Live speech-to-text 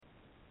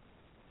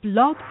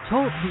Blog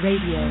Talk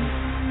Radio.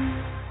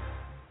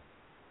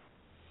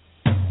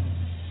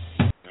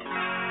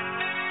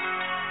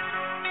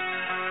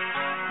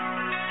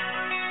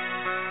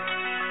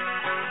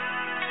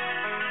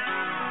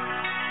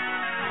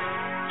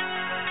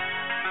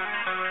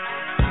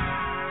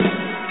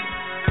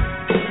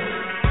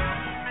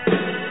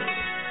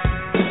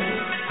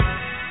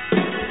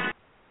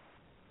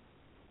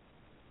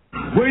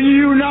 When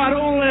you not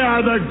only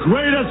are the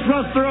greatest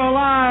wrestler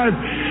alive,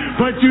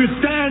 but you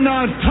stand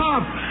on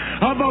top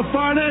of a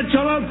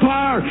financial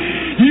empire,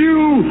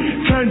 you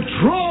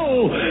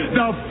control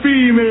the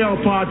female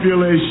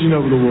population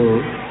of the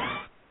world.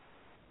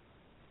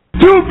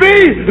 To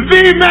be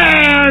the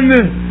man,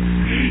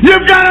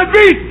 you've got to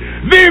beat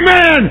the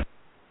man.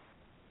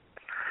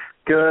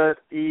 Good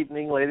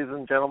evening, ladies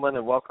and gentlemen,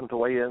 and welcome to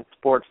Weigh In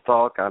Sports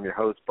Talk. I'm your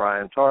host,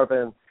 Brian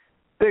Tarvin.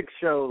 Big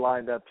show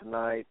lined up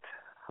tonight.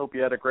 Hope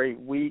you had a great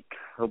week.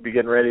 Hope you're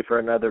getting ready for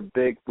another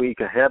big week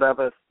ahead of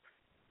us.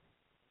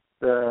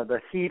 The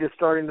heat is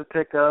starting to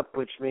pick up,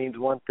 which means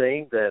one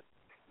thing, that,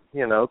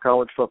 you know,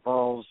 college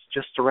football's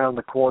just around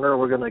the corner.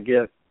 We're going to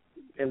get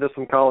into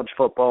some college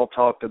football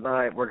talk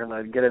tonight. We're going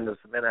to get into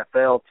some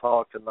NFL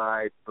talk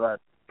tonight. But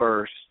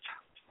first,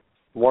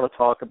 I want to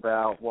talk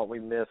about what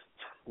we missed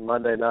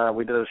Monday night.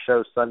 We did a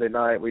show Sunday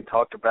night. We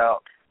talked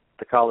about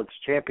the college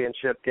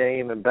championship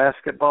game in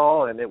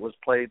basketball, and it was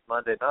played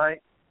Monday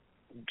night.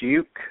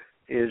 Duke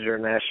is your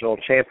national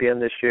champion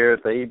this year.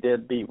 They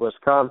did beat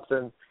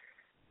Wisconsin.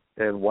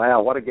 And,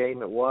 wow, what a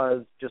game it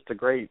was. Just a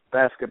great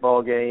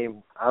basketball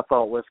game. I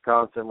thought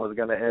Wisconsin was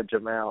going to edge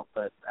them out.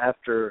 But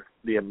after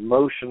the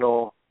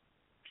emotional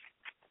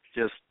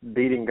just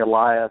beating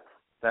Goliath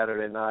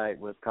Saturday night,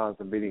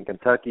 Wisconsin beating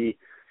Kentucky,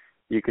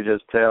 you could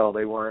just tell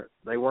they weren't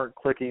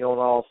clicking on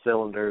all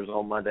cylinders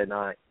on Monday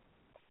night.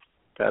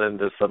 Got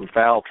into some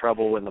foul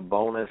trouble in the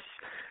bonus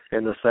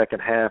in the second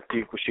half.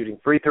 Duke was shooting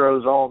free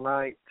throws all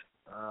night.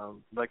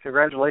 But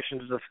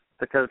congratulations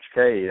to Coach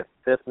K,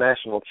 fifth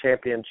national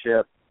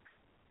championship.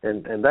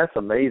 And that's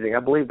amazing. I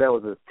believe that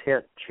was his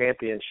 10th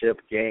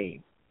championship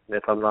game,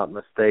 if I'm not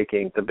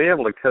mistaken. To be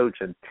able to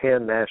coach in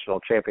 10 national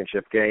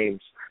championship games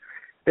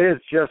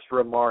is just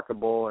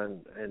remarkable.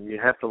 And you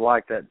have to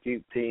like that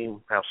Duke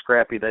team, how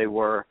scrappy they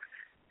were,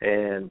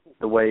 and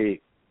the way,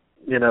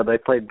 you know, they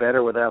played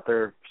better without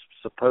their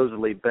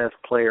supposedly best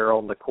player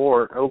on the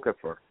court,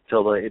 Okafor,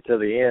 till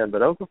the end.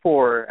 But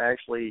Okafor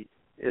actually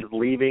is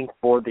leaving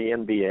for the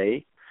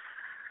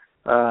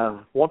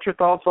NBA. What's your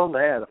thoughts on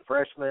that? A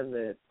freshman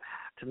that,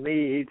 to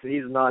me,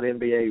 he's not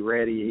NBA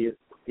ready.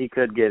 He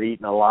could get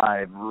eaten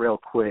alive real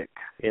quick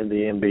in the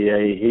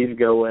NBA. He's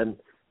going,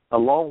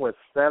 along with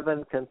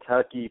 7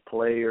 Kentucky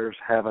players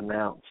have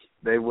announced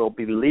they will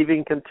be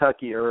leaving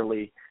Kentucky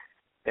early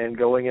and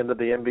going into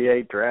the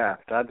NBA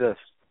draft. I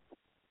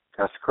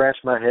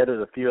scratched my head at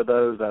a few of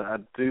those. I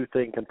do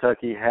think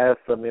Kentucky has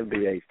some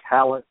NBA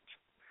talent,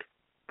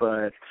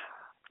 but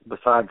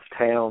besides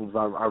Towns,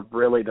 I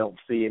really don't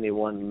see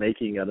anyone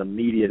making an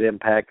immediate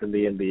impact in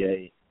the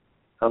NBA.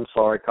 I'm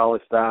sorry,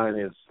 Cauley-Stein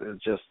is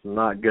just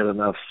not good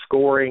enough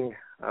scoring.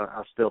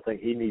 I still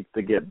think he needs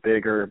to get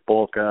bigger,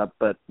 bulk up,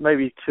 but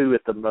maybe 2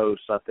 at the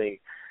most, I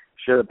think,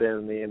 should have been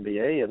in the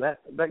NBA. And that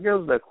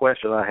goes to the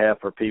question I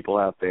have for people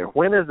out there.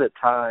 When is it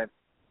time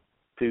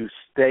to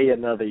stay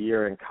another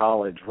year in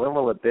college? When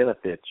will it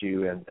benefit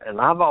you? And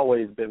I've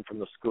always been from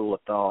the school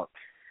of thought,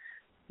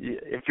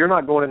 if you're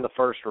not going in the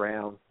first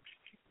round,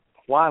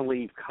 why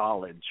leave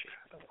college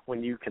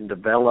when you can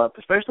develop,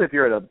 especially if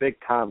you're at a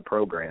big-time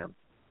program?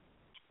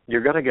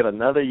 You're going to get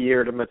another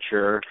year to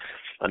mature,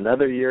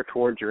 another year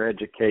towards your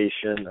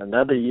education,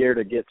 another year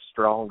to get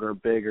stronger,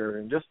 bigger,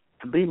 and just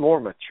to be more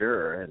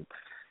mature. And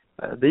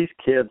these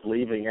kids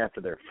leaving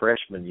after their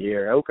freshman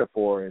year,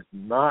 Okafor is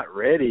not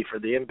ready for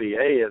the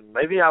NBA, and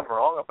maybe I'm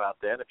wrong about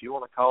that. If you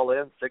want to call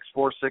in,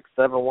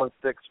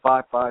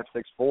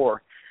 646-716-5564,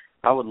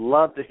 I would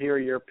love to hear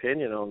your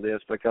opinion on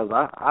this, because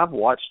I've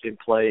watched him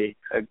play,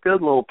 a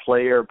good little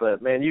player,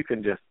 but, man, you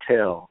can just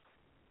tell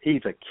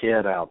he's a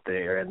kid out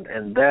there,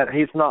 and that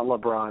he's not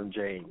LeBron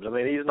James. I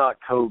mean, he's not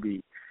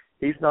Kobe.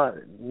 He's not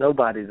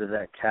nobody to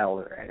that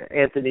caliber.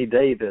 Anthony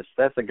Davis,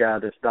 that's a guy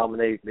that's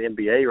dominating the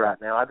NBA right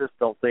now. I just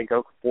don't think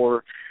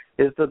Okafor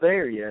is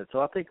there yet. So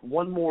I think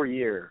one more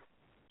year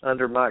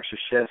under Mike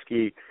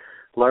Krzyzewski,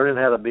 learning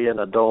how to be an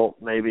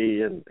adult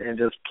maybe and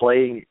just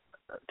playing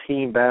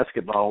team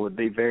basketball would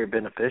be very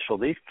beneficial.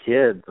 These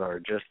kids are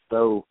just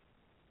so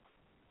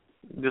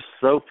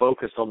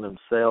focused on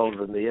themselves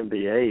in the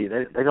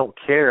NBA. They don't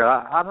care.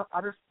 I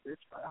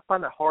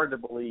find it hard to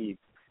believe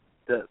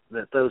that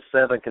those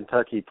 7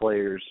 Kentucky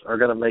players are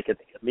going to make an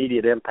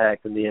immediate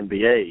impact in the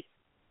NBA.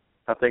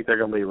 I think they're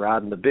going to be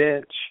riding the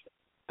bench.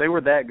 If they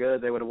were that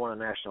good, they would have won a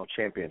national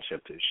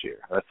championship this year.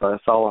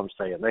 That's all I'm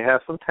saying. They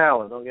have some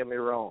talent, don't get me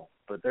wrong,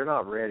 but they're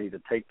not ready to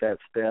take that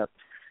step.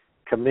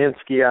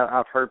 Kaminsky,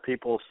 I've heard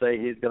people say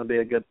he's going to be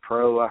a good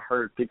pro. I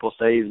heard people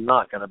say he's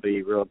not going to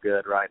be real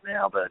good right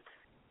now, but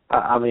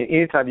I mean,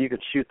 anytime you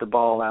can shoot the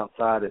ball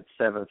outside at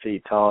 7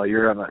 feet tall,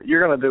 you're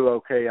gonna do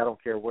okay. I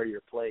don't care where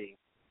you're playing.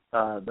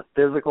 the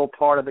physical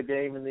part of the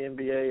game in the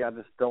NBA. I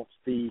just don't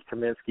see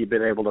Kaminsky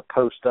being able to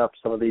post up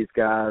some of these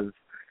guys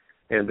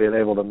and being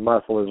able to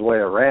muscle his way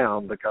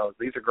around, because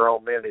these are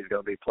grown men he's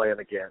going to be playing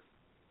against.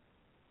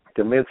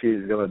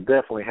 Kaminsky is going to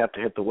definitely have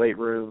to hit the weight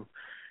room,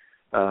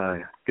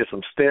 get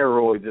some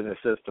steroids in his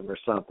system or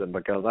something,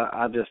 because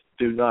I just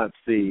do not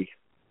see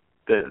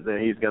that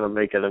he's going to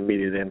make an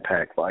immediate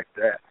impact like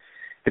that.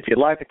 If you'd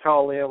like to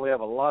call in, we have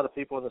a lot of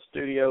people in the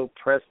studio.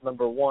 Press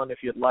number 1 if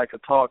you'd like to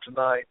talk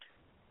tonight.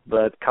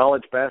 But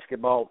college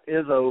basketball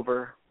is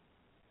over,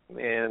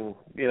 and,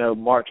 you know,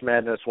 March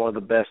Madness is one of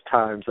the best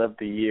times of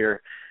the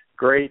year.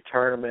 Great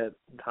tournament.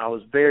 I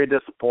was very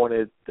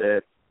disappointed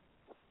that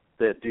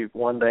Duke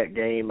won that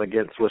game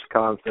against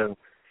Wisconsin,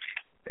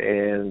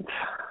 and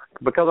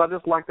because I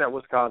just like that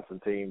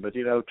Wisconsin team. But,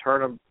 you know,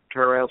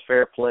 turnaround's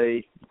fair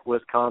play.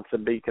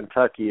 Wisconsin beat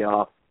Kentucky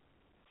off.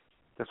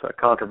 That's a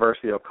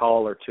controversial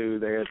call or two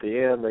there at the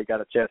end. They got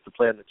a chance to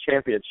play in the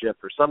championship.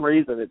 For some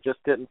reason, it just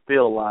didn't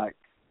feel like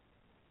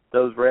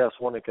those refs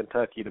wanted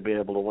Kentucky to be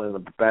able to win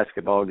the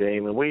basketball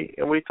game, and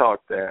we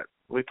talked that.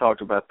 We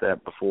talked about that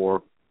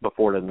before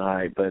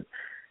tonight. But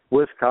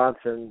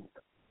Wisconsin,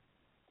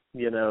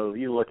 you know,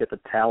 you look at the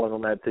talent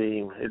on that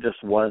team, it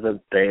just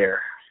wasn't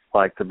there.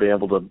 Like, to be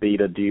able to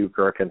beat a Duke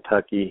or a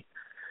Kentucky,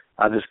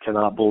 I just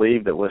cannot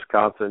believe that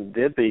Wisconsin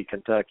did beat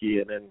Kentucky,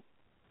 and then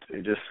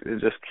it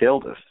just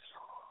killed us.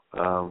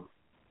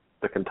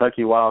 The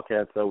Kentucky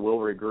Wildcats, though, will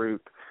regroup.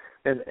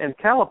 And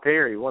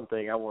Calipari, one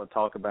thing I want to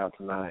talk about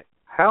tonight,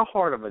 how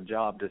hard of a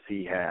job does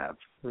he have?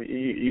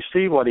 You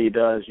see what he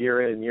does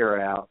year in,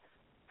 year out.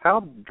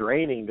 How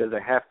draining does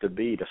it have to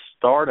be to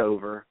start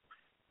over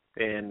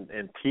and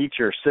teach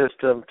your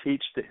system,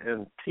 teach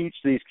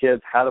these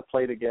kids how to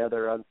play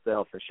together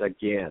unselfish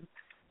again?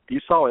 You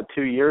saw it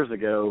 2 years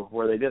ago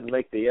where they didn't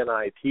make the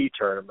NIT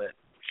tournament.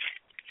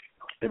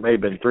 It may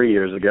have been 3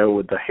 years ago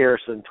with the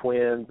Harrison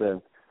twins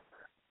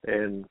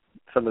and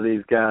some of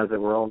these guys that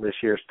were on this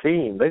year's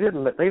team.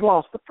 They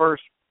lost the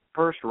first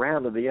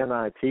round of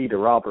the NIT to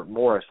Robert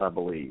Morris, I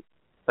believe.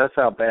 That's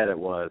how bad it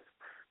was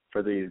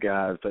for these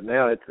guys. But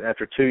now, it's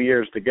after 2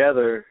 years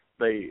together,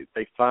 they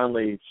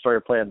finally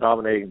started playing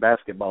dominating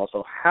basketball.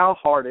 So how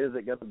hard is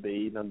it going to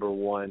be, number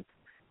one,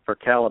 for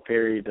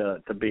Calipari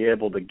to be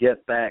able to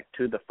get back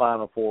to the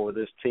Final Four with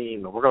this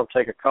team? And we're going to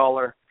take a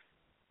caller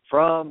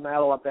from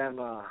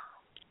Alabama.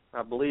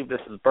 I believe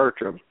this is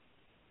Bertram.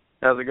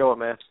 How's it going,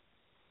 man?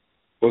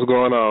 What's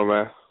going on,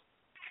 man?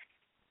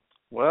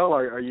 Well,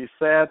 are you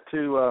sad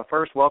to,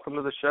 first, welcome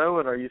to the show,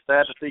 and are you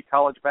sad to see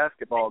college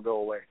basketball go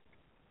away?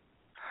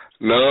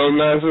 No, I'm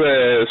not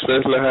sad,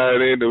 especially how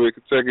it ended with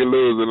Kentucky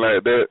losing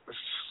like that.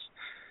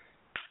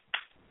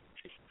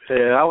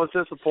 Yeah, I was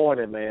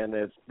disappointed, man,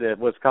 that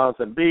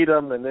Wisconsin beat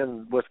them, and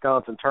then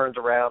Wisconsin turns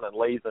around and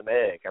lays an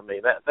egg. I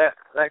mean,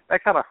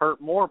 that kind of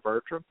hurt more,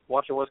 Bertram,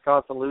 watching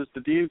Wisconsin lose to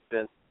Duke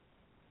than,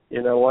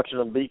 you know, watching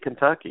them beat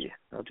Kentucky.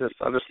 I just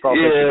thought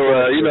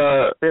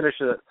finish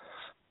it.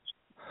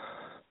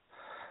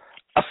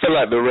 I feel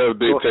like the refs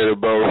dictated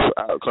both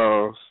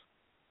outcomes.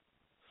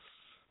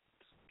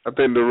 I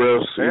think the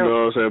refs, you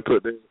know what I'm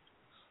saying,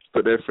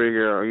 put their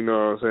finger out, you know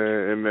what I'm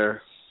saying, in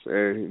there,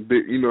 and,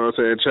 you know what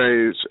I'm saying,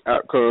 change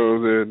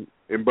outcomes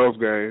in both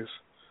games.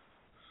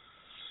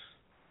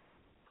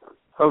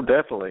 Oh,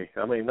 definitely.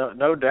 I mean,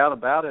 no doubt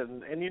about it.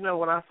 And, you know,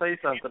 when I say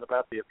something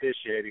about the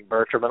officiating,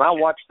 Bertram, and I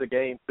watch the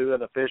game through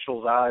an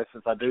official's eyes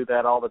since I do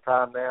that all the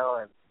time now,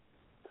 and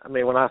I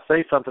mean, when I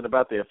say something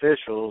about the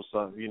officials,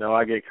 you know,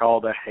 I get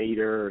called a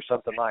hater or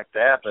something like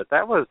that, but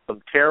that was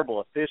some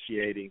terrible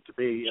officiating to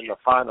be in the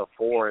Final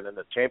Four and in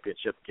the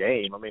championship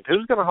game. I mean,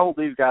 who's going to hold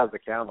these guys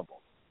accountable?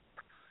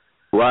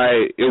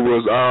 Right. It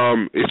was,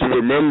 if you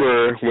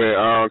remember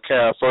when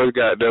Cal first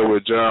got there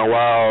with John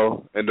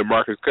Wall and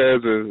DeMarcus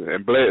Cousins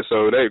and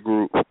Bledsoe, that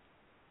group,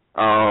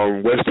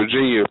 West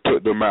Virginia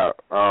put them out.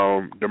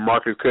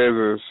 DeMarcus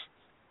Cousins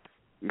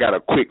got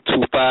a quick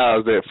 2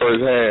 fouls that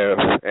first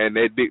half, and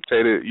they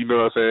dictated, you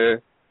know what I'm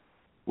saying,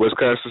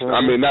 Wisconsin.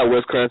 I mean, not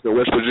Wisconsin,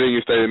 West Virginia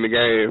stayed in the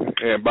game,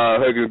 and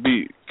Bob Huggins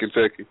beat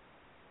Kentucky.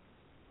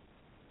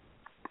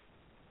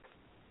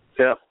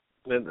 Yep.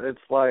 It's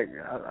like,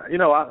 you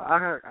know,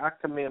 I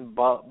commend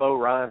Bo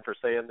Ryan for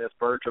saying this,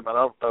 Bertram. I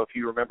don't know if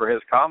you remember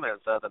his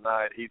comments the other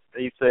night.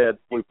 He said,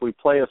 we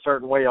play a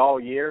certain way all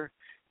year,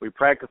 we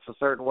practice a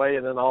certain way,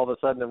 and then all of a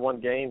sudden in one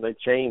game they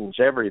change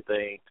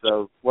everything.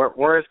 So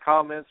were his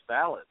comments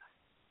valid?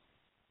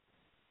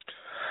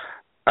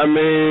 I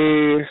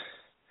mean,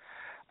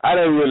 I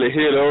didn't really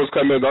hear those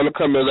comments. The only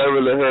comments I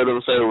really heard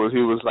him say was he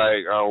was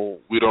like,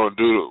 we don't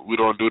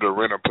do the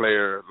renter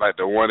player, like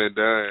the one and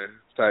done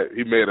type.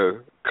 He made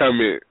a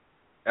comment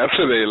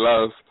after they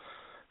lost,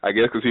 I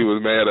guess because he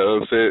was mad or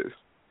upset.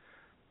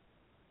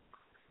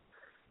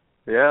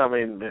 Yeah, I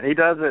mean, he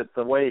does it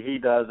the way he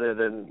does it,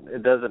 and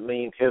it doesn't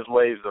mean his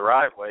way is the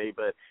right way,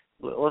 but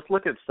let's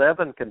look at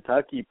 7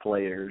 Kentucky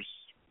players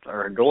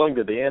are going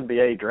to the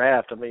NBA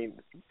draft. I mean,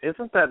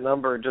 isn't that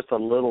number just a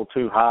little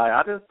too high?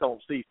 I just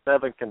don't see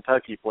 7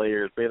 Kentucky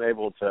players being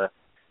able to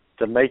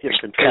make it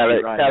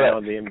contribute now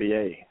in the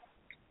NBA.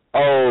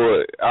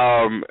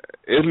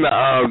 It's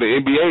not. The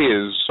NBA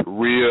is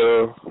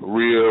real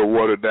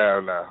watered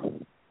down now,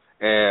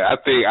 and I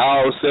think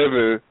all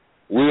 7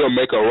 will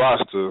make a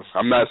roster.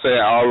 I'm not saying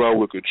all of them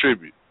will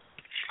contribute,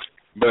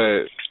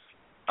 but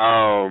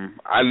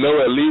I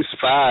know at least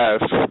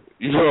 5.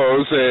 You know what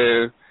I'm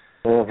saying?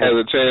 Has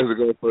a chance to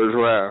go first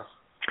round.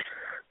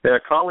 Yeah,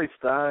 Cauley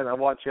Stein, I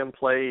watch him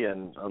play,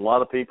 and a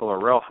lot of people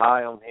are real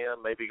high on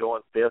him, maybe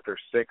going 5th or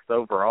 6th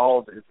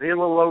overall. Is he a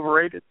little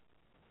overrated?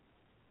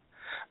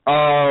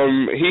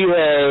 He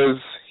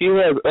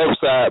has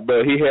upside,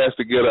 but he has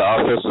to get an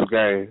offensive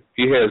game.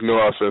 He has no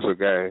offensive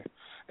game,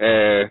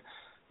 and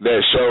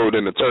that showed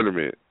in the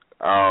tournament.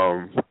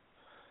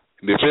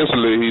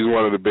 Defensively, he's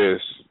one of the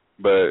best,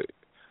 but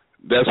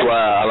that's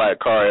why I like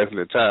Karl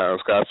Anthony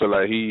Towns, because I feel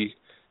like he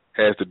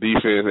has the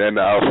defense and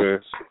the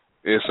offense,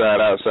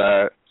 inside,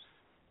 outside.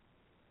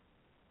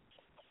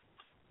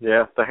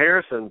 Yeah, the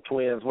Harrison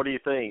twins, what do you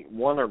think?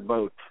 One or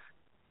both?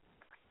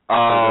 They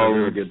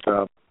do a good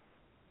job.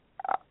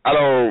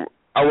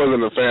 I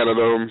wasn't a fan of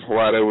them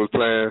while they was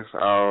playing.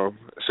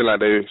 It seemed like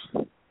they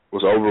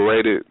was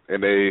overrated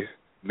and they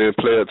didn't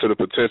play up to the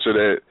potential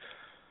that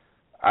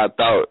I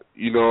thought,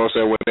 you know what I'm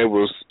saying, when they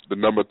was the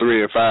number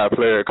 3 and 5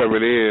 player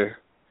coming in.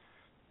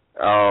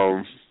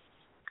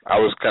 I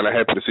was kind of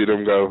happy to see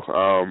them go.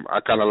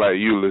 I kind of like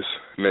Ulis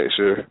next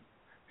year.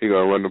 He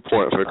going to run the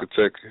point for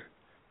Kentucky.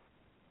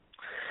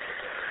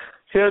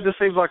 Yeah, it just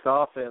seems like the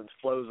offense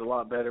flows a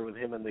lot better with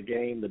him in the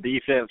game. The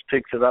defense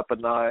picks it up a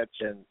notch.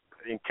 And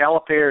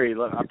Calipari,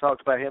 I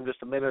talked about him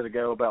just a minute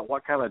ago about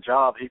what kind of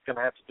job he's going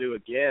to have to do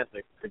again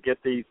to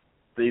get these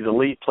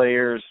elite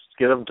players,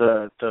 get them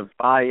to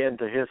buy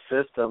into his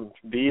system.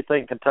 Do you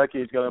think Kentucky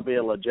is going to be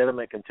a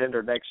legitimate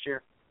contender next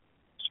year?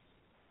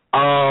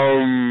 Well,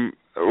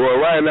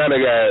 right now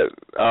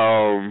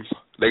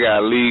they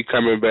got Lee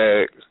coming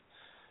back.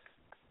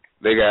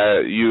 They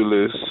got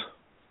Ulis.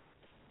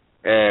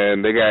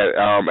 And they got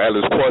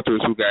Alex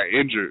Porthers, who got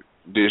injured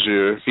this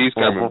year. He's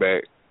coming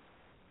back.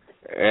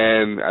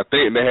 And I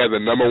think they have the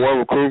number 1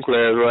 recruiting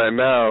class right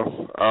now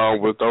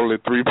with only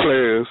 3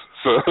 players.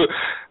 So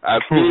I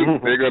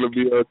think they're going to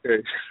be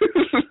okay.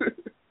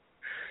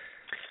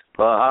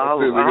 Well, I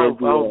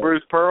hope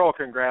Bruce Pearl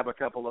can grab a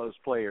couple of those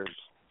players.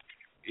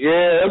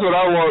 Yeah, that's what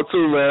I want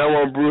too, man. I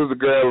want Bruce to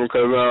grab them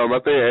because I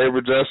think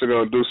Avery Johnson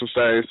going to do some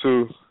things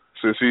too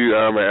since he's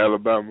at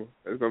Alabama.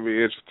 It's going to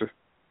be interesting.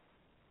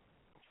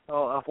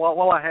 Oh,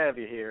 while I have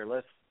you here,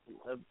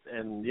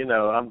 and you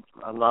know,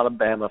 I'm not a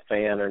Bama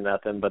fan or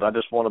nothing, but I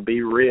just want to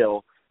be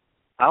real.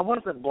 I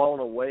wasn't blown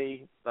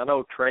away. I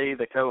know Trey,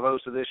 the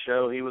co-host of this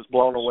show, he was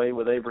blown away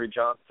with Avery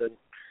Johnson,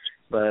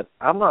 but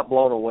I'm not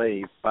blown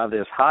away by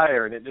this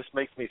hire, and it just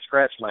makes me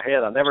scratch my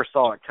head. I never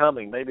saw it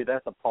coming. Maybe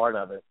that's a part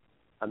of it.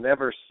 I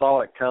never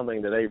saw it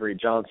coming that Avery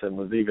Johnson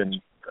was even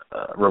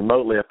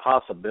remotely a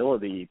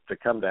possibility to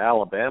come to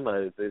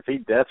Alabama. Is he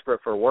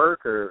desperate for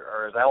work,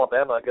 or is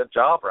Alabama a good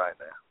job right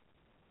now?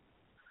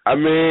 I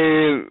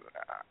mean,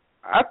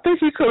 I think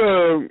he could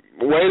have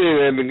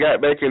waited and got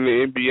back in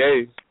the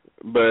NBA,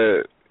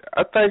 but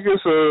I think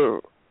it's an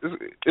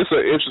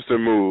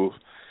interesting move.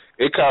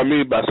 It caught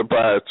me by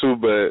surprise too,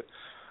 but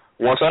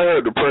once I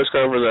heard the press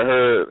conference, I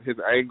heard his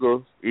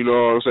angle, you know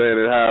what I'm saying,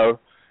 and how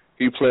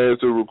he plans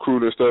to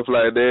recruit and stuff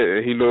like that,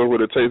 and he knows what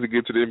it takes to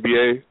get to the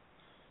NBA.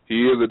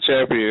 He is a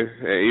champion,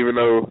 and even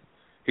though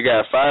he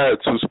got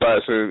fired 2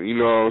 spots, and you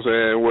know what I'm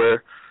saying,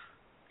 where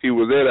he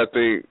was at, I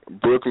think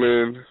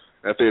Brooklyn.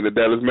 I think the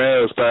Dallas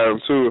Mavs fired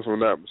him too, if I'm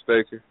not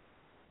mistaken.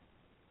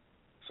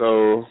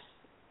 So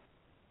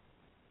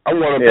I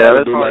want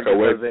to do like a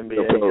wake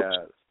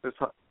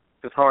approach.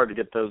 It's hard to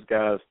get those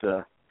guys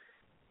to,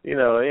 you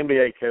know,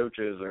 NBA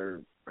coaches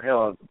or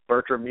hell,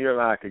 Bertram, you and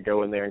I could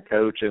go in there and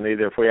coach, and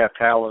either if we have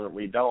talent or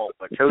we don't.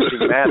 But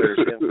coaching matters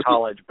in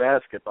college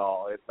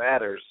basketball. It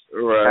matters.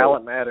 Right.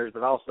 Talent matters,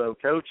 but also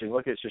coaching.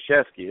 Look at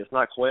Krzyzewski. It's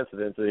not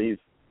coincidence that he's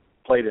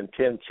played in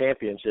 10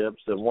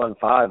 championships and won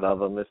 5 of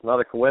them. It's not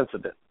a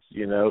coincidence.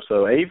 You know,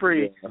 so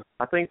Avery,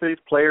 I think these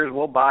players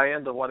will buy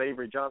into what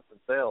Avery Johnson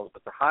sells,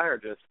 but the hire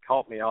just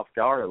caught me off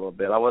guard a little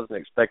bit. I wasn't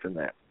expecting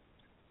that.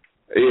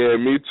 Yeah,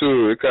 me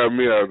too. It caught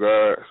me off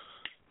guard.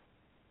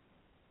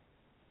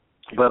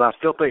 But I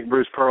still think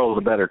Bruce Pearl is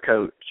a better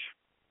coach.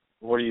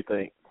 What do you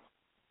think?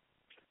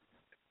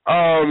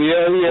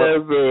 Yeah, he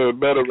has a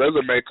better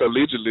resume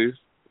collegiately.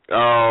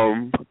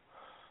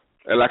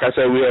 And like I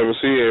said, we haven't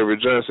seen Avery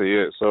Johnson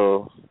yet,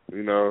 so,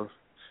 you know,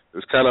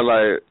 it's kind of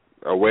like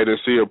a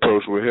wait-and-see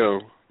approach with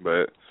him.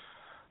 But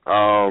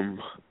I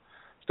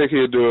think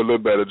he'll do a little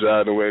better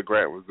job than what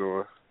Grant was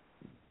doing.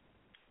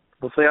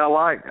 Well, see, I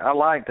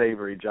liked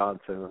Avery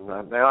Johnson.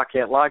 Now I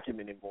can't like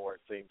him anymore.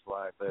 It seems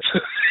like, but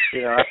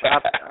you know,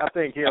 I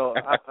think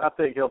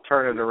he'll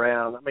turn it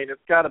around. I mean,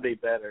 it's got to be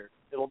better.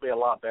 It'll be a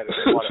lot better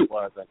than what it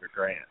was under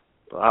Grant.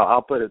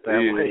 I'll put it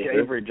that way.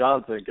 Avery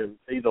Johnson,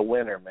 he's a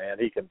winner, man.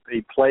 He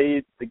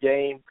played the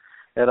game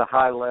at a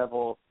high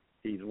level.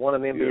 He's won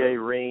an NBA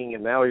ring,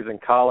 and now he's in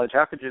college.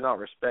 How could you not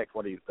respect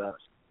what he's done?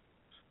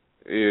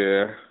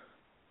 Yeah.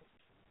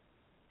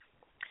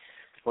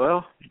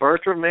 Well,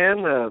 Bertram,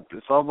 man,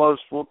 it's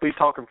almost, we'll be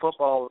talking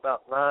football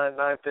about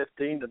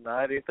 9:15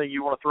 tonight. Anything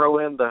you want to throw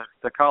in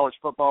the college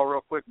football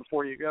real quick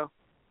before you go?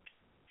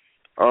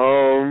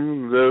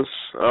 Just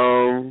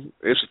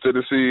interested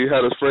to see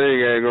how the spring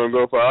game gonna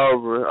go for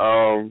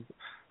Auburn.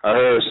 I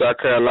heard South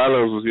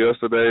Carolina was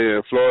yesterday,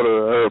 and Florida.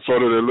 I heard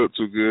Florida didn't look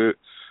too good.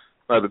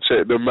 I had to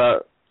check them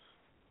out.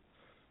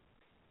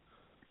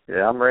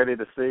 Yeah, I'm ready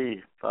to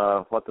see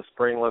what the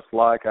spring looks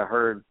like. I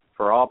heard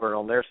for Auburn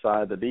on their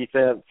side, the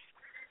defense,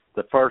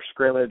 the first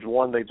scrimmage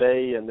won the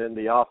day, and then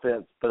the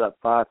offense put up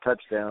 5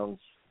 touchdowns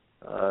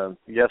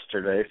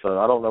yesterday. So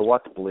I don't know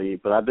what to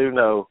believe, but I do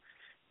know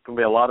there's going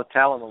to be a lot of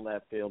talent on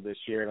that field this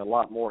year and a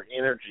lot more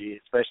energy,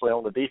 especially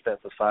on the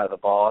defensive side of the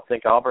ball. I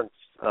think Auburn's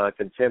a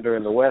contender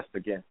in the West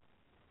again.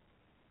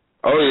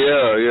 Oh,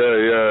 yeah.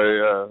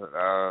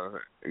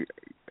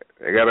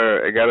 I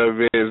gotta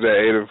avenge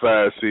that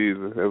 8-5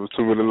 season. It was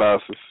too many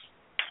losses.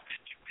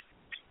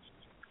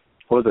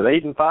 Was it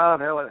 8-5?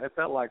 Hell, it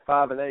felt like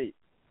 5-8.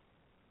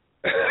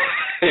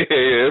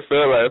 Yeah, it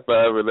felt like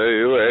 5-8.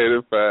 It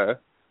was 8-5.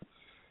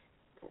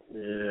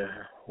 Yeah.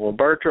 Well,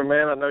 Bertram,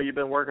 man, I know you've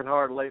been working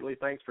hard lately.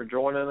 Thanks for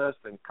joining us,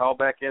 and call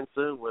back in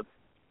soon with.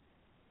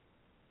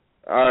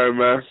 All right,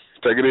 man.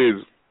 Take it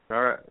easy.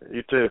 All right.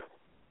 You too.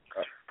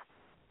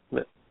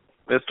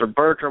 Mr.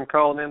 Bertram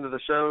calling into the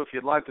show. If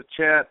you'd like to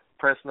chat,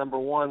 press number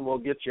 1. We'll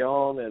get you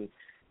on. And,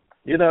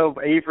 you know,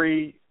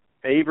 Avery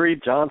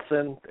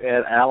Johnson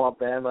at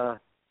Alabama,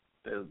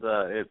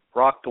 it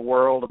rocked the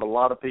world of a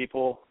lot of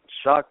people.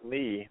 Shocked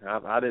me.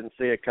 I didn't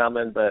see it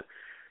coming. But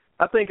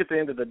I think at the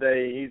end of the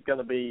day, he's going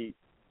to be,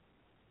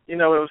 you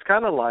know, it was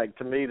kind of like,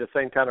 to me, the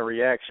same kind of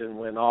reaction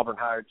when Auburn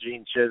hired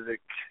Gene Chizik.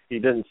 You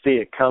didn't see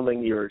it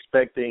coming. You were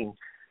expecting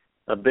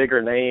a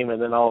bigger name, and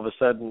then all of a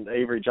sudden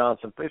Avery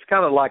Johnson. It's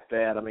kind of like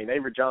that. I mean,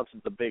 Avery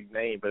Johnson's a big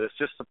name, but it's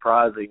just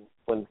surprising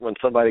when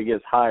somebody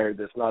gets hired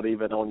that's not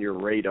even on your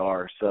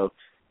radar. So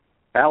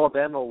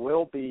Alabama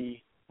will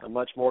be a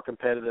much more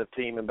competitive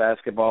team in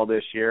basketball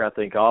this year. I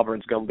think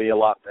Auburn's going to be a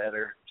lot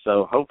better.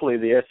 So hopefully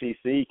the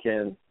SEC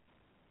can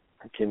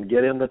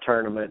get in the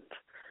tournament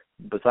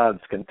besides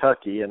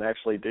Kentucky and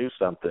actually do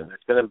something.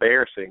 It's been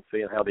embarrassing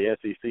seeing how the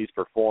SEC's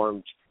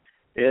performed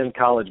in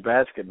college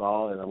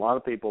basketball, and a lot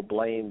of people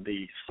blame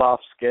the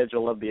soft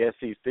schedule of the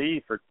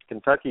SEC for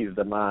Kentucky's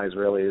demise,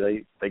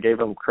 really. They gave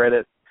them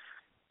credit.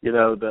 You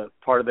know, the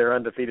part of their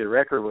undefeated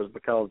record was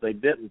because they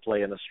didn't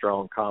play in a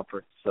strong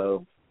conference.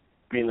 So,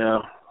 you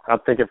know, I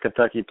think if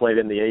Kentucky played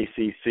in the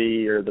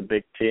ACC or the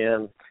Big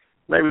Ten,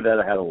 maybe they'd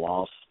have had a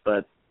loss.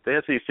 But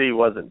the SEC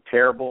wasn't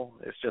terrible.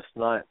 It's just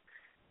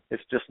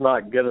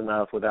not good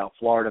enough without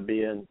Florida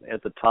being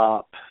at the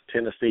top,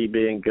 Tennessee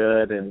being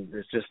good, and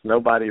there's just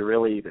nobody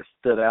really that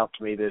stood out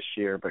to me this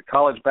year. But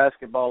college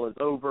basketball is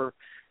over.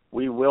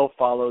 We will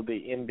follow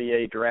the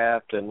NBA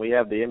draft, and we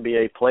have the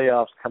NBA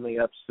playoffs coming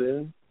up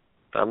soon.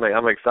 I'm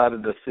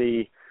excited to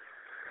see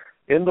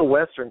in the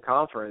Western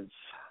Conference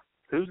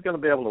who's going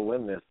to be able to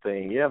win this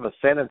thing. You have a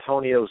San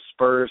Antonio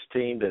Spurs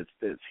team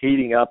that's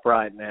heating up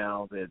right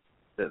now,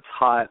 that's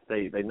hot.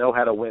 They know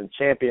how to win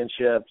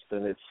championships,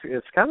 and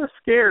it's kind of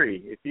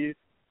scary. If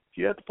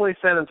you have to play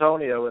San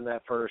Antonio in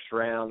that first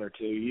round or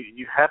two,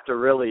 you have to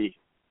really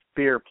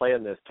fear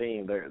playing this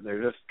team.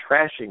 They're just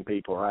trashing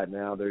people right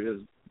now. They're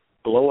just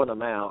blowing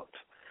them out.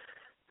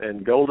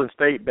 And Golden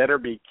State better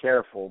be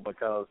careful,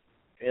 because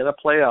in a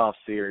playoff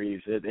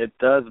series, it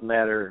does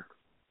matter,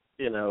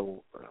 you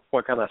know,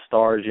 what kind of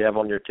stars you have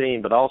on your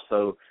team, but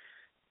also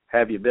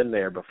have you been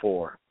there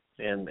before?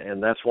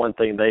 And that's one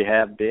thing they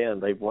have been.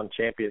 They've won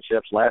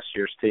championships. Last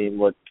year's team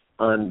looked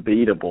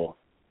unbeatable.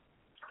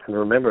 And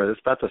remember, it's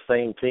about the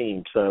same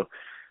team. So,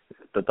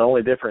 but the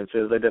only difference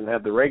is they didn't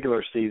have the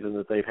regular season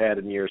that they've had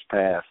in years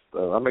past.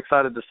 So I'm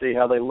excited to see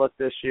how they look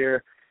this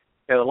year.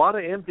 And a lot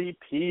of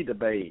MVP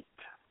debate.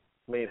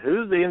 I mean,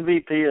 who's the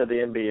MVP of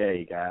the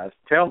NBA, guys?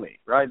 Tell me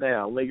right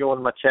now. Let me go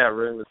into my chat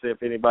room and see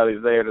if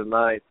anybody's there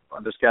tonight.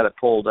 I just got it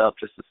pulled up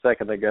just a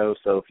second ago.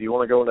 So if you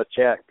want to go in the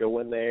chat, go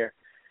in there.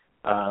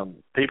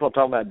 People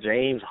talking about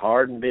James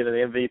Harden being an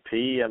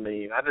MVP. I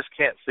mean, I just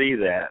can't see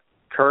that.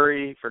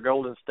 Curry for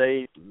Golden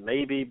State,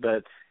 maybe,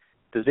 but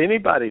does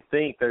anybody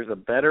think there's a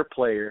better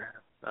player,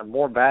 a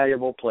more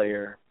valuable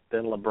player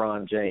than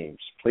LeBron James?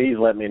 Please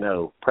let me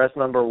know. Press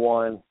number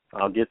 1.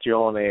 I'll get you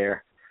on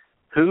air.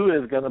 Who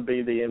is going to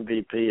be the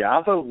MVP?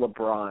 I vote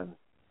LeBron,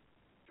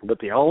 but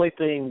the only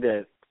thing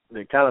that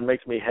kind of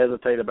makes me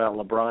hesitate about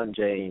LeBron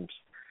James,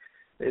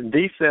 in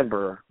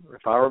December,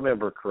 if I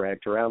remember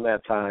correct, around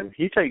that time,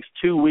 he takes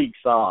 2 weeks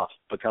off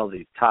because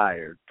he's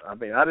tired. I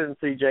mean, I didn't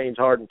see James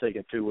Harden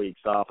taking 2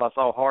 weeks off. I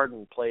saw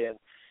Harden playing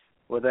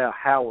without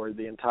Howard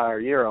the entire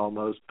year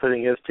almost,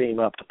 putting his team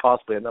up to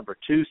possibly a number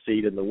 2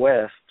 seed in the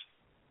West.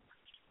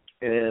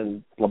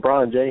 And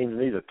LeBron James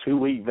needs a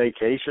 2-week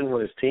vacation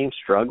when his team's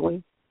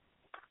struggling.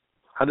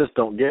 I just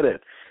don't get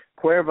it.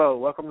 Cuervo,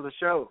 welcome to the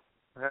show.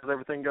 How's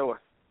everything going?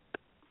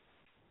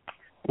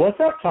 What's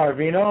up,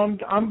 Tarvino?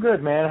 I'm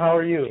good, man. How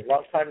are you?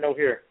 Long time no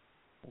hear.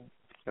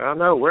 I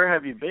know. Where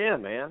have you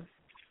been, man?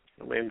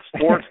 I mean,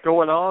 sports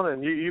going on,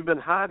 and you've been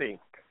hiding.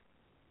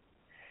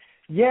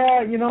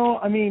 Yeah,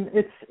 I mean,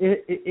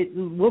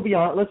 we'll be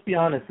on. Let's be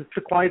honest. It's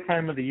the quiet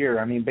time of the year.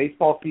 I mean,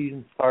 baseball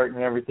season's starting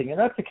and everything, and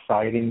that's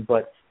exciting.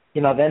 But the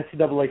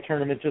NCAA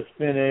tournament just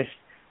finished.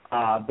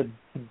 The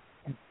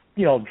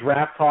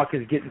draft talk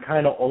is getting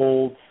kind of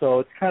old, so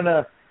it kind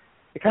of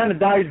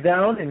dies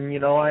down.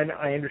 And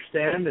I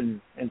understand and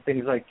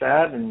things like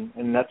that,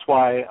 and that's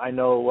why I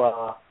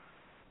know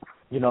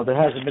there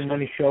hasn't been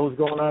many shows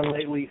going on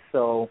lately.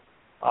 So.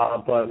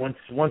 But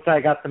once I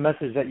got the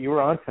message that you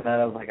were on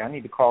tonight, I was like, I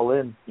need to call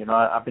in.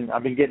 I've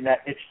been getting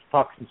that itch to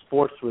talk some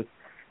sports with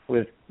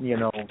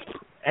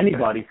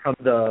anybody from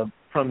the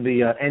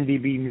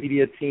NDB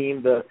media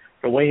team, the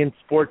weigh-in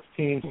sports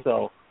team.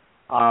 So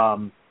so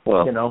I'm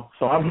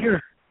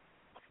here.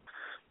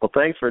 Well,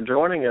 thanks for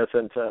joining us,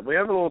 and we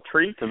have a little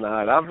treat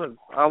tonight. I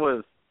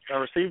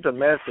received a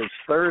message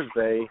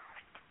Thursday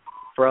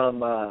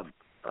from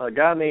a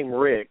guy named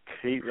Rick.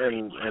 He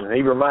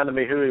reminded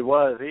me who he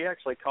was. He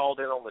actually called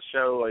in on the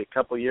show a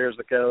couple of years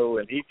ago,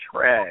 and he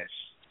trashed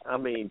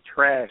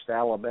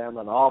Alabama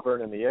and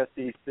Auburn in the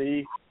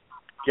SEC.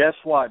 Guess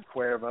what,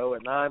 Cuervo?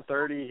 At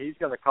 9:30, he's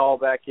going to call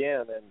back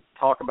in and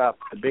talk about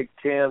the Big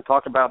Ten,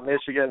 talk about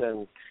Michigan,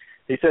 and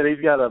he said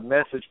he's got a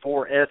message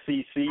for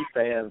SEC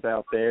fans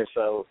out there.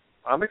 So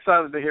I'm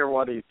excited to hear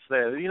what he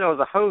says. As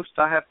a host,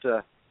 I have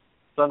to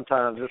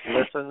sometimes just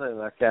listen, and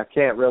I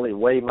can't really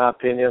weigh my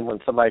opinion when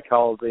somebody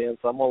calls in,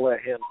 so I'm going to let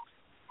him,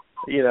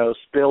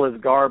 spill his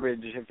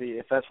garbage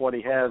if that's what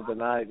he has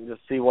tonight and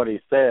just see what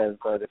he says.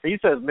 But if he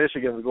says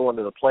Michigan's going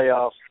to the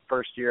playoffs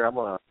first year, I'm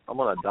gonna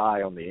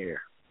die on the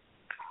air.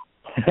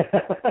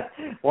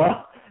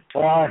 well,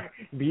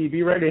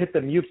 be ready to hit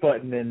the mute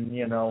button and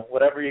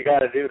whatever you got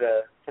to do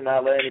to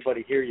not let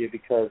anybody hear you,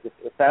 because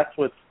if that's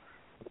what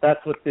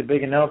the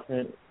big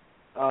announcement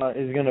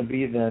is going to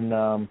be, then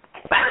I'm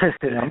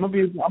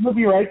gonna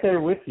be right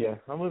there with you.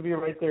 I'm gonna be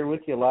right there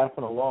with you,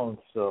 laughing along.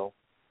 So,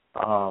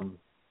 do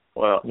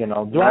I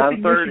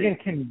think Michigan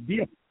can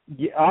be?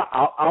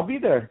 I'll be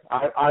there.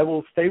 I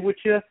will stay with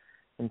you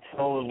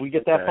until we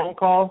get that phone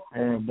call,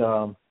 and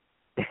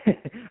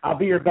I'll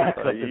be your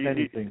backup if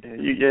anything.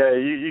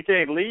 You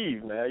can't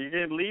leave now. You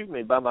can't leave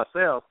me by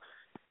myself.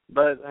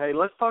 But hey,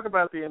 let's talk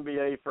about the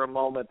NBA for a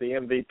moment. The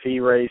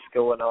MVP race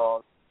going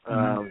on.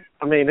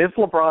 It's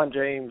LeBron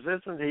James.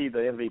 Isn't he the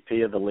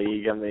MVP of the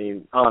league? I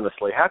mean,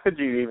 honestly, how could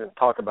you even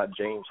talk about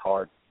James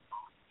Harden?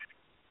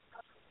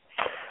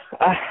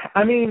 I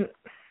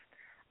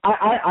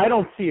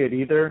don't see it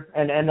either,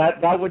 and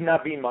that would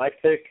not be my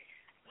pick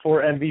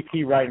for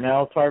MVP right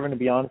now, Tarvin, to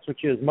be honest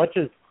with you. As much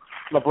as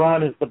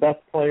LeBron is the best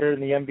player in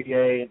the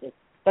NBA,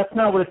 that's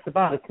not what it's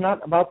about. It's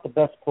not about the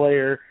best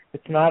player.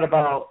 It's not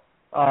about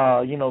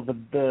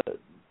the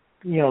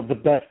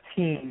best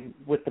team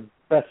with the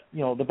best,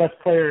 the best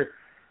player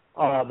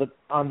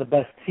on the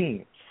best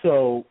team.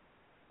 So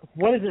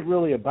what is it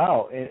really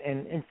about?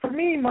 And for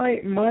me,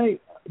 my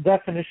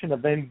definition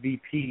of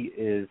MVP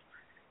is,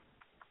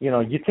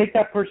 you take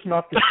that person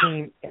off the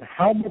team, and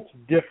how much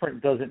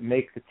different does it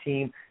make the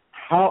team?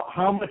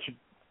 How much,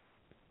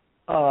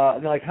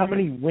 how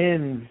many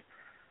wins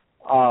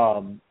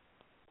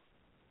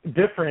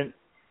different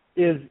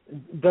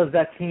does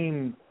that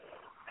team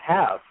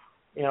have?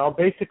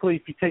 Basically,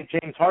 if you take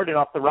James Harden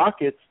off the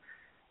Rockets,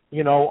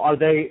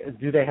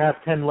 do they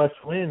have 10 less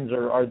wins,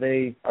 or are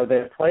they a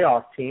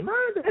playoff team?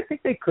 I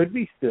think they could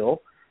be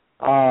still.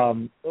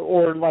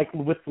 Or like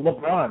with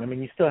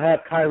LeBron, you still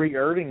have Kyrie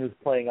Irving, who's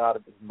playing out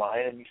of his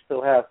mind, and you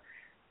still have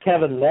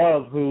Kevin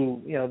Love,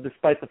 who,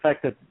 despite the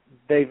fact that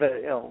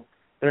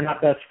they're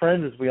not best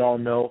friends, as we all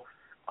know,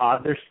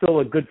 they're still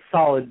a good,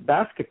 solid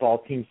basketball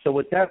team. So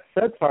with that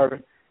said,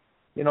 Tarvin,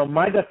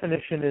 my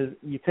definition is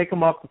you take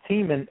them off the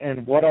team,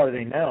 and what are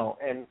they now?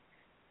 And,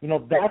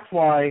 that's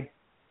why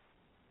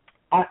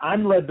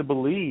I'm led to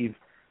believe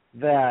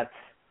that,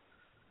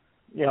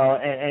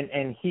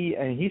 and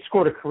he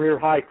scored a career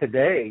high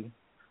today,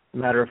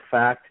 matter of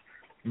fact.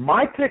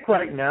 My pick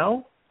right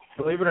now,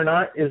 believe it or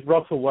not, is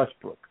Russell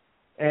Westbrook.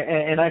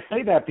 And I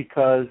say that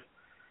because,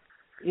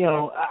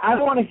 I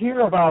don't want to hear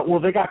about,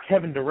 they got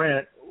Kevin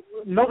Durant.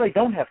 No, they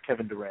don't have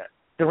Kevin Durant.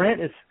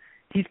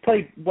 He's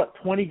played,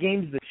 20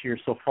 games this year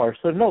so far.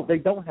 So, no, they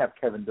don't have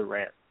Kevin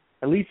Durant,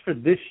 at least for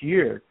this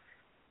year.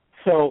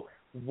 So,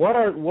 what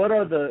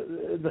are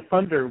the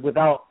Thunder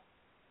without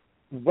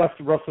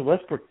Russell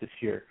Westbrook this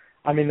year?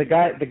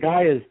 The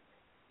guy is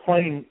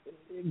playing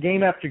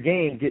game after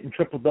game, getting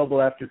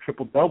triple-double after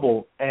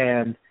triple-double,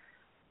 and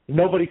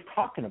nobody's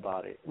talking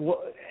about it.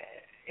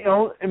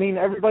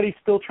 Everybody's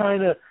still trying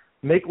to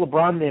make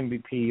LeBron the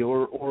MVP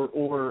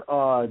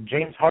or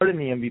James Harden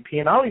the MVP,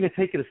 and I'll even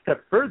take it a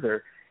step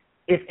further.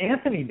 If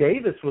Anthony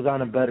Davis was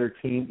on a better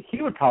team,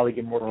 he would probably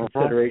get more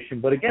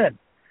consideration. But again,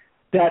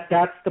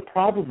 that's the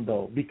problem,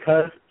 though,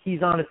 because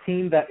he's on a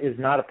team that is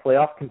not a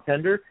playoff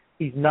contender.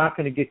 He's not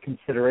going to get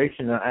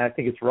consideration, and I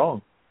think it's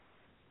wrong.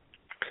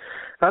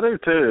 I do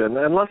too, and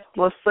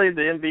let's say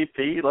the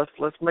MVP.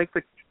 Let's make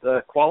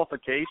the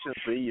qualifications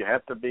be you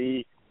have to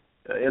be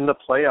in the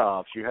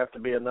playoffs. You have to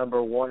be a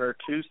number 1 or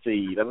 2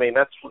 seed. I mean,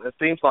 it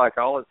seems like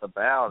all it's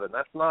about, and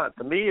that's not,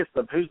 to me, it's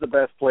who's the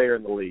best player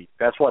in the league.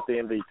 That's what the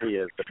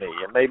MVP is to me,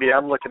 and maybe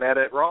I'm looking at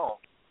it wrong.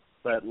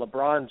 But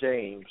LeBron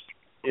James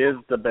is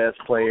the best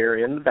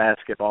player in the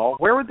basketball.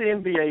 Where would the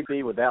NBA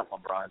be without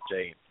LeBron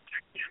James?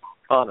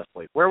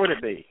 Honestly, where would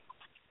it be?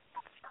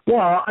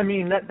 Well, I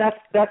mean that's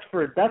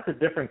a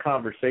different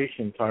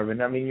conversation,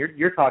 Tarvin. I mean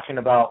you're talking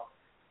about,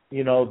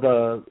 you know,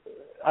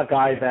 a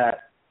guy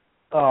that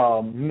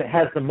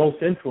has the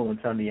most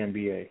influence on the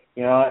NBA.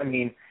 You know, I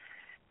mean,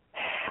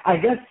 I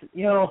guess,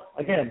 you know,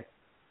 again,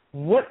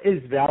 what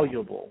is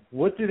valuable?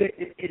 Is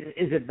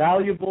it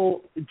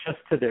valuable just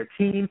to their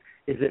team?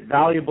 Is it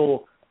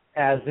valuable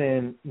as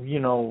in, you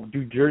know,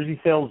 do jersey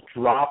sales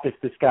drop if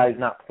this guy's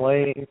not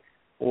playing?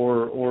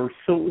 Or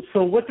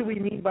so what do we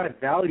mean by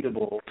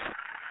valuable,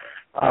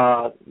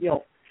 you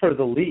know, for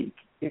the league?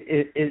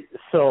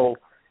 So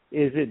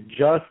is it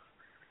just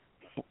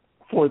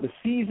for the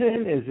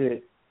season? Is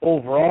it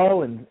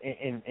overall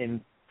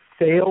in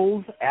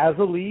sales as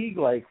a league?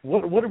 Like,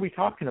 what are we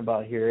talking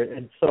about here?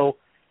 And so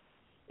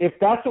if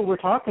that's what we're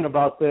talking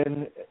about,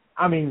 then,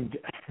 I mean,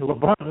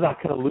 LeBron's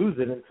not going to lose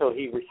it until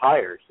he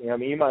retires. You know, I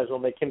mean, you might as well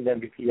make him the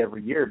MVP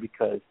every year,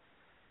 because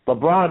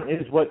LeBron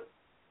is what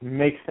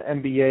makes the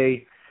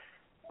NBA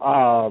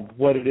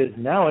what it is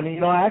now. And, you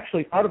know, I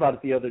actually thought about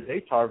it the other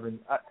day, Tarvin.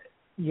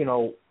 You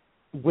know,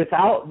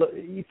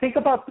 you think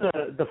about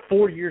the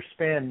 4-year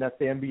span that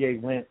the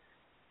NBA went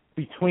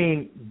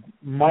between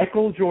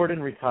Michael Jordan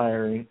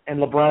retiring and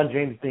LeBron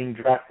James being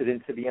drafted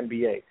into the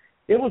NBA.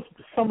 It was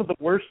some of the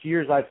worst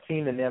years I've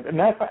seen in the NBA.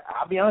 And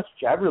I'll be honest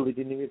with you, I really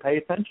didn't even pay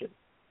attention.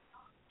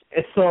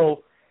 And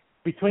so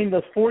between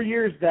those 4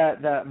 years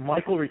that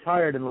Michael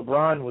retired and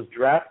LeBron was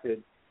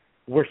drafted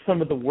were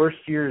some of the worst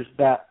years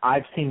that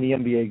I've seen the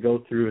NBA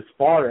go through as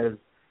far as,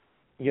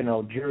 you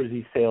know,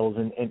 jersey sales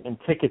and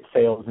ticket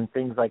sales and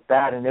things like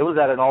that. And it was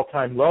at an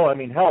all-time low. I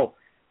mean, hell,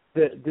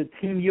 the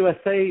Team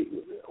USA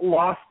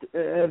lost.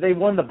 They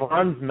won the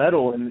bronze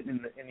medal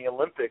in the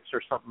Olympics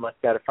or something like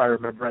that, if I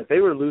remember right. They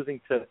were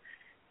losing to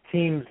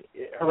teams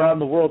around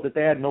the world that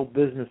they had no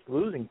business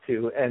losing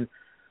to. And,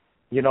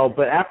 you know,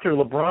 but after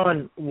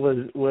LeBron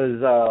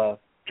was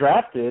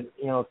drafted,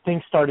 you know,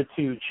 things started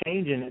to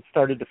change, and it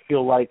started to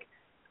feel like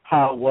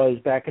how it was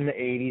back in the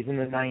 80s and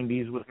the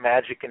 90s with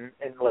Magic and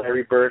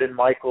Larry Bird and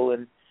Michael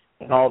and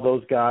all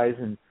those guys.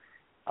 And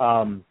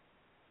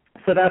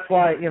so that's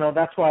why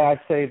I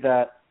say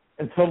that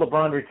until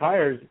LeBron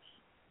retires,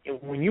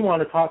 when you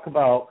want to talk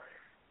about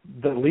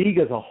the league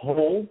as a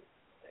whole,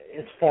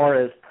 as far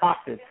as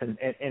profits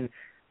and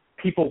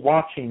people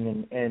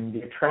watching and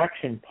the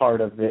attraction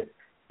part of it,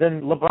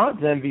 then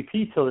LeBron's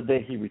MVP till the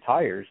day he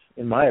retires,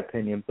 in my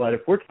opinion. But if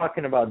we're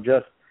talking about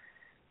just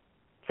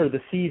for the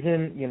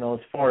season, you know, as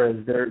far as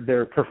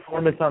their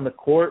performance on the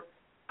court,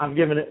 I'm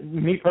giving it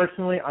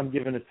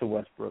to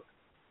Westbrook.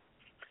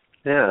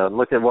 Yeah,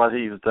 look at what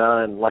he's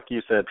done. Like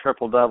you said,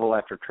 triple-double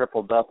after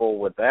triple-double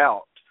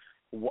without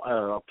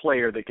a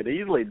player that could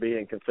easily be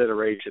in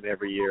consideration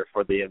every year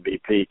for the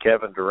MVP,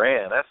 Kevin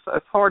Durant.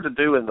 That's hard to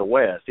do in the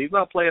West. He's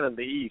not playing in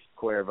the East,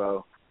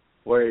 Cuervo,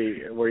 where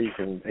he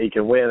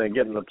can win and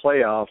get in the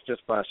playoffs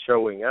just by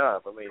showing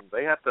up. I mean,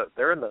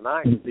 they're in the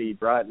 9th seed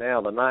right now,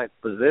 the 9th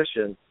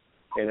position,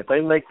 and if they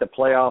make the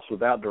playoffs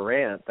without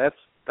Durant,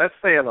 that's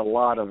saying a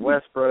lot of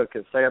Westbrook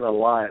and saying a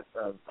lot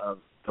of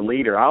the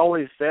leader. I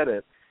always said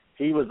it.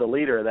 He was the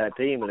leader of that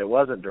team, and it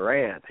wasn't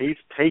Durant. He's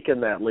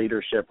taken that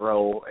leadership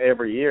role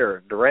every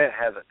year. Durant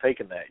hasn't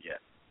taken that yet.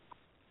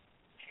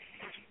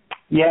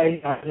 Yeah,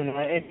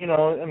 and you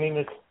know, I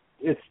mean,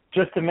 it's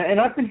just and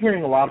I've been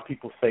hearing a lot of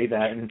people say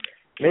that, and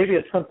maybe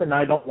it's something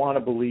I don't want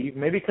to believe.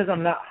 Maybe because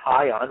I'm not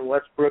high on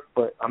Westbrook,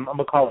 but I'm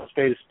gonna call it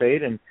a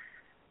spade, and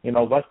you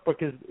know,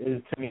 Westbrook is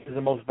to me is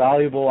the most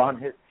valuable on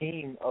his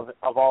team of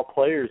all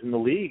players in the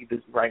league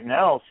right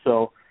now.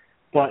 So,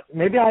 but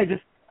maybe I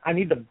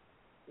need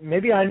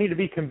to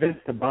be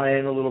convinced to buy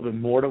in a little bit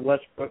more to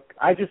Westbrook.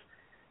 I just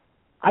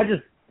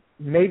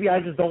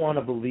don't want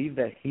to believe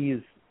that he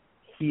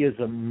is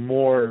a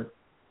more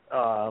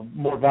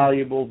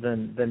valuable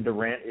than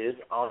Durant is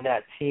on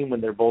that team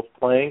when they're both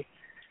playing.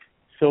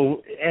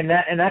 So and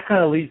that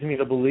kind of leads me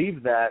to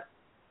believe that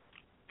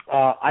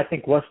I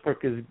think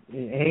Westbrook ain't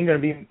going to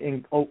be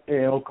in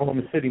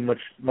Oklahoma City much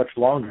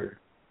longer.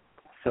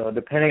 So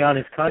depending on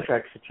his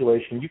contract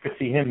situation, you could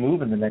see him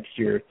moving the next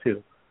year or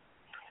two.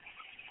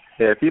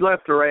 Yeah, if you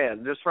left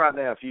Durant, just right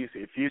now, if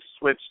you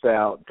switched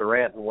out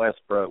Durant and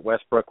Westbrook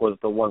was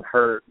the one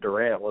hurt,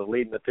 Durant was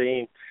leading the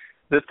team,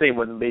 this team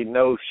wouldn't be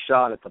no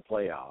shot at the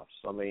playoffs.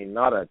 I mean,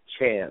 not a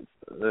chance.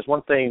 There's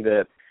one thing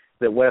that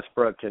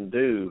Westbrook can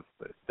do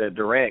that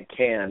Durant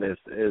can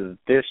is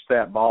dish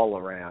that ball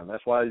around.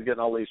 That's why he's getting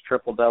all these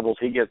triple-doubles.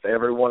 He gets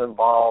everyone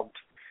involved.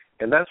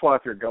 And that's why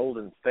if you're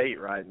Golden State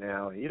right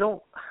now,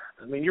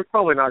 you're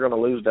probably not going to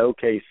lose to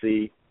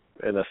OKC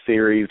in a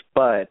series,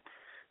 but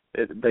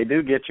they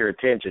do get your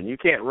attention. You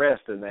can't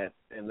rest in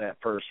that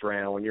first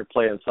round when you're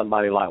playing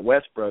somebody like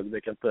Westbrook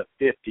that can put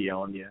 50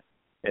 on you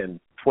and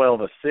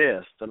 12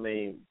 assists. I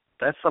mean,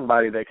 that's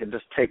somebody that can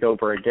just take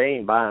over a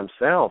game by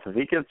himself. If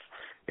he gets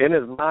in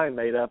his mind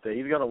made up that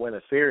he's going to win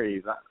a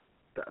series,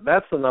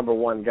 that's the number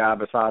one guy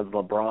besides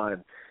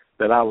LeBron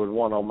that I would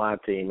want on my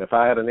team. If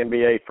I had an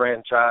NBA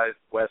franchise,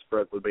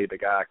 Westbrook would be the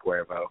guy,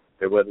 Cuervo.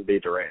 It wouldn't be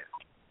Durant.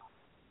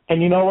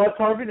 And you know what,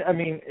 Tarvin? I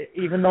mean,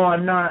 even though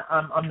I'm not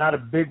a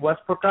big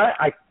Westbrook guy,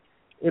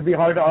 it'd be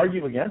hard to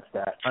argue against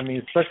that. I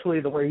mean, especially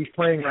the way he's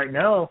playing right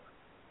now.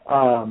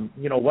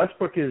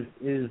 Westbrook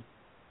is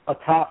a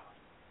top.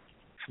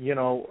 You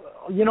know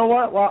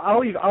what? Well,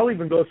 I'll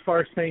even go as far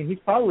as saying he's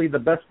probably the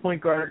best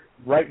point guard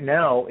right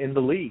now in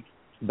the league.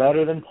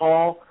 Better than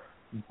Paul,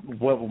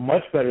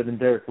 much better than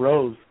Derrick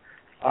Rose,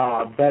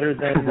 better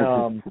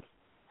than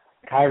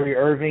Kyrie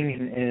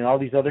Irving and all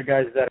these other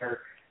guys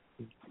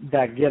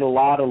that get a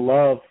lot of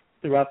love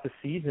throughout the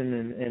season.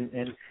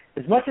 And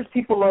as much as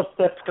people love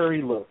Steph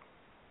Curry, look,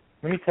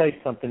 let me tell you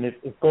something.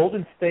 If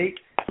Golden State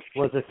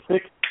was a 6th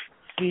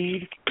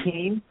seed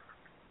team,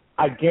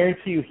 I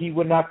guarantee you he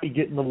would not be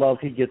getting the love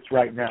he gets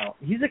right now.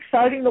 He's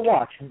exciting to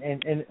watch,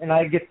 and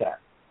I get that.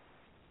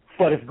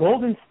 But if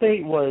Golden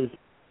State was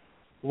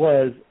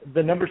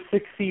the number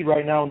 6 seed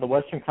right now in the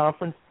Western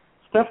Conference,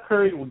 Steph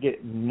Curry would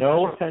get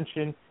no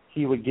attention.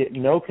 He would get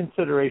no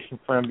consideration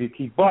for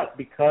MVP. But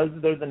because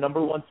they're the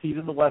number 1 seed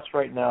in the West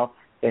right now,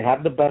 they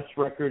have the best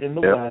record in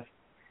the West.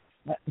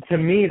 To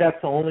me, that's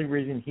the only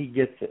reason he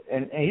gets it.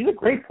 And he's a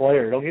great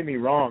player. Don't get me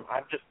wrong.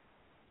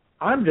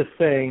 I'm just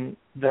saying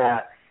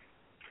that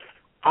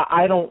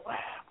I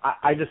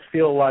just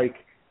feel like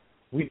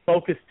we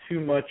focus too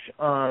much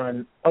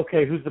on,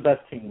 okay, who's the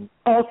best team?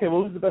 Oh, okay,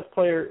 well, who's the best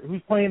player?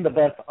 Who's playing the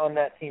best on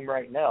that team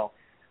right now?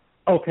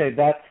 Okay,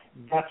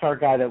 that's our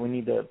guy that we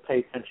need to pay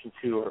attention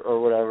to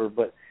or whatever.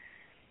 But,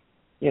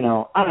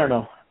 I don't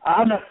know.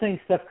 I'm not saying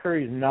Steph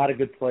Curry is not a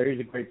good player.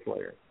 He's a great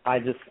player. I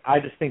just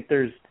think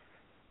there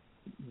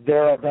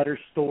are better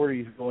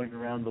stories going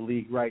around the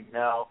league right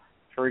now.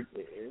 For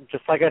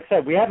just like I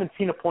said, we haven't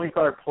seen a point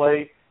guard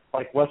play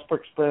like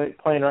Westbrook's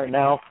playing right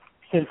now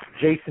since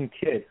Jason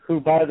Kidd, who,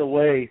 by the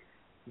way,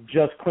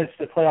 just clinched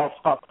the playoff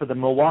spot for the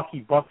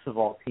Milwaukee Bucks of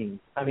all teams.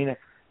 I mean,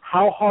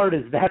 how hard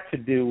is that to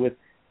do with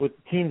the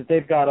team that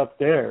they've got up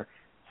there?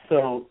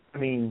 So, I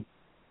mean,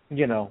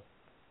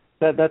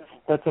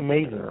 that's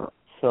amazing.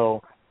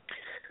 So,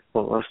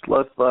 well,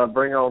 let's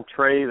bring on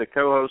Trey, the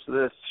co-host of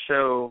this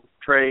show.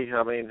 Trey,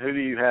 I mean, who do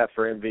you have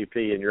for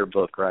MVP in your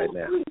book right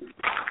now?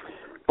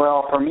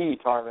 Well, for me,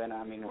 Tarvin,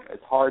 I mean,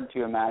 it's hard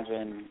to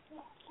imagine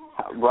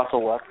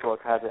Russell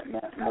Westbrook hasn't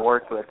meant more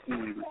to a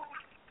team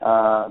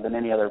than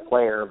any other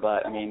player.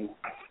 But I mean,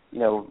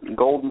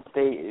 Golden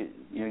State,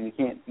 you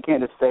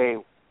can't just say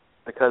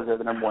because they're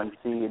the number 1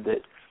 seed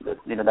that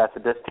that's a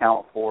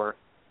discount for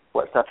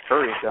what Steph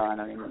Curry's done.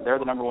 I mean, they're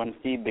the number 1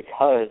 seed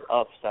because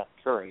of Steph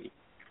Curry.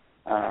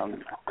 I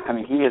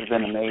mean, he has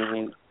been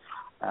amazing.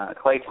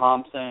 Klay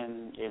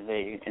Thompson is.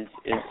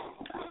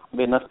 I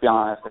mean, let's be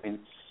honest. I mean,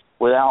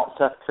 without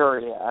Steph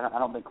Curry, I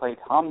don't think Klay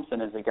Thompson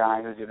is a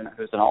guy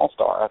who's an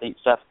all-star. I think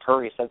Steph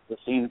Curry sets the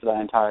scene for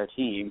that entire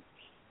team.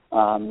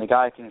 The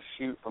guy can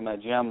shoot from a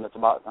gym that's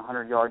about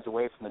 100 yards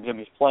away from the gym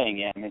he's playing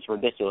in. I mean, it's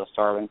ridiculous,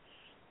 Tarvin.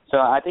 So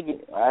I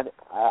think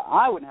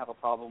I wouldn't have a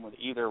problem with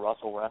either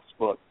Russell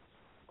Westbrook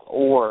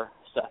or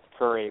Steph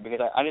Curry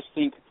because I just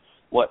think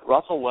what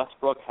Russell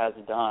Westbrook has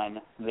done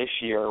this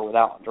year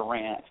without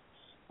Durant,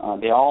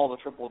 all the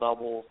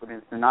triple-doubles, I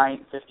mean, tonight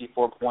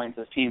 54 points,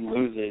 his team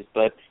loses,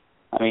 but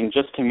I mean,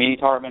 just to me,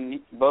 Tarvin,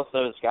 both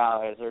those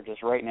guys are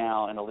just right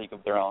now in a league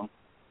of their own.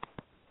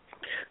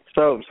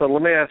 So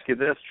let me ask you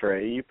this,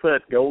 Trey. You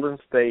put Golden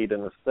State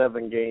in a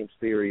 7-game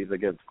series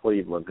against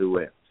Cleveland. Who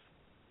wins?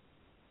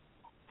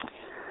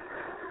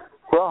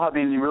 Well, I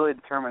mean, it really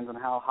determines on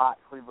how hot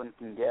Cleveland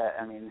can get.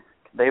 I mean,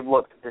 they've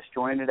looked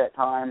disjointed at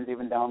times,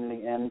 even down in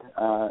the end.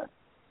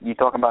 You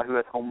talk about who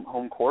has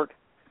home court.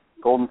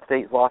 Golden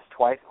State's lost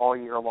twice all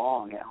year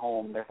long at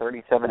home. They're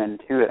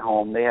 37-2 at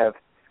home. They have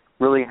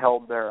really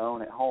held their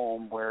own at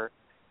home, where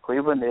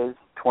Cleveland is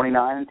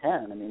 29-10.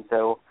 I mean,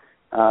 so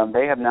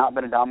they have not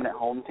been a dominant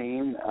home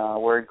team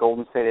where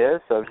Golden State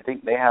is. So if you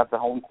think they have the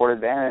home court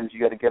advantage, you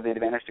got to give the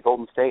advantage to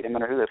Golden State, no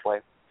matter who they play.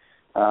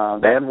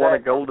 And one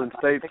of Golden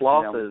State's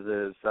losses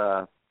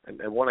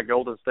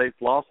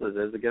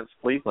is against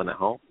Cleveland at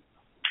home.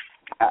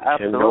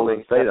 Absolutely. In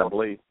Golden State, I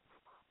believe.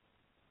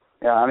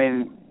 Yeah, I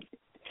mean,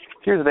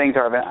 here's the thing,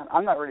 Tarvin.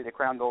 I'm not ready to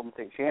crown Golden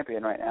State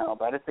champion right now,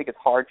 but I just think it's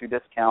hard to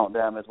discount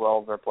them as well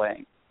as they're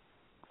playing.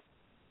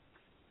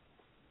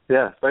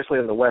 Yeah, especially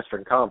in the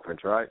Western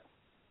Conference, right?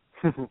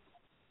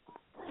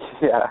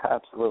 Yeah,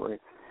 absolutely.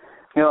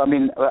 I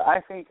mean,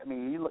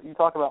 you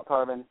talk about,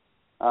 Tarvin,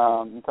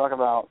 you talk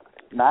about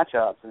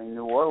matchups. I mean,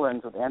 New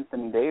Orleans with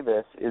Anthony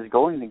Davis is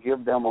going to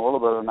give them a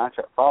little bit of a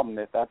matchup problem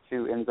if that's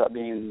who ends up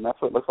being.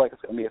 That's what it looks like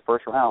it's going to be a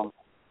first round.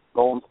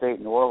 Golden State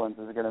and New Orleans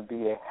is going to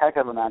be a heck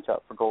of a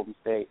matchup for Golden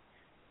State.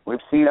 We've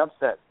seen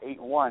upsets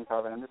 8-1,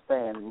 Tarvin. I'm just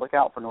saying, look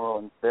out for New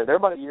Orleans. They're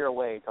about a year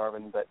away,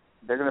 Tarvin, but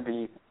they're going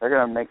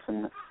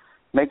to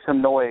make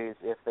some noise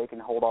if they can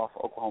hold off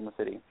Oklahoma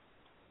City.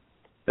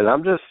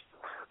 And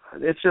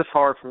it's just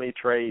hard for me,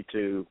 Trey,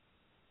 to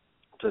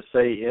to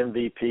say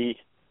MVP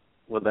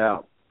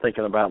without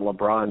thinking about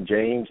LeBron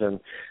James, and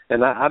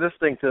I just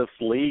think this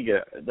league,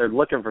 they're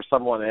looking for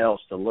someone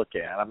else to look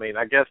at. I mean,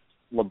 I guess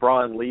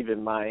LeBron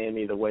leaving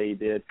Miami the way he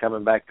did,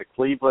 coming back to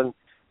Cleveland,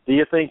 do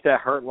you think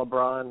that hurt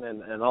LeBron?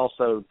 And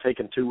also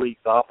taking 2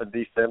 weeks off in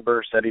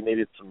December, said he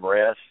needed some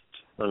rest.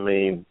 I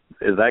mean,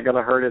 is that going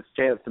to hurt his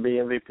chance to be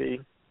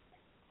MVP?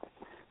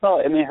 Well,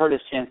 it may hurt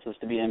his chances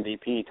to be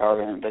MVP,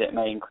 Tarvin, but it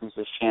may increase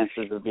his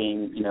chances of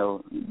being,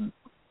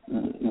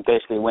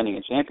 basically winning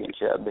a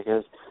championship.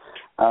 Because,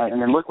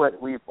 and then look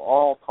what we've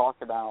all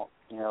talked about,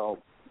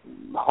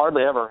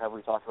 hardly ever have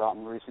we talked about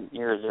in recent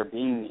years there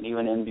being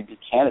even an MVP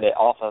candidate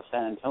off of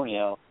San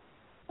Antonio.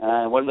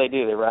 And what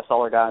do? They rest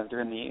all their guys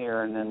during the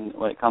year, and then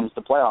when it comes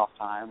to playoff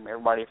time,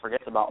 everybody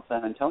forgets about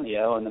San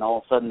Antonio, and then all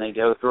of a sudden they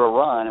go through a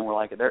run, and we're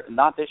like, they're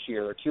not this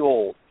year, they're too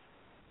old.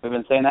 We've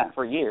been saying that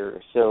for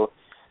years. So,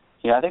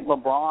 I think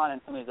LeBron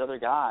and some of these other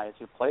guys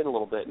who played a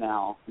little bit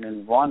now,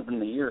 LeBron's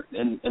been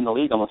in the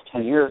league almost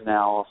 10 years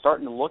now, are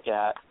starting to look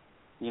at,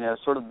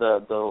 sort of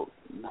the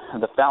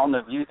fountain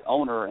of youth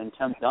owner in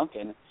Tim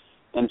Duncan,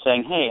 and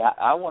saying, hey,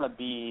 I want to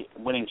be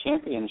winning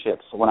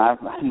championships when I'm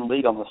in the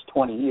league almost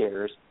 20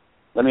 years.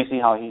 Let me see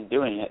how he's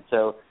doing it.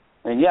 So,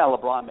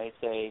 LeBron may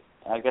say,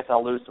 I guess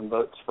I'll lose some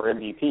votes for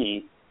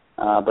MVP,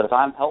 but if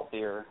I'm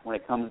healthier when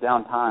it comes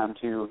down time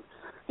to,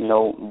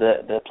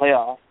 the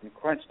playoff and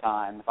crunch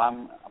time, if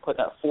I'm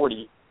putting up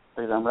 40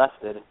 because I'm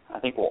rested, I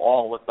think we'll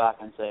all look back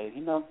and say,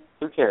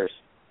 who cares?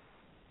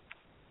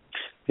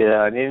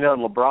 Yeah, and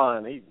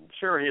LeBron,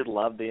 he'd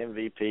love the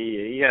MVP.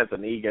 He has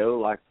an ego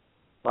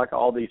like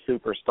all these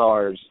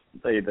superstars.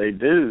 They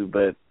do,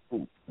 but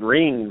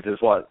rings is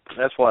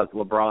that's what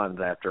LeBron's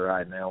after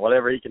right now.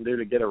 Whatever he can do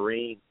to get a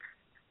ring,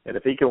 and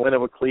if he can win it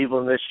with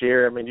Cleveland this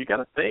year, you got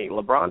to think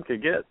LeBron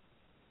could get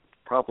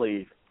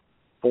probably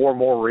 4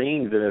 more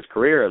rings in his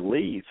career at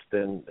least,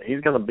 and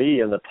he's going to be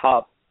in the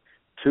top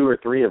 2 or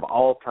 3 of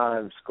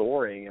all-time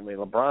scoring.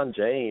 LeBron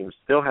James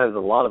still has a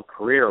lot of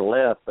career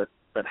left, but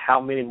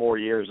how many more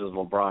years does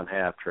LeBron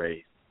have,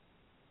 Trey,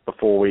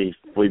 before we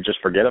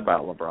just forget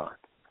about LeBron?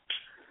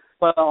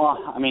 Well,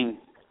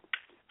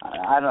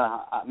 I don't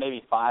know,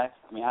 maybe 5.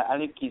 I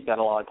think he's got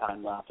a lot of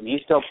time left.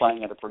 He's still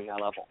playing at a pretty high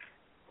level.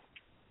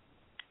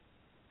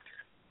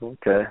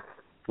 Okay.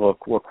 Well,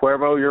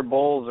 Cuervo, your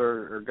Bulls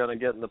are going to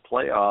get in the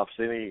playoffs.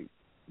 Do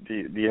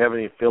you have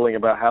any feeling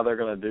about how they're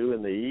going to do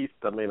in the East?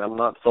 I'm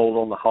not sold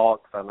on the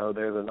Hawks. I know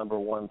they're the number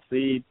 1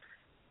 seed.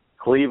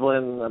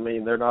 Cleveland,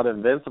 they're not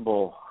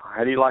invincible.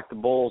 How do you like the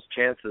Bulls'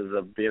 chances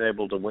of being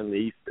able to win the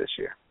East this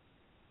year?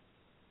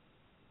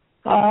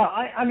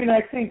 I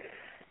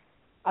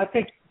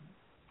think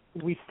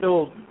we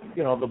still,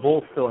 the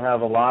Bulls still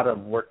have a lot of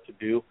work to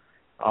do.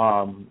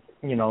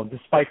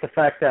 Despite the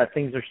fact that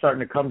things are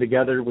starting to come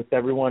together with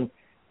everyone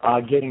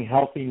getting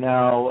healthy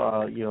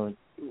now,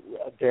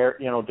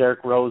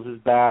 Derrick Rose is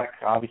back,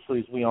 obviously,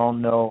 as we all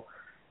know.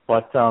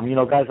 But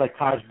guys like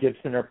Taj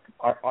Gibson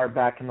are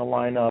back in the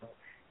lineup,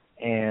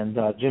 and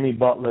Jimmy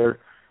Butler.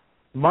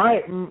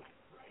 My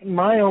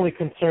only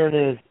concern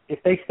is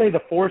if they stay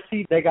the 4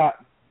 seed,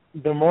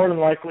 they're more than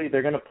likely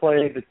they're going to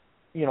play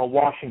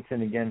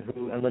Washington again,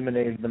 who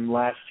eliminated them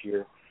last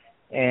year,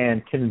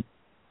 and can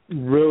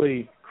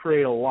really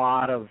create a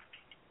lot of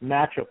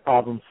matchup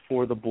problems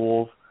for the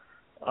Bulls.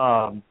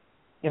 But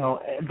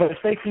if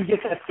they can get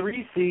that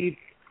 3 seed,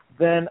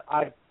 then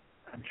I'm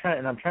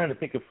trying to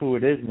think of who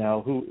it is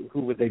now. Who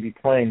would they be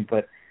playing?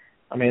 But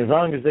as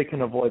long as they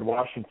can avoid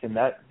Washington,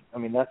 that's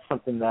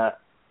something that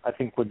I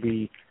think would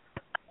be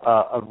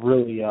a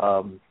really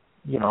an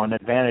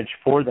advantage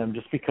for them,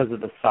 just because of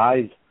the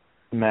size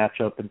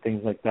matchup and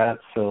things like that.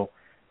 So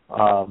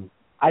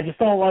I just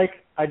don't like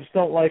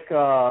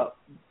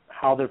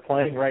how they're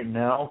playing right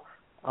now.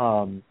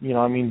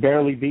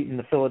 Barely beating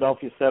the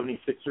Philadelphia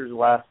 76ers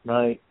last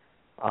night.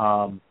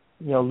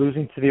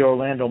 Losing to the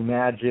Orlando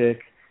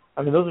Magic.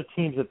 Those are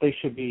teams that they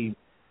should be,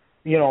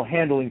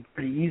 handling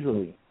pretty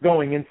easily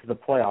going into the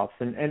playoffs.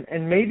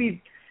 And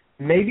maybe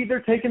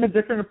they're taking a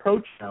different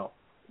approach now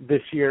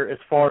this year as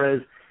far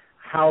as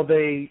how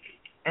they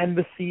end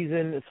the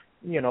season.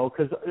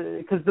 Because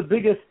the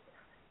biggest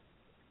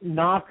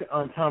knock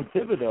on Tom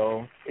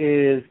Thibodeau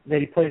is that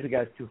he plays the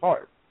guys too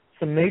hard.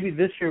 So maybe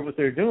this year what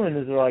they're doing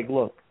is they're like,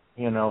 look,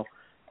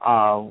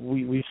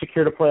 we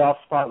secured a playoff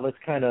spot. Let's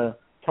kind of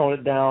tone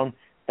it down.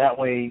 That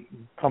way,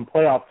 come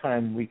playoff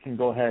time, we can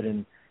go ahead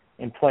and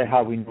play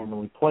how we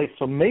normally play.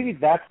 So maybe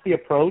that's the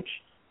approach.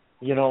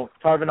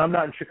 Tarvin, I'm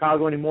not in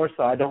Chicago anymore,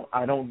 so I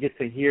don't get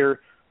to hear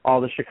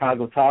all the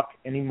Chicago talk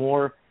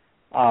anymore.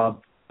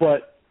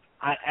 But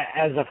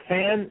as a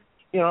fan,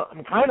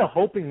 I'm kind of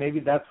hoping maybe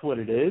that's what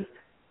it is.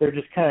 They're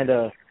just kind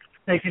of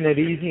taking it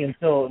easy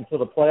until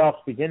the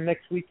playoffs begin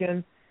next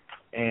weekend,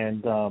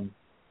 and but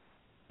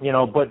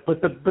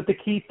the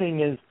key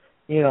thing is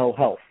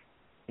health.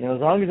 As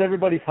long as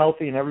everybody's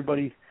healthy and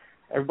everybody's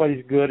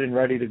good and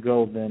ready to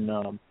go, then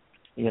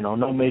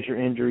no major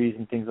injuries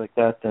and things like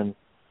that,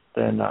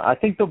 then I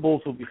think the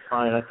Bulls will be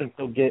fine. I think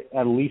they'll get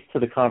at least to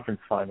the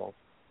conference finals.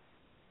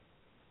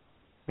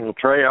 Well,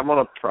 Trey, I'm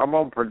gonna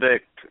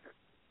predict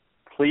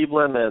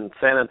Cleveland and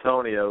San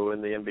Antonio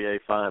in the NBA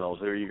Finals.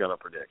 Who are you going to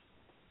predict?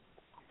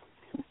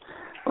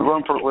 We're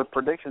going with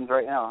predictions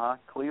right now, huh?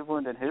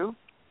 Cleveland and who?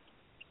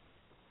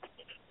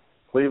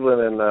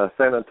 Cleveland and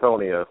San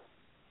Antonio.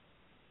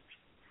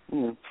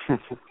 All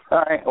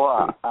right.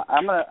 Well,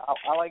 I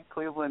like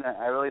Cleveland.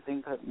 I really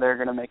think that they're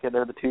going to make it.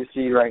 They're the 2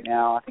 seed right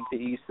now. I think the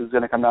East is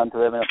going to come down to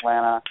them in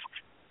Atlanta.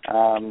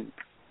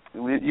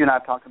 You and I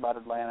have talked about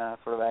Atlanta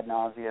sort of ad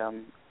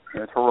nauseum.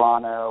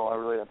 Toronto, I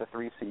really like the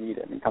 3 seed.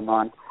 I mean, come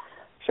on.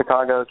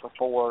 Chicago's the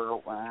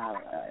 4.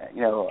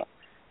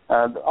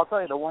 I'll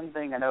tell you the one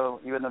thing I know,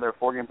 even though they're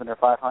 4 games under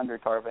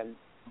 500, Tarvin,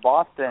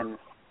 Boston,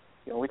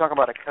 we talk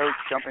about a coach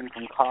jumping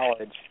from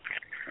college,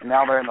 and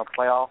now they're in the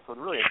playoffs with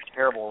really a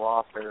terrible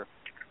roster.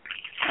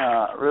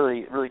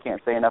 Really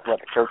can't say enough about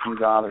the coaching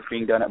job that's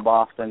being done at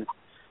Boston.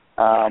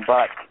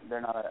 But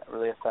they're not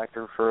really a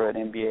factor for an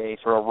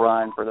NBA sort of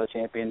run for the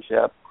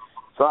championship.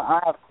 So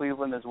I have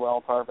Cleveland as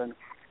well, Tarvin.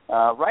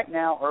 Right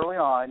now, early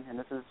on, and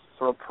this is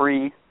sort of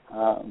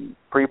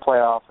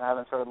pre-playoffs, I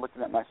haven't started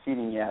looking at my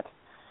seeding yet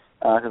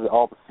because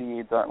all the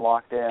seeds aren't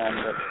locked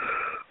in.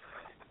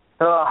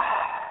 But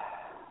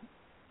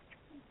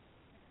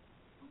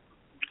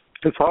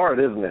it's hard,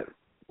 isn't it?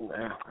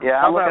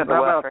 Yeah, How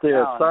about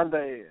this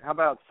Sunday? How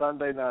about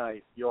Sunday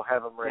night? You'll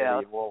have them ready.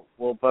 Yeah.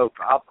 We'll both.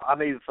 I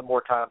need some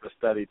more time to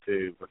study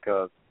too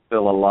because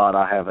still a lot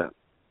I haven't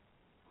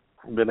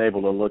been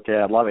able to look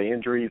at. A lot of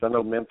injuries. I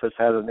know Memphis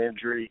has an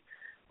injury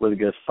with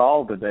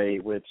Gasol today,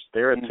 which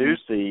they're a 2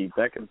 seed.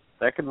 That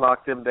could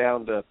knock them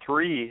down to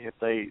 3 if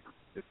they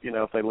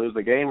lose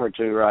a game or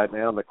 2 right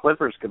now. The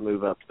Clippers could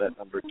move up to that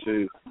number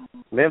 2.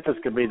 Memphis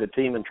could be the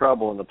team in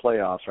trouble in the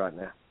playoffs right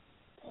now.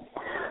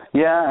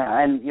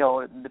 Yeah, and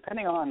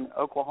depending on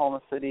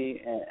Oklahoma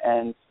City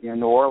and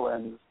New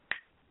Orleans,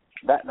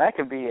 that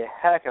could be a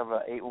heck of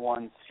a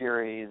 8-1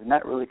 series, and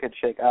that really could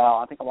shake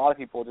out. I think a lot of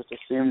people just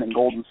assume that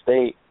Golden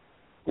State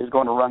is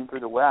going to run through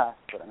the West,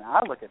 but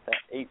I look at that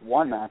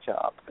 8-1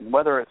 matchup, and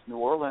whether it's New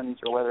Orleans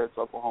or whether it's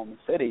Oklahoma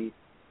City,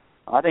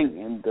 I think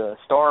in the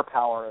star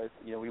power is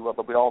we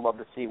all love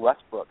to see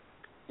Westbrook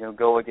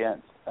go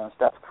against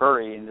Steph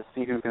Curry and to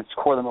see who can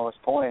score the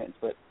most points,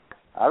 but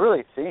I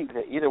really think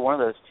that either one of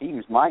those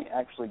teams might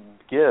actually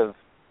give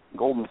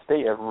Golden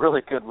State a really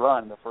good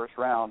run in the first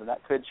round, and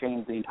that could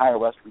change the entire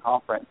Western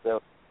Conference.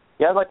 So,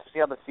 yeah, I'd like to see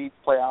how the seeds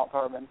play out,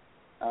 Tarvin.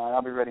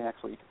 I'll be ready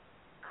next week.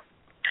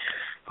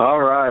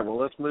 All right. Well,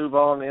 let's move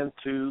on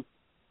into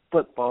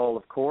football,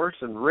 of course,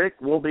 and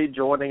Rick will be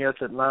joining us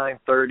at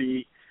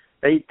 9:30,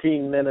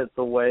 18 minutes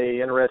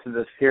away. Interested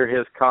to hear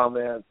his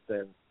comments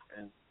and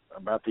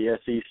about the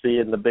SEC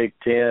and the Big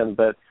Ten,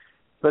 But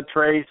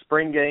Trey,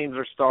 spring games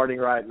are starting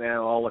right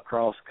now all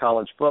across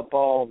college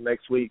football.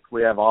 Next week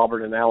we have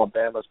Auburn and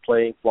Alabama's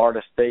playing.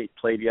 Florida State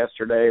played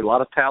yesterday. A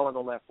lot of talent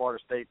on that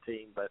Florida State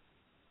team. But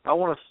I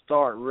want to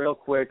start real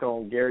quick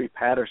on Gary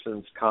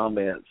Patterson's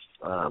comments.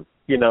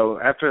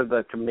 After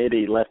the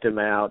committee left him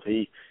out,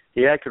 he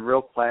acted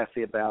real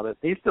classy about it.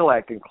 He's still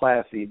acting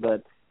classy,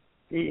 but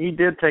he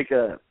did take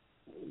a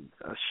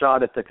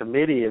shot at the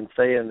committee and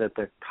saying that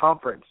the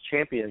conference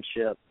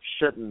championship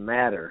shouldn't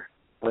matter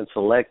when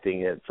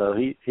selecting it. So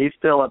he's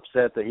still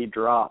upset that he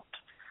dropped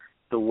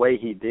the way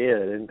he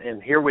did.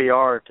 And here we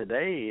are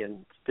today,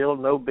 and still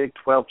no Big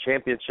 12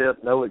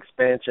 championship, no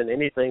expansion,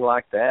 anything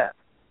like that.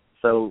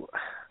 So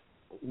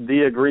do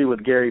you agree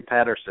with Gary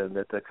Patterson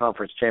that the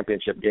conference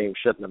championship game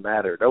shouldn't have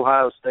mattered?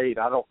 Ohio State,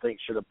 I don't think,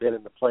 should have been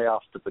in the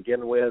playoffs to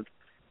begin with.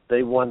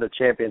 They won the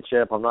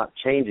championship. I'm not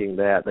changing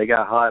that. They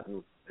got hot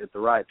at the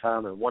right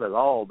time and won it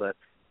all, but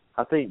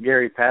I think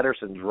Gary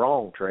Patterson's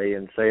wrong, Trey,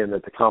 in saying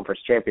that the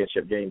conference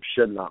championship game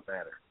should not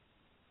matter.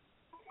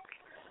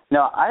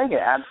 No, I think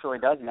it absolutely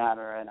does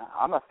matter, and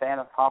I'm a fan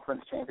of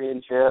conference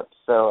championships,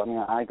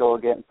 so I go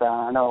against that.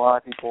 I know a lot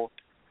of people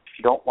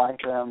don't like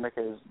them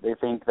because they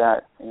think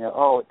that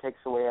it takes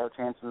away our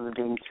chances of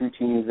getting 2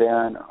 teams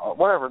in, or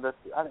whatever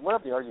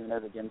the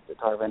argument is against it,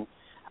 Tarvin.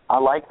 I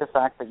like the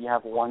fact that you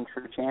have one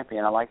true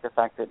champion. I like the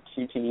fact that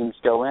 2 teams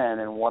go in,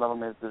 and one of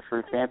them is the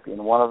true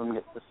champion. One of them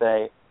gets to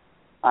say,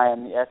 I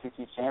am the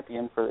SEC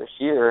champion for this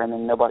year, and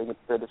then nobody gets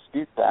to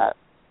dispute that.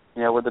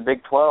 With the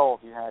Big 12,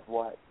 you had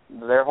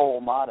their whole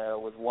motto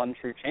was one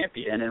true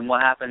champion, and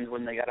what happened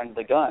when they got under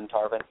the gun,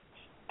 Tarvin?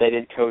 They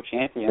did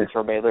co-champions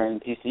for Baylor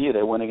and TCU.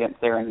 They went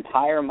against their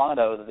entire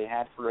motto that they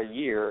had for a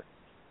year.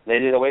 They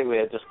did away with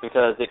it just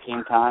because it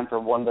came time for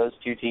one of those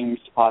 2 teams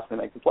to possibly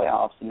make the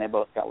playoffs, and they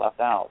both got left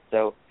out.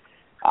 So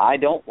I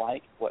don't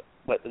like what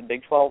the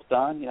Big 12's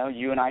done.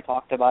 You and I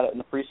talked about it in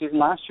the preseason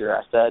last year.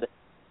 I said,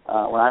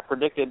 when I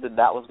predicted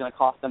that was going to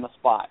cost them a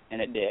spot, and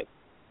it did.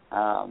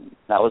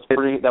 That was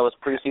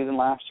preseason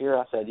last year.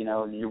 I said,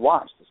 you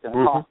watched, it's going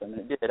to cost them,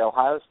 and it did.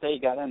 Ohio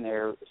State got in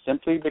there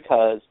simply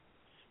because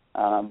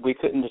we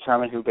couldn't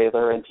determine who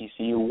Baylor and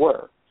TCU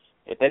were.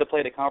 If they'd have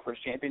played a conference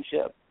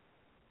championship,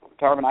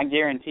 Tarvin, I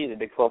guarantee the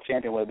Big 12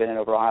 champion would have been in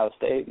over Ohio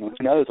State, and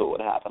who knows what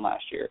would have happened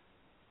last year.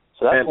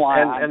 So that's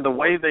why. And the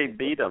way they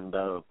beat them,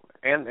 though,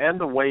 and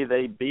the way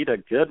they beat a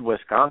good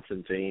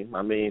Wisconsin team.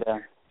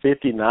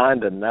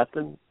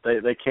 59-0.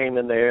 They came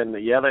in there and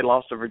they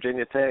lost to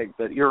Virginia Tech,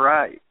 but you're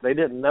right. They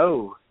didn't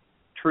know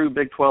true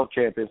Big 12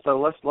 champions. So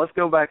let's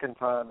go back in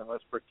time and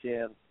let's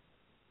pretend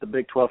the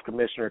Big 12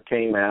 commissioner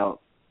came out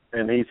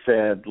and he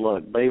said,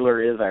 look,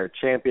 Baylor is our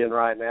champion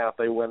right now. If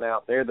they went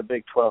out, they're the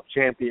Big 12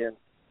 champion.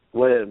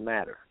 Would it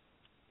matter?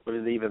 Would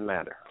it even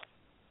matter?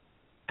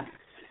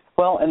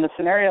 Well, in the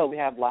scenario we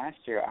had last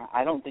year,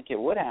 I don't think it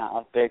would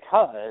have,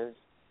 because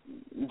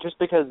just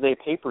because they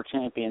paper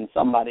championed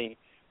somebody,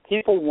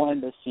 people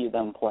wanted to see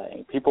them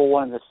play. People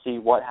wanted to see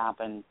what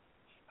happened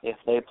if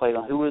they played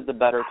on who was the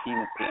better team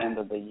at the end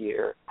of the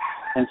year.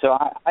 And so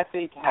I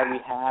think had we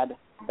had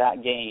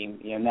that game,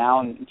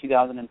 now in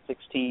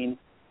 2016,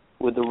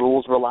 with the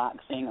rules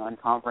relaxing on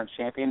conference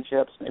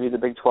championships, maybe the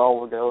Big 12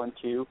 will go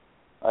into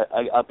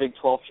a Big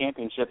 12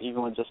 championship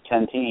even with just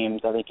 10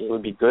 teams. I think it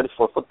would be good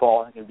for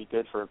football. I think it would be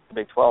good for the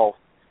Big 12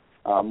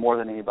 more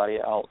than anybody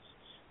else.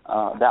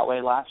 That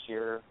way last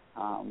year,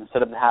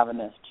 instead of having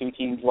this 2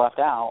 teams left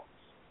out,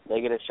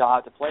 they get a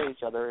shot to play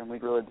each other, and we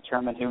really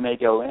determine who may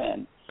go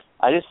in.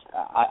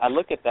 I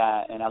look at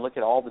that, and I look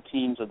at all the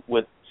teams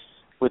with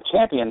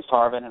champions,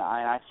 Tarvin, and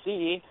I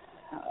see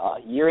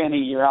year in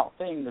and year out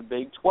thing, the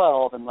Big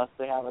 12, unless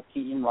they have a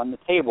team run the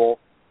table,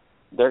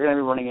 they're going to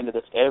be running into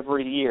this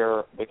every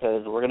year,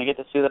 because we're going to get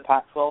to see the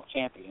Pac-12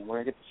 champion,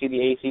 we're going to get to see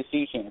the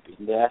ACC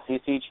champion, the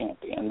SEC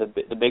champion,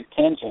 the Big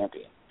 10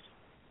 champion,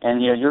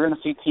 and you're going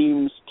to see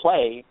teams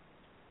play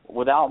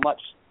without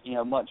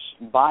much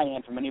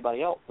buy-in from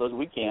anybody else those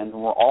weekends,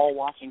 and we're all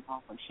watching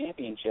conference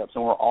championships,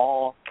 and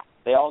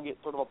they all get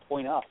sort of a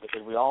point up,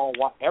 because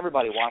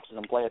everybody watches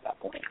them play at that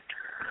point.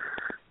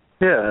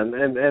 Yeah,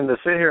 and to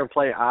sit here and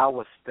play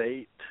Iowa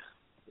State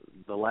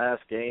the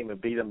last game and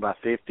beat them by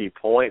 50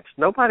 points,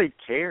 nobody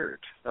cared.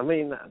 I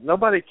mean,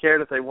 nobody cared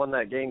if they won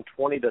that game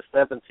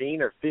 20-17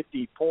 or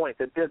 50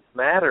 points. It didn't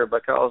matter,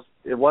 because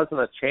it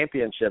wasn't a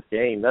championship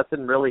game.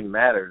 Nothing really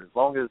mattered. As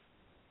long as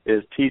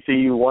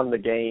TCU won the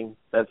game,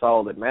 that's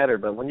all that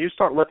mattered. But when you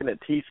start looking at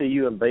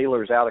TCU and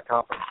Baylor's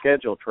out-of-conference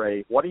schedule,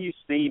 Trey, what do you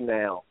see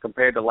now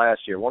compared to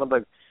last year? One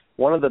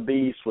of the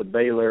beasts with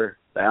Baylor,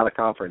 the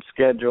out-of-conference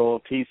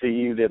schedule.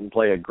 TCU didn't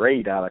play a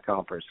great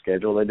out-of-conference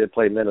schedule. They did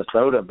play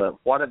Minnesota, but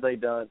what have they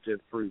done to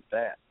improve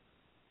that?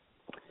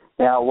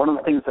 Yeah, one of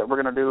the things that we're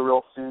going to do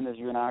real soon is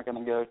you and I are going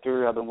to go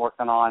through. I've been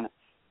working on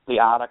the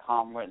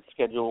out-of-conference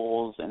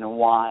schedules and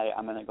why.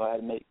 I'm going to go ahead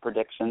and make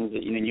predictions.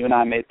 You and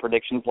I made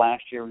predictions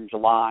last year in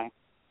July.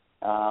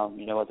 I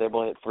was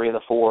able to hit 3 of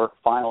the 4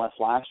 finalists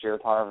last year,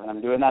 Tarvin.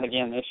 I'm doing that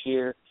again this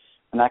year.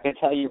 And I can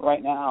tell you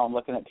right now, I'm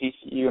looking at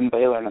TCU and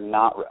Baylor, and I'm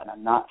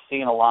not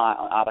seeing a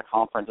lot out of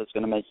conference that's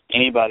going to make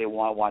anybody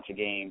want to watch a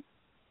game.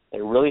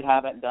 They really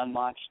haven't done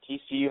much.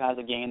 TCU has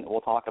a game that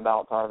we'll talk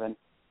about, Tarvin.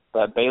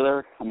 But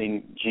Baylor,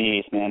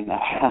 geez, man.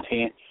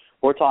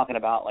 We're talking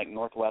about like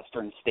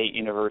Northwestern State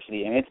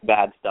University, and it's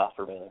bad stuff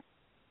for Baylor.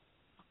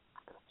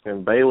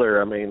 And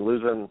Baylor,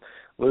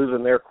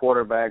 losing their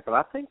quarterback. But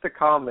I think the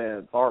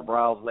comments Art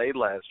Briles made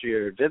last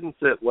year didn't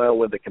sit well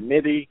with the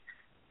committee.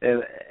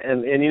 And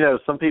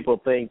some people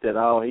think that,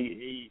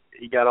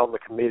 he got on the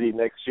committee,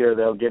 next year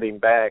they'll get him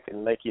back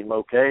and make him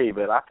okay.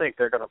 But I think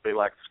they're going to be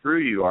like, screw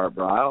you, Art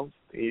Briles.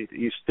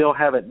 You still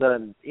haven't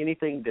done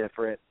anything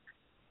different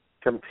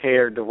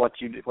compared to what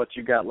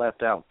you got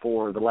left out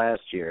for the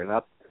last year.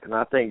 And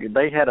I think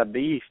they had a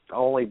beast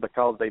only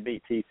because they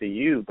beat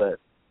TCU, but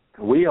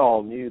we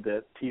all knew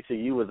that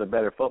TCU was a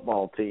better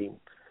football team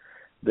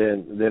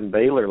than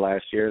Baylor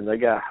last year, and they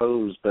got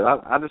hosed. But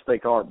I just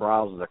think Art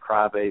Briles is a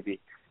crybaby.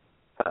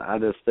 I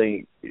just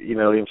think,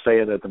 him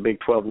saying that the Big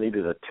 12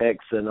 needed a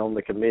Texan on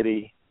the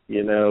committee,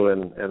 and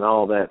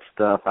all that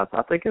stuff.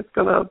 I think it's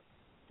going to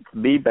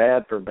be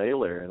bad for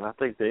Baylor, and I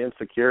think the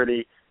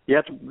insecurity, you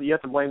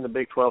have to blame the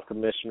Big 12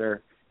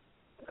 commissioner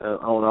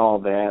on all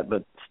that,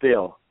 but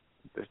still,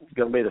 it's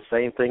going to be the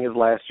same thing as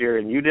last year.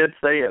 And you did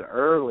say it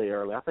early.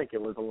 I think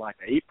it was in like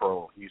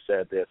April. You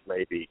said this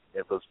maybe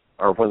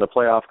or when the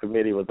playoff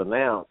committee was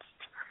announced,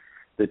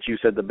 that you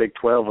said the Big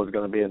 12 was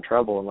going to be in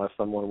trouble unless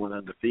someone went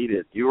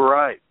undefeated. You were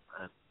right,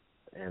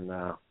 and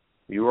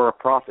you were a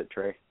prophet,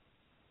 Trey.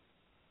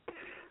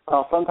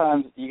 Well,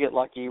 sometimes you get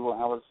lucky. When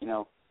I was,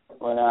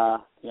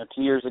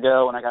 2 years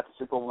ago when I got the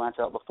Super Bowl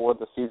matchup before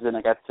the season,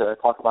 I got to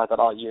talk about that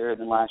all year.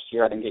 And then last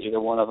year I didn't get either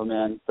one of them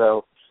in,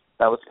 so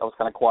I was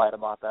kind of quiet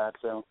about that.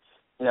 So,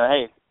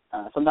 hey,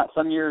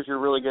 some years you're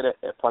really good at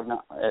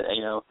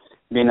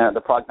being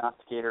the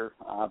prognosticator.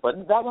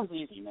 But that one's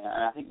easy, man.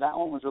 I think that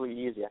one was really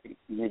easy. I think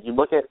you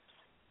look at,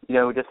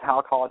 just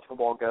how college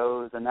football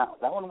goes, and that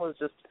one was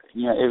just,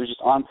 it was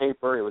just on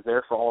paper. It was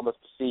there for all of us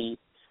to see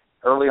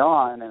early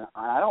on, and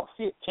I don't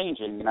see it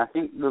changing. And I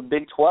think the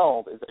Big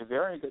 12 is a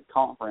very good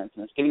conference,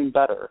 and it's getting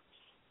better.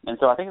 And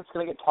so I think it's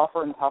going to get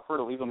tougher and tougher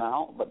to leave them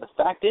out. But the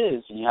fact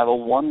is, you have a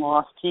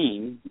one-loss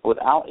team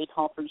without a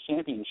conference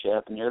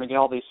championship, and you're going to get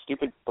all these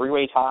stupid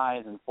 3-way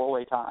ties and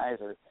 4-way ties,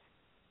 or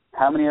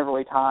how many every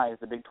way ties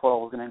the Big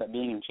 12 is going to end up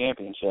being in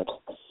championships.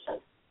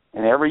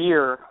 And every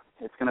year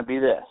it's going to be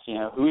this,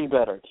 who's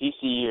better,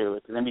 TCU,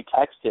 it's going to be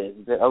Texas,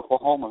 it's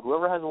Oklahoma,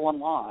 whoever has a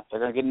one loss, they're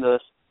going to get into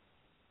this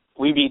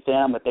we beat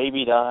them, but they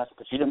beat us,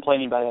 but you didn't play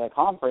anybody in a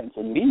conference.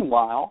 And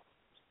meanwhile,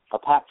 a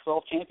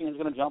Pac-12 champion is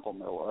going to jump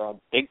them, or a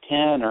Big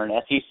Ten or an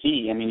SEC.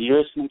 I mean,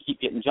 you're just going to keep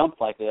getting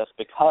jumped like this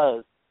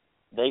because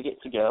they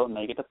get to go and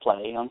they get to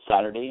play on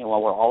Saturday, and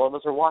while all of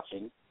us are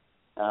watching,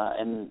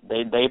 and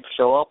they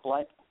show up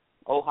like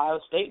Ohio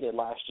State did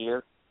last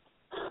year.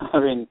 I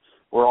mean,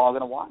 we're all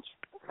going to watch.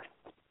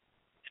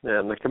 Yeah,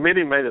 and the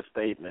committee made a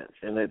statement,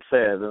 and it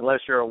said,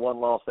 unless you're a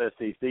one-loss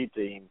SEC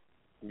team,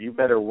 you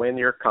better win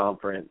your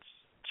conference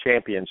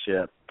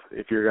championship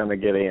if you're going to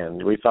get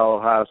in. We saw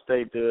Ohio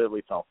State do it.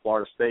 We saw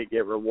Florida State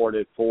get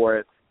rewarded for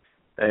it.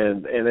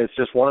 And it's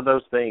just one of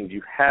those things.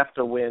 You have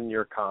to win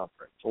your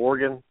conference.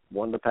 Oregon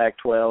won the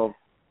Pac-12.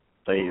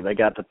 They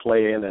got to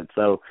play in it.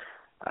 So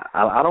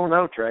I don't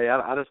know, Trey.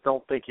 I just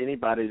don't think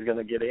anybody's going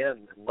to get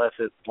in unless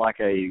it's like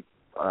a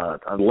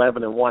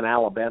 11-1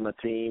 Alabama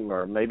team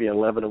or maybe an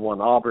 11-1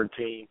 Auburn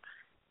team.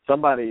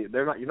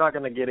 You're not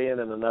going to get in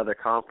another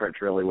conference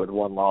really with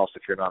one loss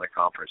if you're not a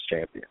conference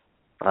champion.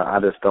 I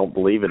just don't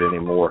believe it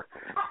anymore.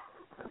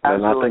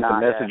 And I think the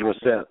message was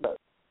sent.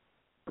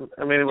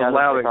 I mean, it was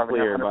loud and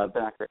clear.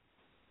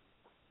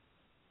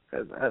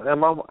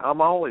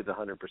 I'm always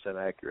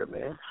 100% accurate,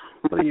 man.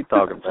 What are you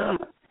talking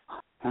about?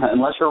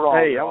 Unless you're wrong.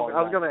 Hey, I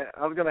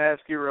was gonna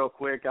ask you real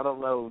quick. I don't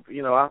know.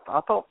 You know,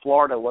 I thought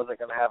Florida wasn't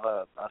going to have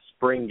a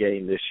spring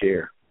game this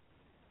year,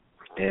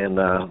 and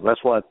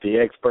that's what the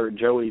expert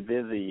Joey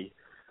Vizzi,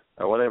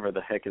 or whatever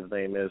the heck his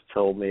name is,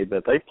 told me.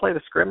 But they played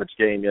a scrimmage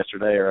game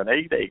yesterday, or an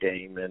 8-day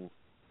game, and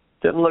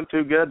didn't look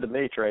too good to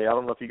me, Trey. I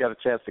don't know if you got a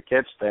chance to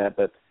catch that,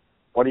 but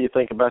what do you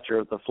think about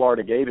the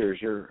Florida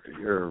Gators?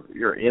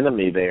 Your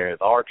enemy there,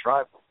 the arch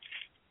rival.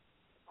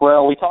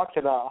 Well, we talked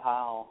about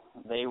how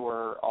they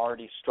were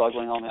already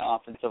struggling on the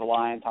offensive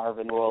line,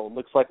 Tarvin. Well, it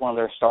looks like one of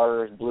their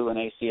starters blew an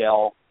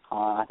ACL,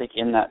 I think,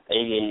 in that A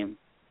game,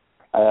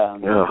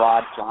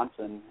 Rod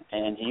Johnson,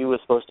 and he was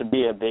supposed to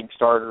be a big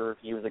starter.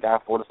 He was a guy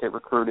Florida State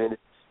recruited.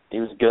 He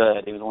was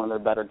good. He was one of their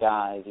better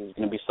guys. He was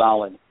going to be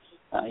solid.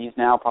 He's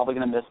now probably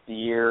going to miss the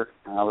year.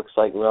 Looks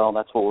like, well,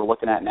 that's what we're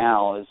looking at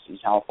now is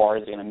how far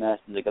is he going to miss?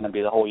 Is it going to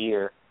be the whole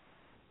year?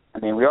 I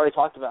mean, we already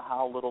talked about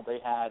how little they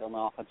had on the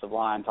offensive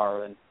line,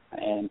 Tarvin.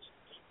 And,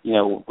 you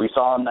know, we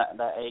saw in that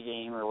A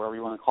game, or whatever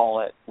you want to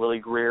call it, Willie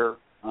Greer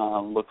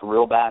looked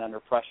real bad under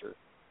pressure.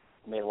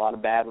 He made a lot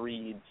of bad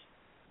reads.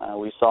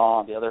 We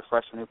saw the other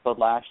freshman who played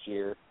last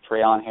year,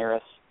 Trayon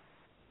Harris,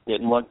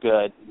 didn't look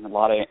good. A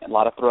lot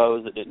of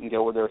throws that didn't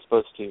go where they were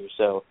supposed to.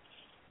 So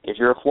if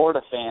you're a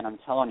Florida fan, I'm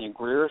telling you,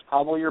 Greer is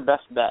probably your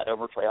best bet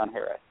over Trayon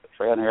Harris.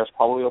 Trayon Harris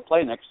probably will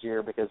play next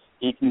year because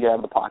he can get out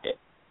of the pocket.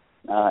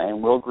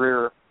 And Will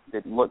Greer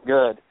didn't look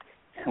good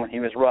when he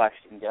was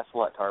rushed. And guess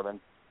what, Tarvin?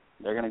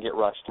 They're going to get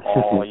rushed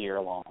all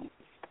year long.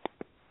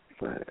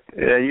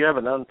 Yeah, you have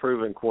an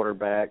unproven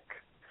quarterback,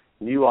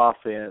 new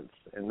offense,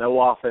 and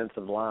no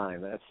offensive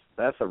line.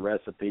 That's a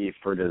recipe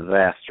for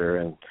disaster.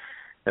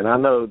 And I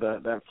know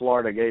that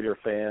Florida Gator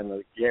fan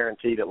is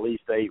guaranteed at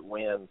least 8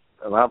 wins.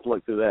 And I've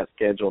looked through that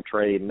schedule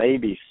trade,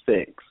 maybe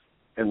 6,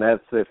 and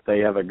that's if they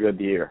have a good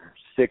year.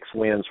 6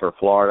 wins for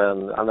Florida.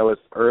 And I know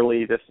it's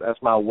early.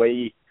 That's my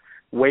way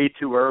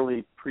too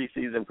early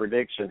preseason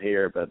prediction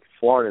here, but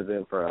Florida's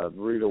in for a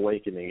rude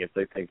awakening if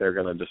they think they're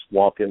going to just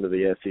walk into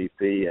the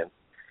SEC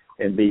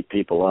and beat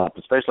people up,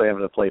 especially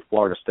having to play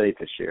Florida State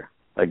this year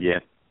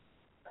again.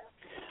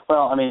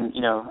 Well, I mean,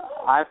 you know,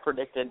 I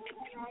predicted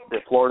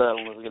that Florida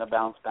was going to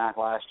bounce back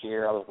last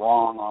year. I was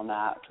wrong on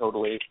that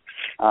totally.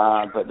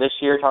 But this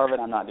year, Tarvin,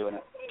 I'm not doing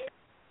it.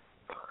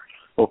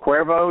 Well,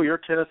 Cuervo, your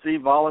Tennessee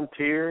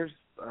Volunteers,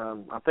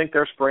 I think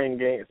their spring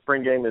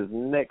game is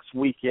next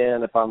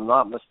weekend, if I'm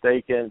not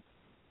mistaken.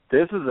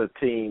 This is a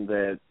team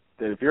that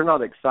if you're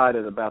not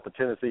excited about the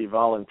Tennessee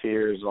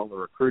Volunteers on the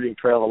recruiting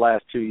trail the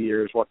last 2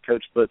 years, what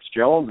Coach Butch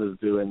Jones is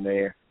doing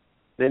there,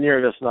 then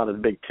you're just not a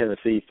big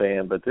Tennessee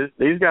fan. But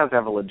these guys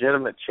have a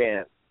legitimate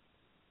chance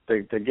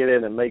to get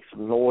in and make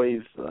some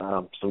noise,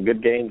 some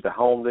good games at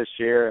home this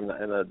year, and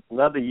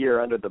another year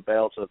under the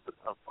belt of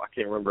I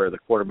can't remember the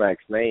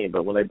quarterback's name,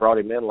 but when they brought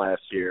him in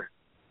last year,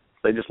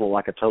 they just look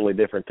like a totally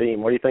different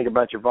team. What do you think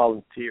about your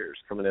Volunteers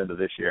coming into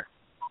this year?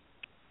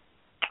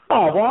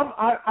 Oh, well,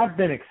 I've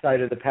been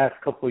excited the past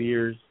couple of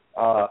years,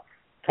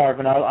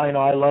 Tarvin.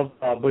 I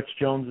love Butch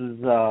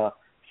Jones's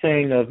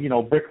saying of, you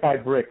know, brick by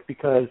brick,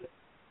 because,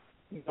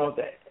 you know,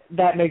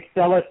 that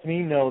lets me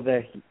know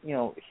that, you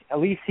know, at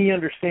least he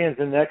understands,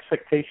 and the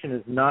expectation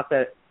is not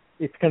that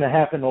it's going to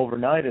happen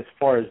overnight as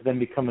far as them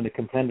becoming a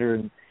contender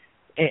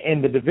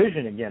in the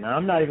division again.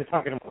 I'm not even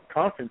talking about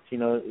conference, you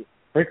know.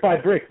 Brick by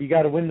brick, you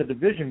got to win the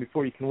division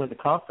before you can win the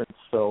conference.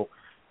 So,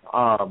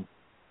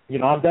 you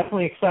know, I'm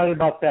definitely excited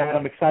about that.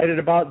 I'm excited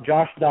about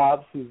Josh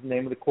Dobbs, who's the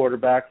name of the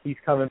quarterback. He's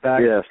coming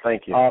back. Yes,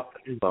 thank you.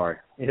 Sorry.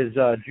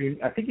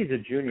 I think he's a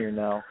junior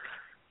now.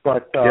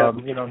 But,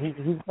 you know, he's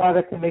a guy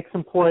that can make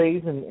some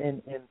plays,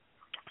 and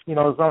you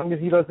know, as long as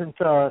he doesn't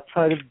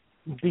try to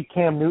be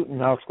Cam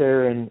Newton out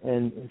there and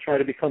try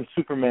to become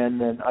Superman,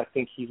 then I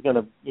think he's going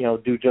to, you know,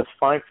 do just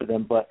fine for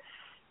them. But,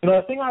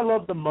 The thing I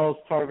love the most,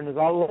 Tarvin, is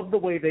I love the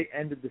way they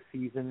ended the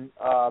season.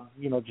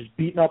 Just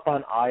beating up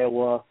on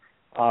Iowa.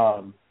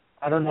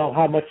 I don't know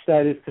how much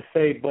that is to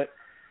say, but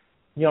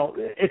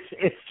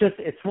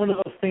it's one of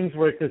those things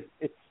where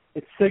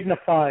it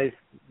signifies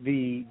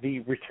the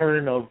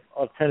return of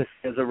Tennessee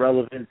as a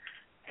relevant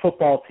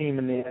football team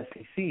in the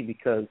SEC,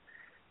 because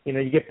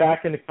you get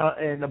back in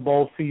the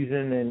bowl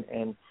season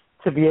and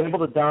to be able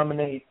to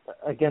dominate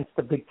against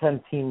a Big Ten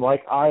team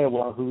like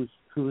Iowa, who's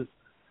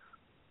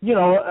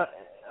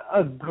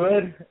a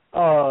good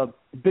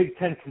Big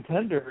Ten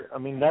contender. I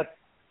mean,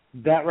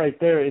 that right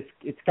there,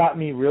 it's got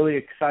me really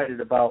excited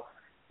about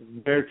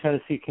where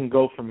Tennessee can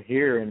go from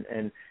here,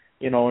 and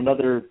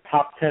another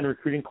top 10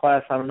 recruiting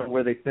class. I don't know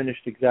where they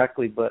finished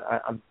exactly, but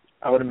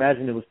I would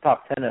imagine it was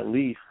top 10 at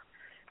least.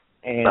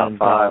 And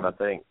top 5, I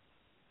think.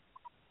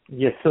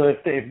 Yeah, so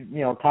if they,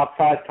 top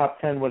 5, top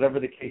 10, whatever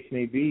the case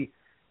may be,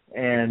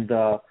 and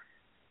they're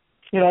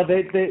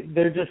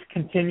just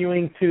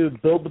continuing to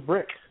build the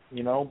bricks,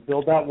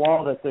 build that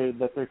wall that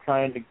they're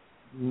trying to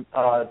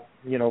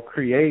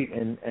create,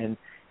 and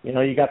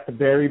you got the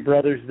Berry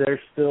brothers there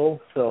still,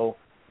 so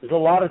there's a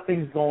lot of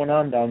things going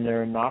on down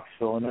there in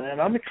Knoxville,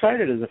 and I'm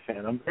excited as a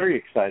fan. I'm very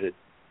excited.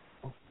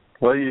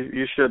 Well,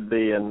 you should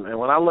be, and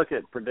when I look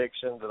at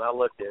predictions and I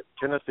look at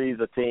Tennessee's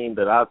a team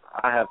that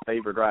I have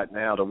favored right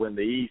now to win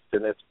the East,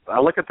 and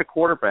I look at the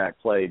quarterback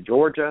play.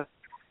 Georgia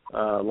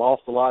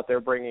lost a lot.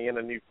 They're bringing in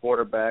a new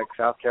quarterback.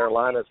 South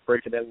Carolina's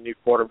bringing in a new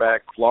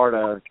quarterback.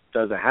 Florida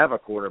doesn't have a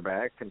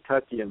quarterback.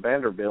 Kentucky and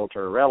Vanderbilt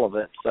are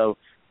irrelevant. So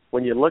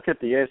when you look at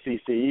the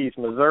SEC East,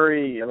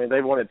 Missouri, I mean,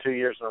 they've won it 2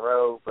 years in a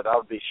row, but I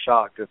would be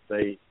shocked if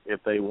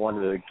they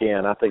won it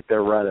again. I think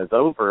their run is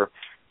over.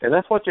 And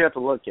that's what you have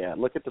to look at.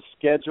 Look at the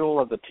schedule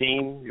of the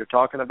team you're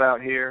talking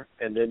about here,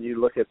 and then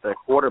you look at the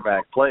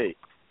quarterback play.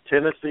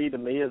 Tennessee, to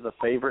me, is a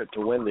favorite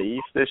to win the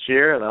East this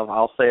year, and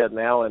I'll say it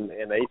now in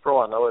April.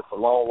 I know it's a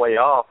long way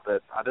off,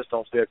 but I just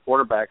don't see a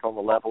quarterback on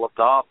the level of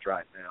Dobbs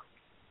right now.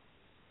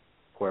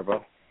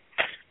 Cuervo.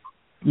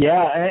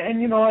 Yeah,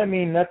 and I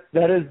mean that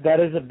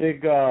is a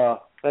big that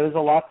is a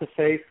lot to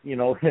say,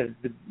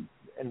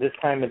 in this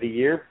time of the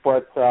year,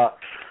 but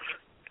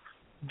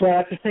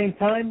at the same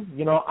time,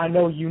 I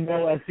know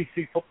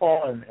SEC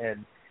football,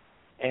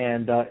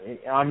 and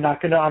I'm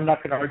not gonna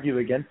argue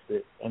against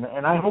it, and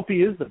I hope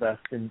he is the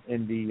best in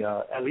the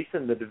at least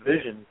in the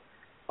division,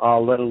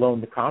 let alone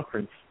the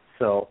conference.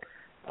 So,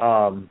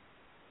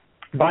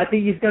 but I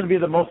think he's going to be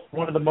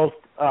one of the most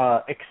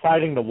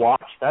exciting to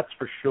watch. That's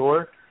for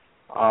sure.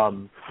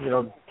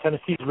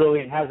 Tennessee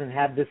really hasn't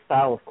had this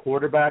style of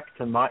quarterback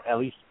at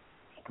least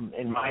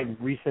in my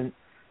recent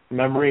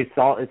memory.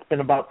 It's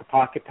been about the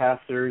pocket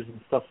passers and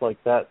stuff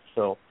like that.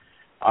 So,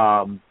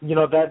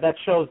 that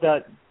shows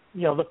that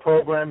the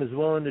program is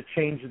willing to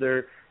change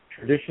their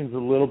traditions a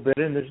little bit,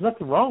 and there's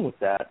nothing wrong with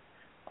that,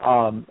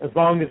 as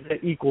long as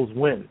it equals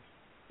wins.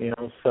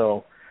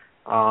 So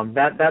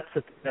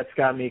that's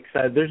got me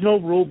excited. There's no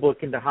rule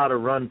book into how to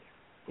run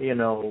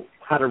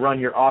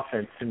your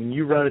offense. I mean,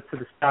 you run it to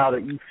the style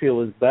that you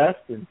feel is best,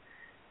 and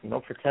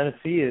for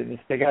Tennessee, if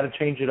they got to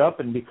change it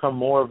up and become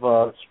more of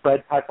a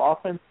spread type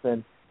offense,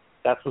 then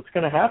that's what's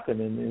going to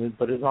happen.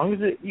 But as long as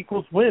it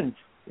equals wins,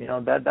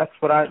 that's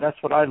what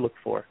I look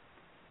for.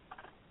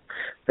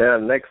 Yeah,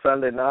 next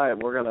Sunday night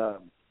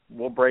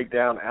we'll break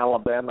down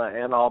Alabama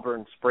and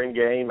Auburn spring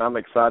game. I'm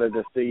excited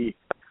to see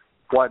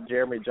what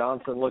Jeremy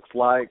Johnson looks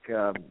like.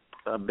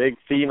 A big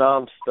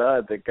phenom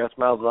stud that Gus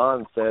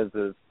Malzahn says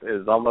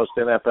is almost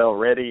NFL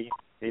ready.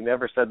 He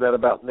never said that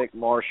about Nick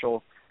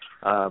Marshall.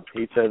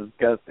 He says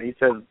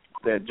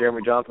that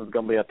Jeremy Johnson is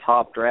going to be a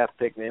top draft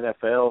pick in the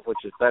NFL, which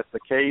if that's the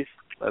case,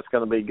 that's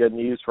going to be good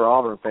news for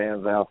Auburn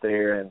fans out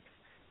there. And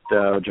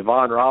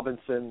Javon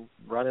Robinson,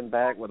 running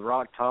back with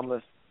Rock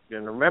Thomas.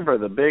 And remember,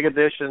 the big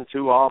addition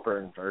to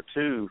Auburn are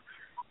two,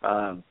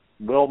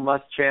 Will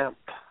Muschamp,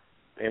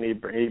 and he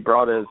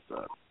brought his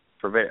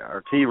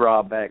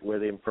T-Rob back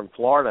with him from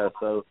Florida.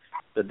 So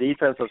the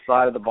defensive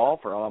side of the ball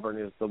for Auburn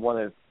is the one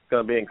that's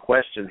going to be in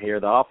question here.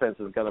 The offense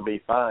is going to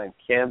be fine.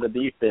 Can the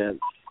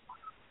defense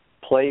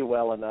play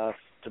well enough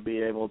to be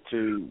able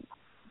to,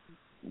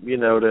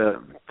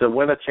 to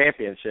win a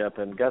championship?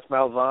 And Gus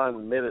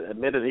Malzahn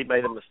admitted he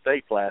made a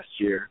mistake last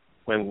year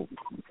when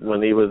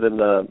he was in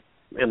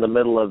the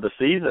middle of the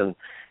season.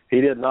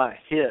 He did not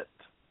hit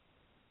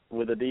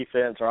with the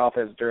defense or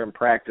offense during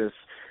practice.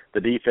 The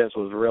defense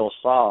was real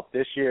soft.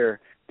 This year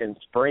in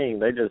spring,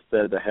 they just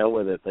said to hell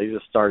with it. They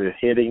just started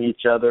hitting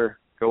each other,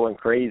 going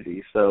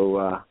crazy.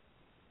 So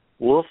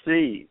we'll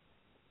see.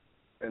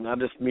 And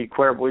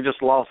we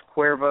just lost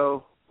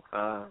Cuervo.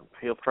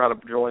 He'll try to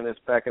join us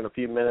back in a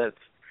few minutes.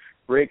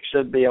 Rick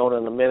should be on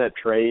in a minute,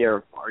 Trey.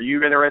 Are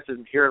you interested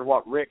in hearing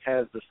what Rick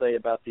has to say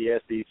about the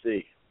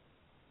SEC?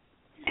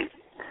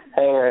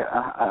 Hey,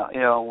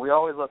 we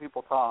always let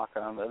people talk.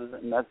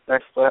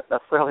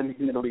 That's certainly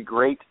it'll be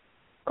great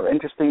or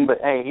interesting. But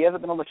hey, he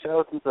hasn't been on the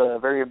show since a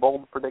very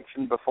bold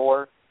prediction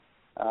before.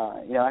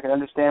 I can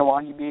understand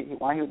why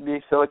he would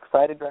be so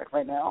excited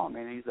right now. I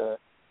mean, he's a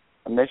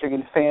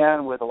Michigan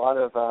fan with a lot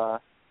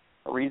of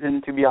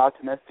reason to be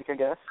optimistic, I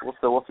guess. We'll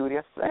see what he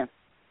has to say.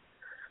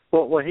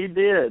 Well, he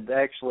did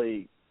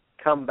actually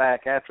come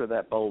back after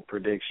that bold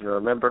prediction,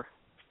 remember?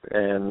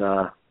 And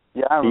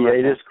yeah, I remember he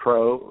ate his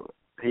crow.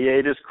 He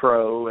ate his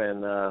crow,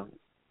 and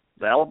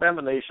the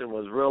Alabama Nation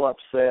was real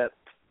upset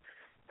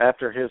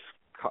after his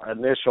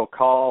initial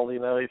call. You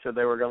know, he said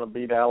they were going to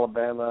beat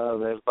Alabama.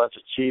 There's a bunch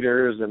of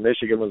cheaters, and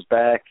Michigan was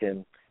back,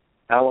 and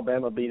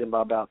Alabama beat him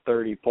by about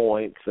 30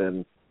 points,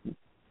 and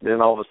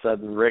then all of a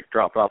sudden Rick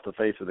dropped off the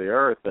face of the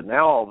earth. But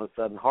now all of a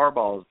sudden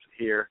Harbaugh's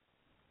here,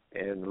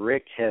 and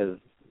Rick has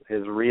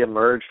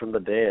reemerged from the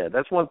dead.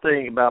 That's one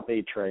thing about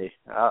me, Trey.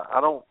 I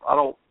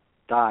don't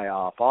die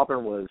off.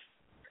 Auburn was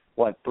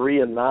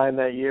 3-9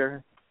 that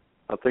year,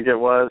 I think it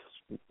was.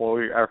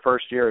 Our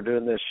first year of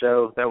doing this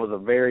show, that was a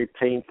very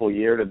painful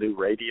year to do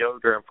radio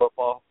during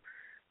football.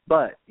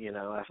 But, you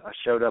know, I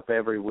showed up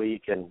every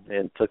week and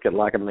took it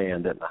like a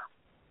man, didn't I?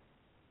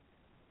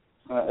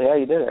 Yeah,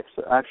 you did,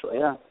 actually,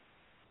 yeah.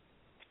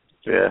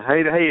 Yeah.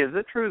 Hey, is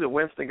it true that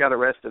Winston got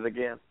arrested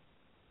again?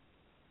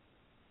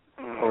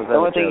 The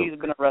only thing he's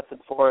been arrested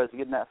for is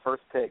getting that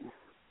first pick.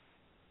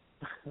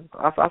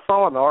 I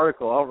saw an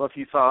article. I don't know if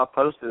you saw. I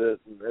posted it,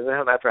 and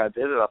then after I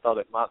did it, I thought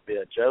it might be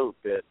a joke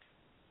that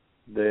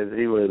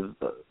he was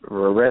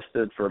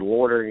arrested for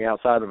loitering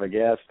outside of a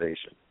gas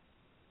station.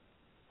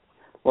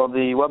 Well,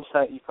 the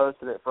website you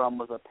posted it from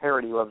was a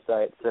parody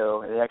website,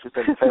 so it actually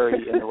said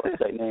parody in the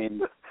website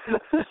name.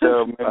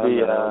 So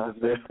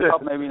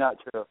maybe not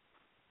true.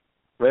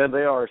 Man,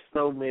 there are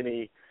so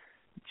many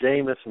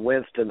Jameis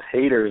Winston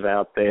haters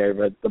out there,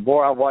 but the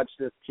more I watch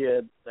this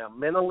kid, now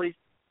mentally,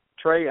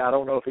 Trey, I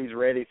don't know if he's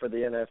ready for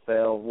the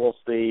NFL. We'll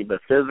see.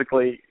 But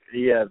physically,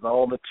 he has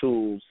all the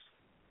tools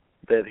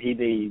that he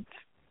needs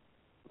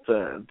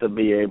to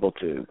be able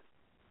to.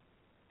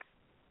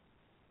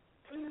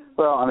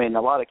 Well, I mean,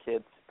 a lot of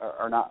kids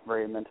are not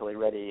very mentally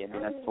ready. I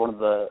mean, that's one of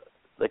the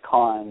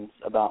cons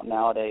about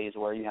nowadays,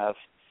 where you have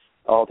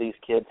all these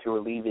kids who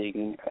are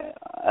leaving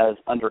as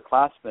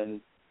underclassmen.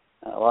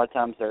 A lot of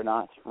times they're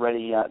not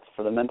ready yet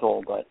for the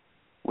mental, but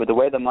with the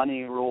way the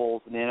money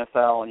rules in the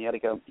NFL, and you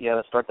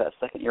got to start that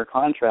second-year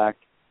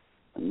contract,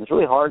 and it's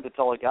really hard to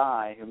tell a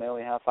guy who may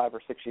only have 5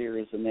 or 6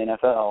 years in the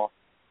NFL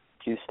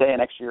to stay an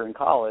extra year in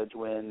college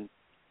when,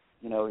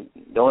 you know,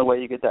 the only way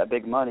you get that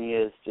big money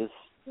is just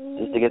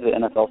to get to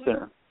the NFL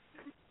sooner.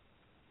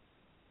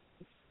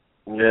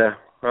 Yeah,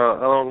 I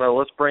don't know.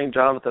 Let's bring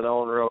Jonathan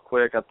on real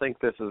quick. I think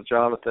this is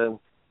Jonathan.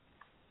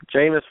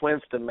 Jameis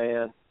Winston,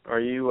 man, are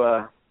you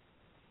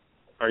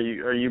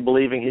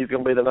believing he's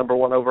going to be the number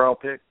 1 overall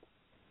pick?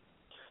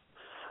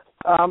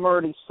 I'm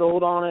already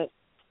sold on it.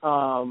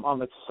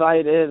 I'm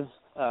excited.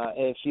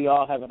 If you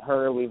all haven't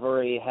heard, we've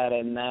already had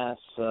a mass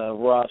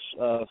rush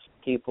of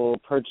people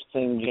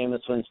purchasing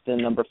Jameis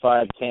Winston number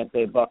 5 Tampa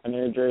Bay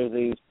Buccaneer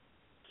jerseys.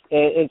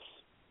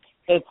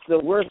 It's the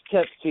worst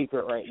kept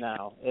secret right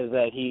now is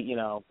that he, you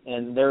know,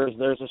 and there's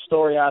a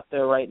story out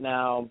there right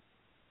now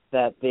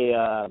that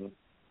the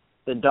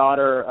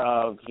daughter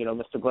of, you know,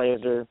 Mr.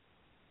 Glazer,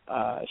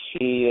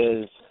 she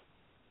is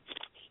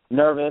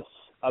nervous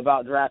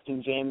about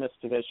drafting Jameis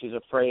because she's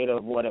afraid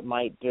of what it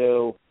might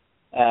do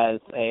as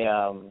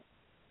a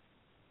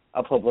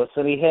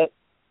publicity hit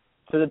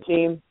to the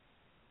team.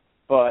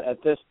 But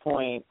at this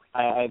point,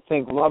 I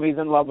think Lovey's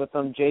in love with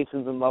him,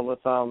 Jason's in love with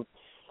him,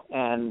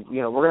 and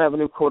you know we're gonna have a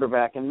new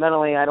quarterback. And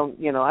mentally, I don't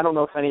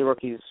know if any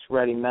rookie's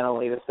ready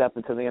mentally to step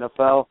into the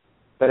NFL,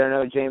 but I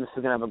know Jameis is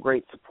gonna have a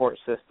great support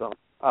system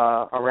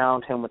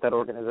around him with that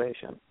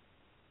organization.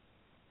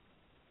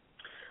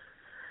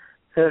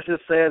 It's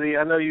just sad.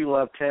 I know you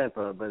love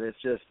Tampa, but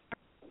it's just,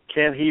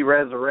 can he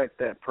resurrect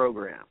that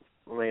program?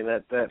 I mean,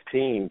 that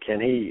team, can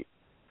he?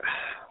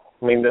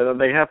 I mean,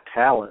 they have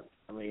talent.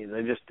 I mean,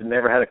 they just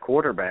never had a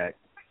quarterback.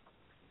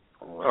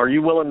 Are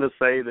you willing to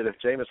say that if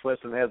Jameis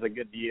Winston has a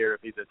good year,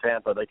 if he's at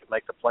Tampa, they can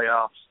make the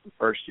playoffs the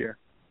first year?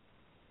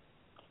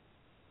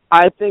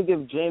 I think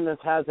if Jameis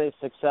has a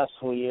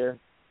successful year,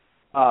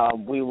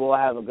 we will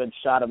have a good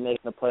shot of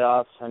making the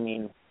playoffs. I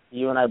mean,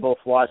 you and I both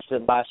watched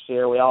it last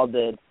year. We all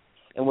did.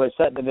 In which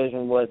that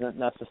division wasn't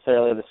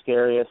necessarily the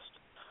scariest.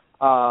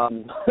 I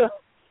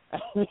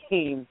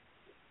mean,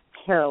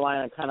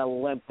 Carolina kind of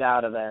limped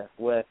out of there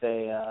with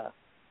that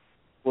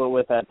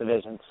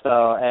division.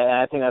 So, and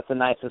I think that's the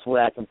nicest way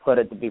I can put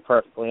it, to be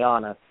perfectly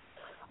honest.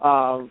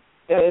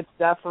 It's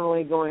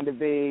definitely going to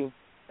be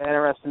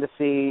interesting to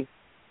see,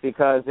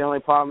 because the only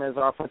problem is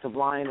our offensive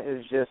line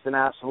is just an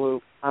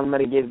absolute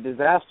unmitigated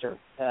disaster,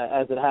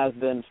 as it has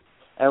been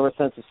ever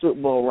since the Super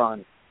Bowl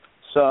run.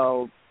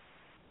 So,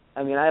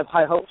 I mean, I have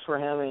high hopes for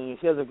him, and if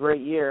he has a great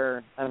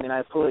year, I mean,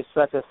 I fully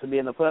expect us to be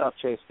in the playoff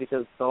chase,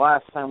 because the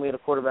last time we had a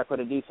quarterback with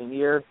a decent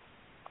year,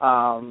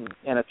 and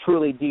a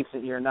truly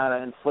decent year, not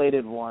an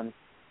inflated one,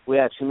 we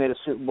actually made a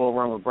Super Bowl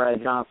run with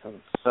Brad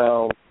Johnson.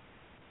 So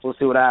we'll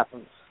see what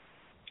happens.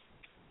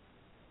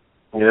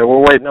 Yeah,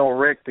 we're waiting on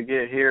Rick to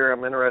get here.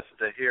 I'm interested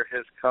to hear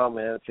his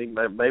comments.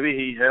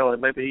 Maybe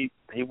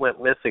he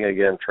went missing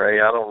again,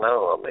 Trey. I don't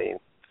know. I mean,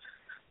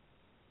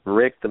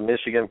 Rick, the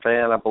Michigan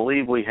fan, I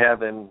believe we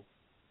have him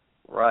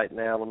right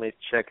now. Let me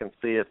check and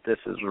see if this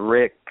is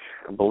Rick.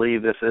 I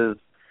believe this is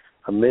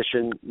a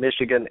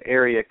Michigan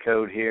area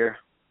code here.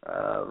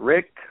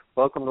 Rick,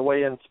 welcome to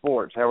Weigh In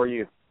Sports. How are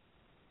you?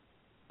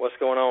 What's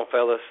going on,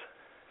 fellas?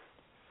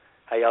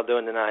 How y'all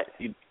doing tonight?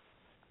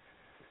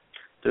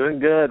 Doing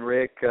good,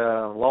 Rick.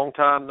 Long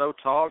time no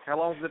talk. How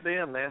long has it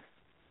been, man?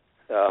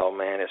 Oh,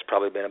 man, it's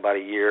probably been about a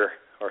year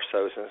or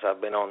so since I've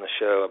been on the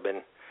show. I've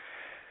been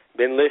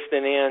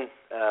listening in,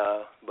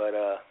 but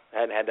I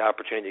hadn't had the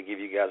opportunity to give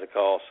you guys a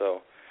call,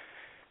 so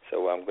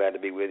I'm glad to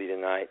be with you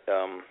tonight.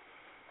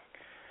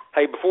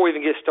 Hey, before we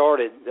even get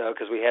started,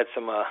 because we had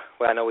some,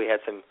 I know we had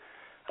some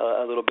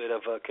a little bit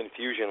of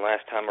confusion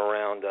last time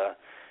around.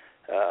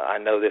 I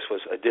know this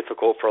was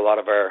difficult for a lot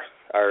of our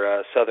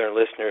southern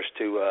listeners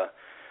to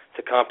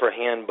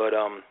comprehend, but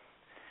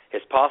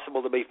it's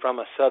possible to be from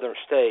a southern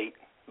state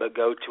but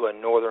go to a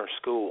northern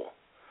school.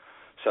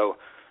 So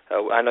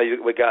I know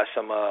we got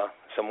some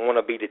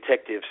wannabe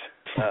detectives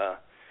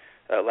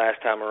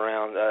last time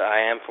around.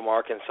 I am from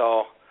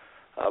Arkansas,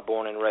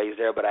 born and raised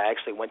there, but I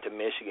actually went to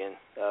Michigan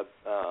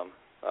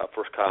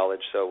for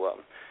college, so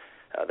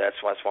that's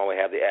why we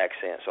have the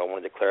accent. So I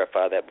wanted to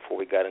clarify that before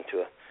we got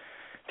into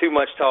too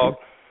much talk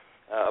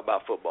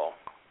about football.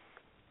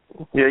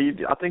 Yeah,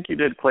 I think you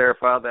did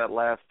clarify that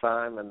last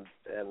time, and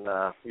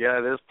yeah,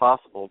 it is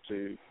possible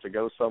to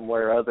go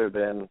somewhere other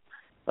than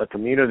a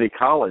community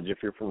college if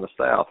you're from the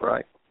South,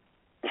 right?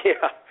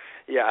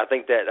 Yeah. I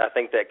think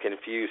that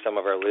confused some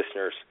of our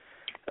listeners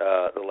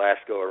the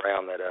last go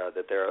around.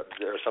 That there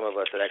are some of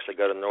us that actually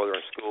go to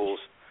northern schools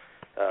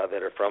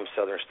that are from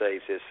southern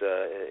states. It's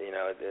the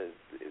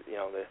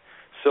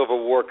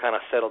Civil War kind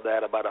of settled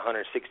that about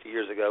 160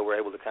 years ago. We're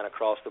able to kind of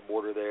cross the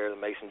border there, the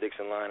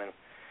Mason-Dixon line, and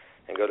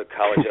go to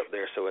college up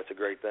there. So it's a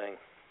great thing.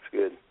 It's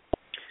good.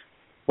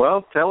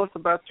 Well, tell us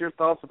about your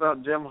thoughts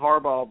about Jim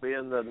Harbaugh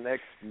being the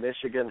next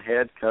Michigan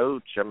head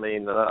coach. I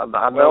mean,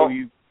 I know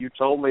you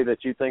told me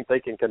that you think they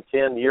can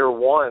contend year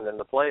one in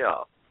the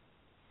playoffs.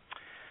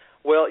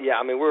 Well, yeah,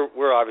 I mean,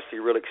 we're obviously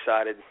really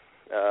excited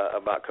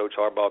about Coach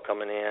Harbaugh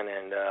coming in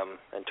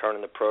and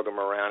turning the program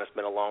around. It's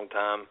been a long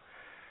time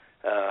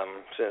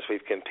since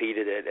we've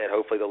competed at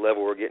hopefully the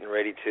level we're getting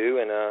ready to,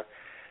 and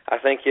I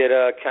think it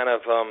kind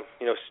of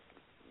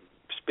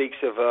speaks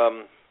of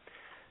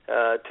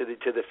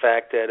to the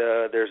fact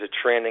that there's a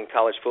trend in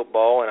college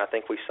football, and I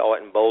think we saw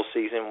it in bowl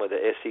season with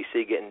the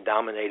SEC getting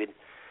dominated,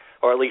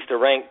 or at least the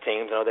ranked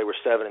teams. I know they were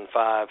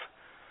 7-5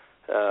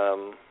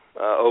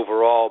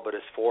 overall, but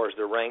as far as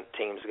the ranked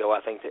teams go, I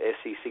think the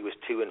SEC was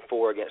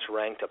 2-4 against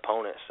ranked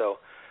opponents. So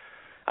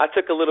I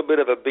took a little bit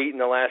of a beating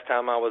the last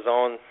time I was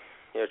on,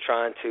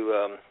 trying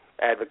to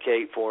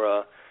advocate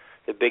for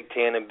the Big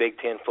Ten and Big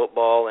Ten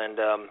football, and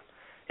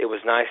it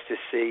was nice to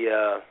see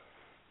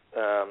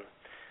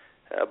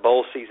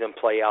bowl season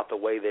play out the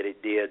way that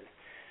it did,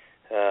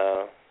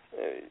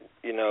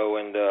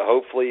 and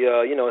hopefully,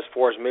 as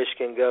far as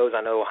Michigan goes,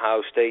 I know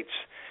Ohio State's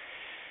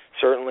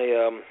certainly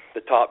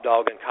the top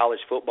dog in college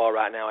football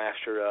right now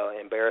after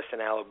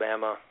embarrassing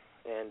Alabama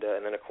and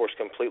then, of course,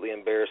 completely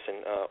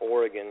embarrassing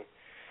Oregon.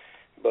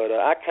 But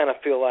I kind of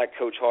feel like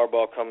Coach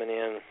Harbaugh coming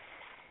in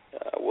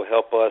will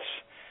help us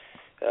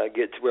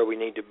get to where we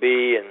need to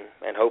be,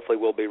 and hopefully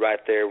we'll be right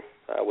there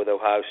with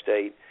Ohio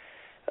State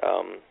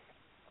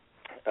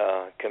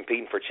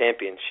competing for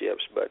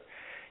championships. But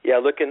yeah,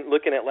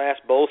 looking at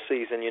last bowl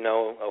season,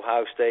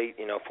 Ohio State,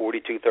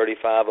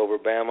 42-35 over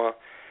Bama.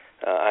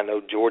 I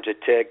know Georgia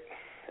Tech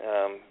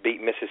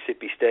beat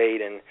Mississippi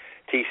State, and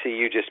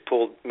TCU just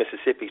pulled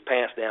Mississippi's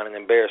pants down and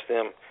embarrassed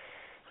them.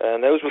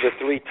 And those were the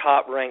three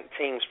top-ranked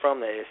teams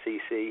from the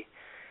SEC.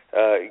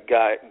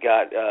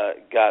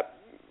 Got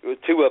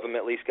two of them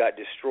at least got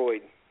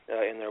destroyed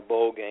in their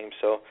bowl games.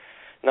 So,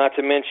 not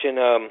to mention,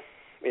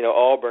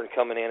 Auburn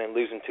coming in and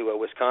losing to a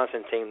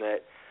Wisconsin team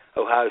that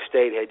Ohio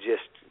State had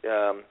just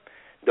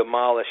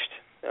demolished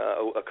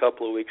a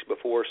couple of weeks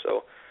before.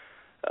 So,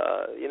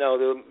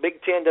 the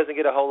Big Ten doesn't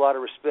get a whole lot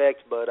of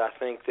respect, but I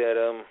think that,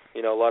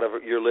 a lot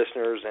of your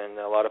listeners and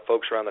a lot of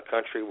folks around the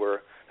country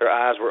their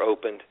eyes were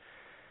opened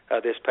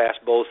this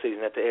past bowl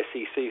season that the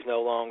SEC is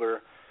no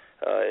longer,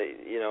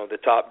 the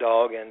top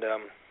dog. And,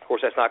 of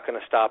course, that's not going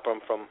to stop them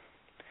from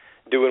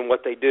doing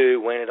what they do,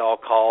 win at all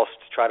costs,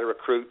 try to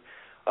recruit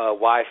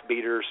wife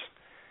beaters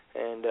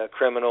and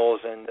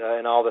criminals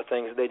and all the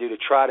things that they do to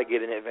try to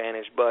get an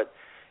advantage. But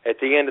at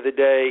the end of the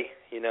day,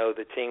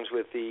 the teams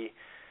with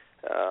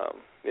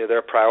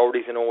their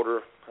priorities in order,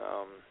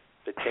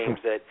 the teams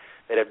that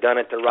have done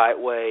it the right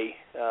way,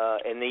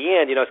 in the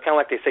end, it's kind of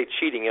like they say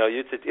cheating.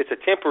 It's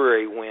a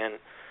temporary win,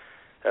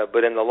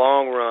 but in the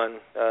long run,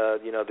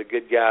 the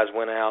good guys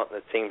win out,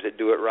 and the teams that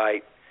do it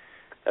right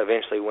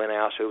eventually win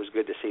out. So it was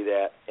good to see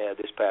that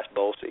this past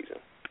bowl season.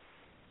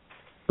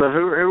 So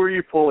who are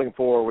you pulling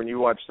for when you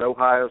watched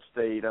Ohio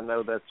State? I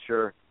know that's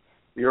your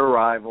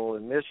rival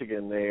in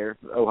Michigan there,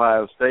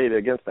 Ohio State,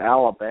 against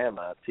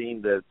Alabama, a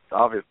team that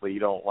obviously you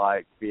don't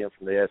like being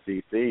from the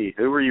SEC.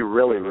 Who are you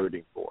really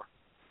rooting for?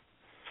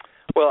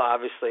 Well,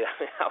 obviously,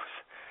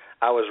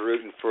 I was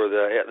rooting for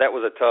that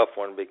was a tough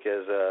one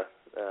because,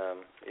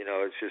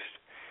 it's just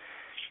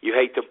you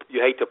hate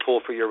to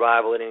pull for your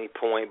rival at any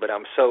point, but I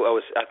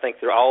think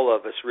all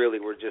of us really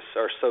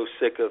are so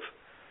sick of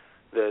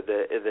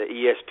the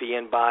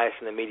ESPN bias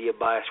and the media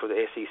bias for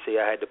the SEC.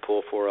 I had to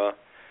pull for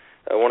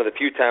one of the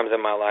few times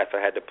in my life I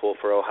had to pull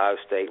for Ohio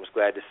State. Was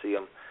glad to see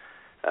them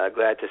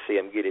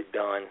get it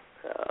done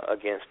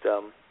against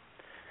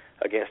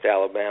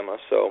Alabama.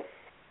 So,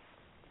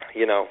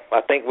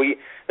 I think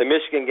the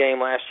Michigan game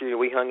last year,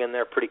 we hung in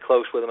there pretty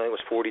close with them. I think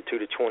it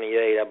was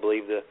 42-28. I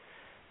believe the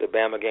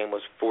Bama game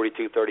was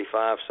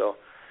 42-35. So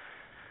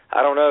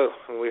I don't know.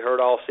 We heard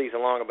all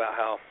season long about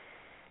how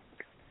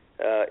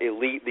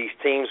elite these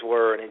teams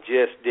were, and it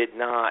just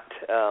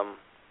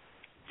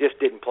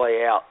didn't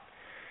play out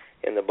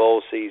in the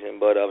bowl season.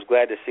 But I was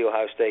glad to see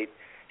Ohio State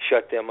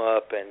shut them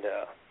up, and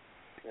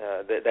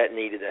that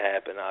needed to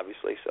happen,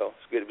 obviously. So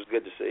it was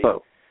good to see.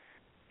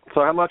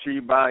 So how much are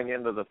you buying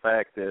into the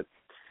fact that,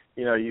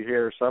 you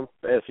hear some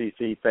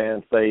SEC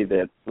fans say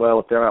that, well,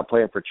 if they're not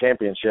playing for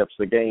championships,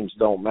 the games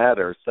don't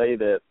matter. Say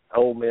that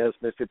Ole Miss,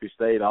 Mississippi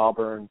State,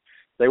 Auburn,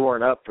 they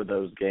weren't up for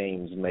those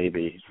games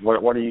maybe.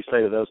 What do you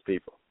say to those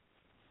people?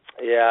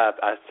 Yeah,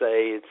 I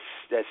say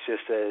that's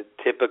just a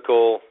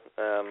typical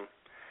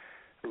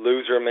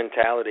loser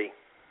mentality.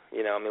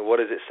 What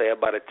does it say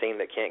about a team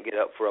that can't get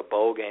up for a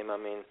bowl game?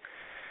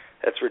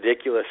 That's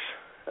ridiculous.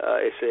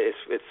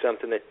 It's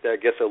something that I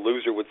guess a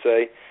loser would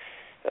say.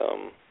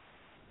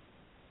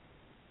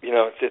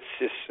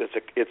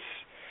 It's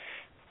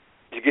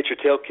you get your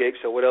tail kicked.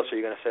 So what else are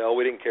you going to say? Oh,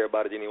 we didn't care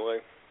about it anyway.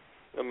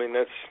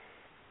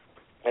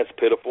 That's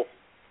pitiful.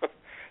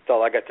 That's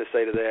all I got to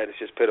say to that. It's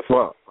just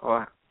pitiful.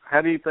 Well,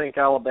 how do you think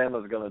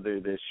Alabama's going to do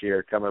this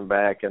year coming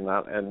back?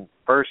 And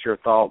first, your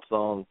thoughts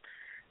on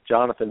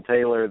Jonathan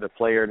Taylor, the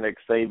player, Nick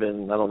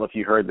Saban. I don't know if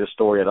you heard this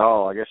story at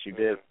all. I guess you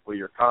did with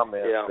your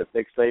comments. Yeah. That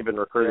Nick Saban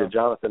recruited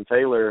Jonathan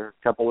Taylor.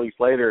 A couple weeks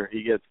later,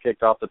 he gets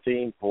kicked off the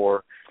team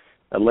for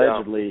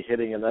allegedly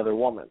hitting another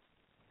woman.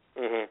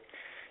 Mhm.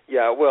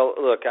 Yeah. Well,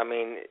 look.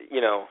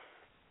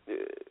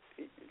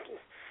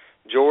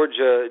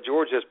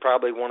 Georgia's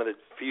probably one of the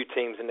few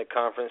teams in the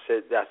conference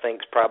that I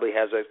think probably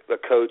has a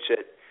coach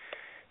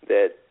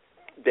that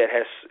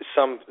has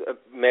some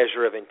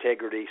measure of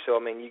integrity. So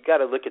you got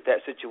to look at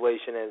that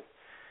situation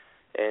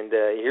and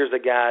here's a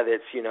guy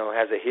that's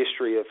has a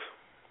history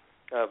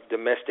of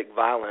domestic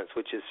violence,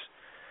 which is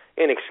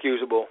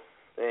inexcusable.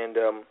 And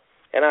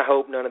I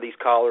hope none of these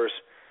callers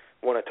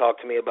want to talk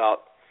to me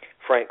about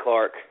Frank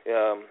Clark.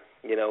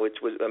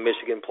 It was a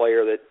Michigan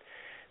player that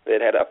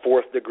had a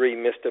fourth degree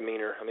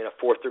misdemeanor,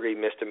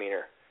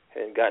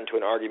 and got into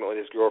an argument with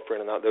his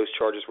girlfriend, and those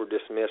charges were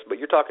dismissed. But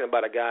you're talking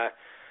about a guy,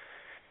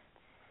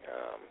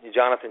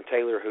 Jonathan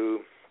Taylor,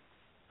 who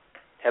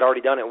had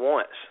already done it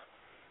once.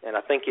 And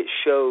I think it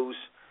shows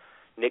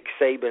Nick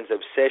Saban's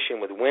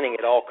obsession with winning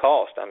at all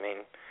costs.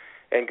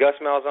 And Gus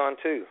Malzahn,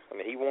 too.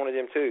 He wanted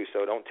him, too,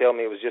 so don't tell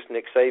me it was just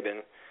Nick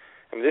Saban.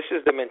 This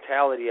is the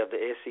mentality of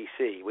the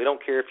SEC. We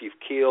don't care if you've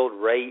killed,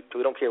 raped.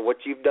 We don't care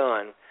what you've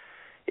done.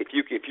 If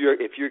you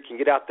can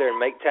get out there and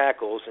make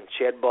tackles and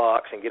shed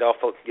blocks and get off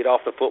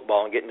the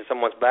football and get into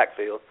someone's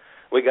backfield,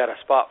 we got a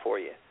spot for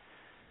you.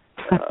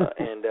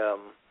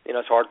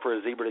 It's hard for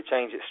a zebra to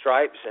change its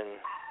stripes, and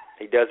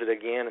he does it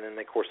again, and then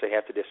of course they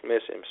have to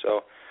dismiss him.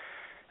 So,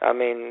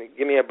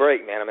 give me a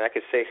break, man. I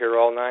could sit here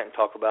all night and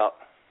talk about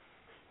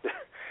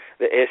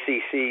the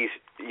SEC's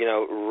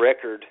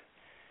record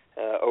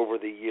over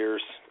the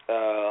years.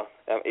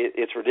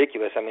 It's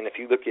ridiculous. If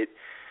you look at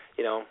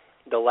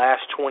the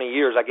last 20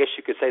 years, I guess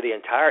you could say the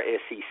entire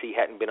SEC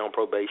hadn't been on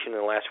probation in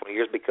the last 20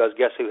 years, because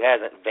guess who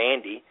hasn't?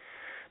 Vandy,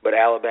 but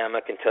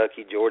Alabama,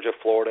 Kentucky, Georgia,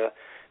 Florida,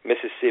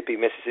 Mississippi,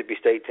 Mississippi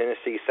State,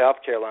 Tennessee,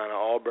 South Carolina,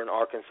 Auburn,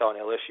 Arkansas, and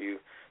LSU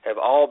have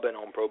all been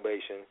on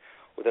probation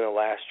within the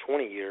last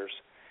 20 years.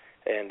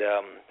 And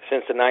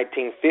since the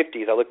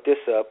 1950s, I looked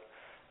this up,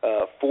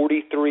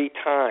 43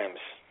 times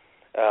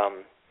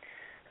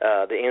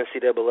the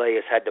NCAA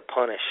has had to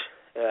punish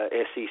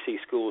SEC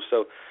schools.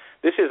 So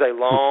this is a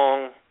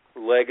long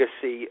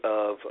legacy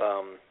of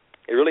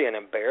really an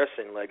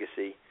embarrassing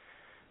legacy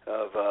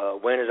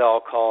of win at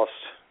all costs.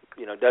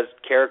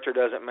 Character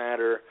doesn't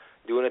matter.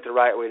 Doing it the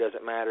right way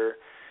doesn't matter.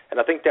 And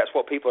I think that's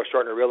what people are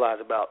starting to realize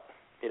about,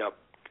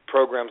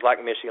 programs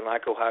like Michigan,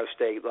 like Ohio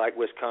State, like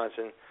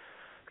Wisconsin.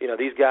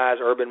 These guys,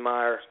 Urban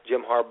Meyer,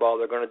 Jim Harbaugh,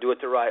 they're going to do it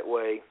the right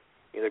way.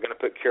 They're going to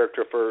put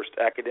character first,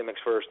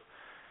 academics first.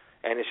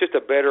 And it's just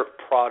a better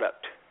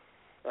product.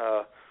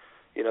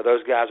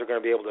 Those guys are going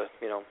to be able to,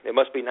 it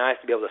must be nice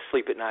to be able to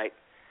sleep at night.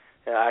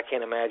 I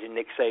can't imagine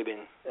Nick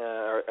Saban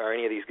or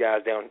any of these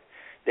guys down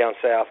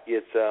south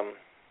gets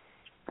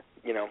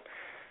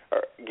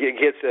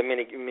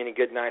many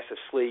good nights of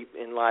sleep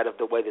in light of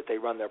the way that they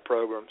run their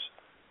programs.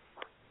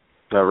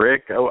 Now,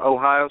 Rick,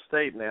 Ohio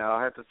State now,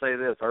 I have to say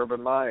this,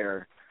 Urban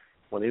Meyer,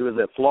 when he was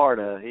at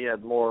Florida, he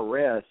had more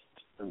arrests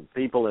and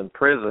people in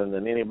prison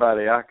than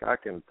anybody I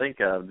can think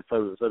of.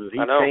 So did he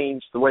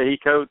change the way he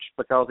coached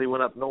because he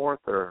went up north,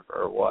 or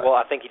what? Well,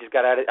 I think he just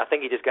got out of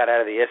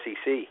the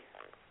SEC.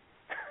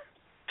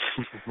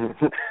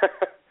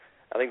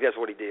 I think that's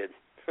what he did.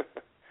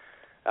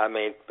 I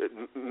mean,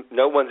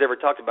 no one's ever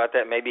talked about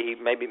that. Maybe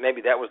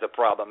that was the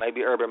problem.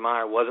 Maybe Urban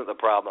Meyer wasn't the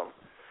problem.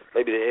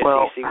 Maybe the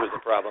SEC was the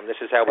problem. This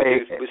is how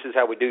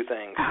we do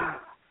things.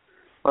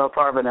 Well,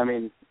 Tarvin, I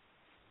mean,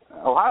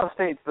 Ohio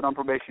State's been on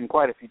probation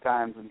quite a few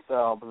times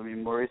themselves. I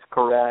mean, Maurice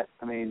Carrette.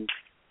 I mean,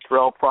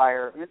 Terrell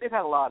Pryor. I mean, they've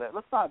had a lot of.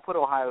 Let's not put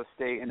Ohio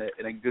State in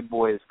a good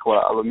boys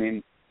club. I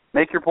mean,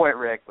 make your point,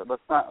 Rick, but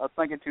let's not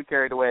get too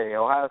carried away.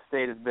 Ohio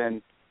State has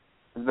been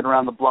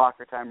around the block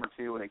a time or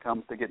two when it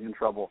comes to getting in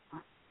trouble.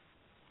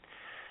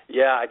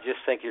 Yeah, I just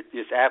think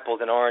it's apples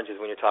and oranges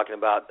when you're talking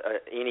about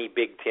any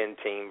Big Ten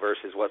team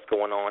versus what's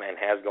going on and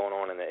has gone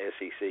on in the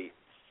SEC.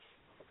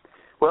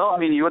 Well, I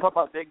mean, you want to talk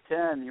about Big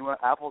Ten, you want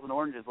apples and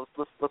oranges.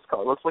 Let's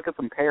look at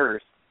some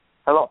pears.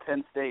 How about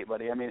Penn State,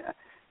 buddy? I mean,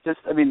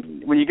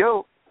 when you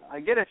go,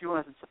 I get it if you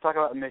want to talk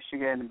about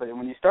Michigan, but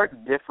when you start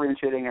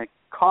differentiating a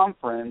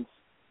conference,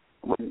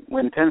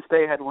 when Penn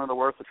State had one of the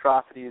worst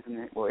atrocities,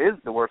 is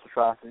the worst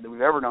atrocity that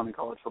we've ever known in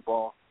college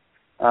football.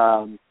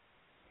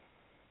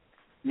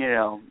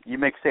 You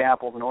make say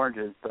apples and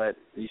oranges, but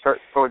you start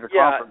throwing your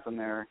conference in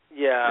there.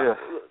 Yeah,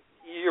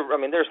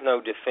 there's no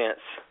defense.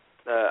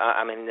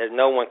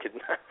 No one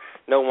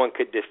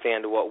could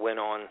defend what went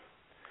on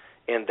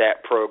in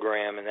that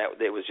program, and that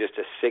it was just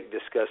a sick,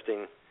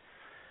 disgusting.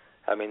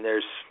 I mean, there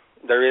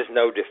is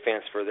no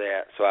defense for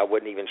that, so I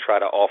wouldn't even try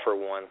to offer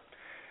one.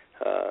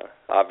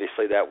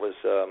 Obviously, that was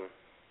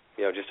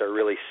just a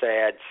really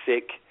sad,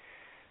 sick,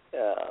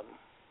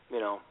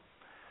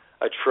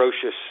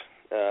 atrocious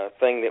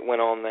thing that went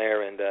on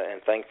there, and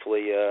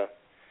thankfully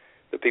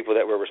the people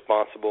that were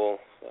responsible,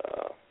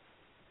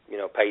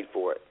 paid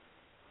for it.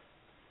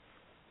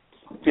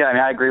 Yeah, I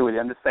mean, I agree with you.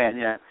 I'm just saying,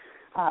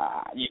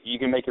 you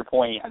can make your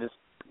point.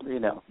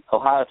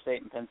 Ohio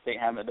State and Penn State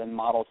haven't been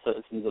model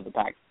citizens of the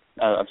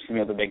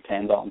the Big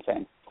Ten. Is all I'm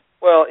saying.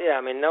 Well, yeah,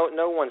 I mean,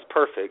 no one's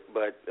perfect,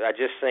 but I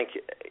just think,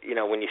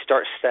 when you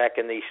start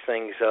stacking these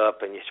things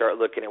up and you start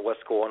looking at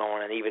what's going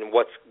on and even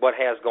what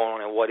has gone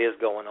on and what is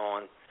going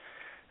on,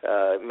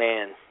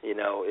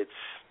 it's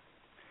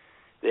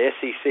the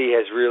SEC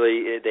has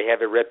really, they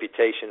have a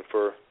reputation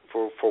for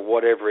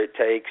whatever it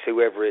takes,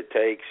 whoever it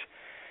takes.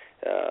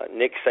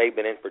 Nick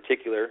Saban in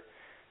particular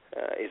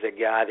is a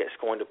guy that's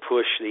going to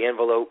push the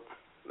envelope.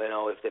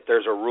 If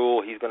there's a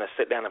rule, he's going to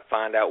sit down and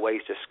find out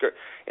ways to skirt.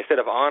 Instead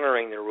of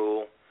honoring the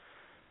rule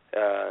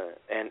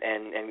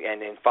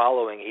and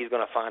following, he's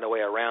going to find a way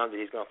around it.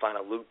 He's going to find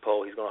a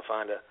loophole. He's going to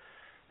find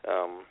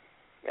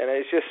and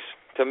it's just,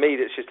 to me,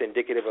 it's just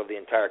indicative of the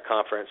entire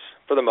conference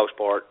for the most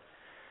part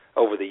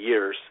over the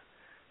years.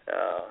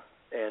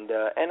 And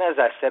as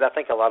I said, I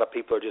think a lot of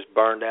people are just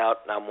burned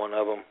out, and I'm one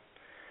of them.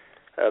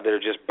 They're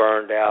just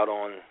burned out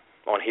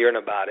on hearing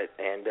about it,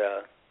 and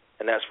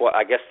that's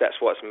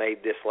what's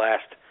made this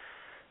last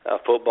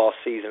football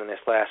season and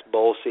this last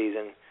bowl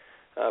season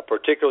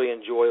particularly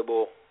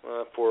enjoyable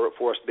for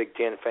us Big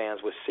Ten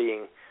fans, was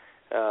seeing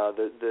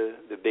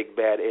the big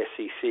bad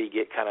SEC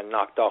get kind of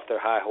knocked off their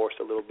high horse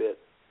a little bit.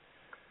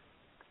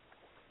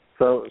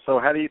 So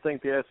how do you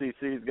think the SEC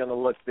is going to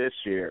look this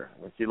year?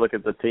 If you look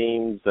at the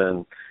teams,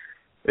 and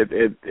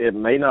it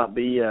may not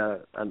be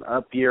an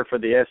up year for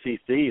the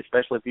SEC,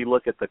 especially if you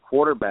look at the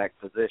quarterback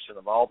position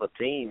of all the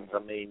teams. I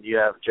mean, you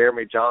have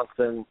Jeremy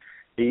Johnson.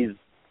 He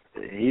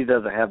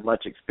doesn't have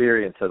much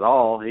experience at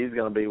all. He's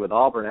going to be with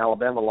Auburn.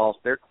 Alabama lost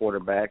their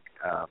quarterback.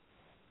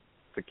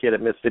 The kid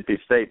at Mississippi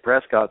State,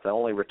 Prescott's the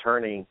only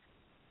returning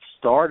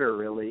starter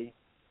really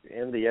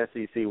in the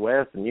SEC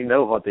West, and you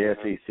know what the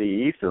SEC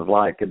East is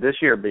like. Could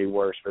this year be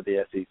worse for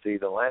the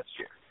SEC than last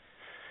year?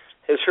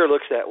 It sure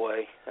looks that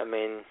way. I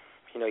mean,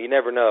 you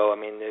never know. I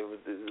mean,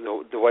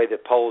 the way the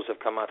polls have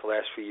come out the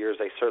last few years,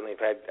 they certainly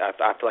have had.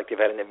 I feel like they've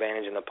had an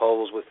advantage in the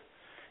polls.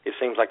 It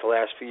seems like the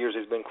last few years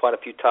there's been quite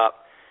a few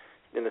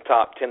in the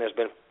top 10. There's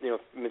been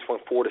between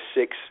 4 to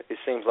 6. It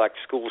seems like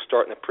schools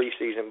starting the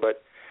preseason,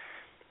 but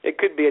it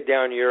could be a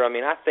down year. I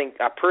mean, I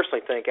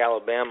personally think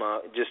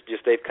Alabama just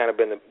they've kind of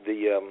been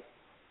the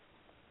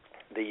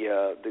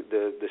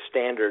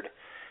standard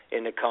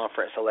in the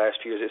conference the last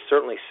few years. It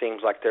certainly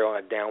seems like they're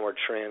on a downward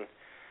trend.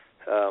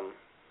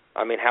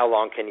 I mean, how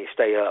long can you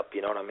stay up?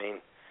 You know what I mean?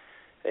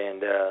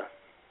 And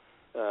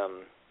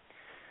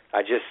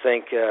I just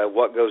think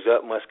what goes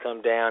up must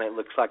come down. It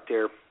looks like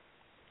they're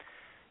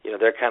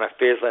kind of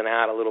fizzling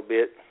out a little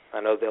bit. I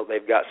know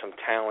they've got some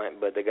talent,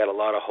 but they got a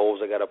lot of holes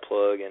they got to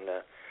plug, and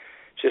it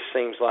just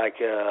seems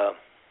like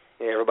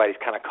everybody's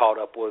kind of caught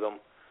up with them.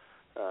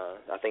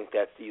 I think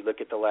that you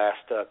look at the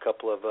last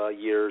couple of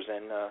years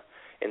and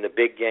in the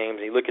big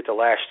games, and you look at the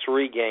last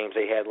 3 games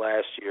they had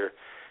last year,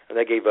 and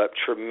they gave up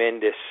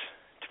tremendous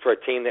for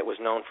a team that was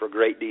known for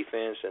great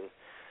defense, and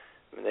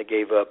they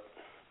gave up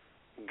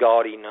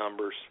gaudy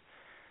numbers.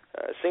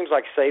 It seems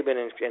like Saban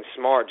and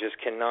Smart just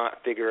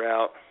cannot figure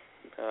out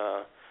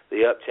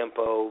the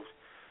up-tempo,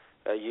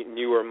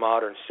 newer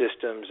modern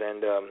systems,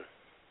 and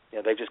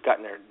they've just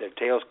gotten their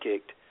tails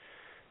kicked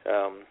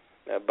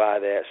by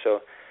that.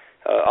 So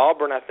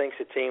Auburn, I think,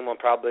 is a team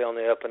probably on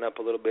the up and up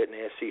a little bit in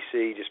the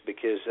SEC just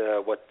because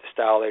what the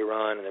style they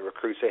run and the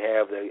recruits they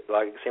have. They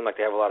seem like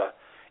they have a lot of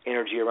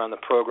energy around the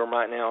program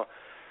right now.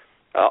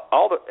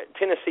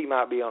 Tennessee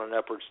might be on an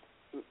upwards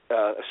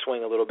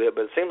swing a little bit,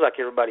 but it seems like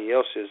everybody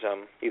else is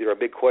either a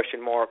big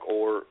question mark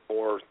or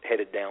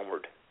headed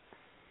downward.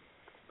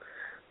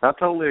 I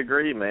totally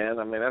agree, man.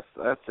 I mean,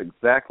 that's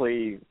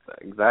exactly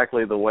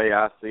the way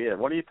I see it.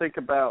 What do you think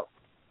about,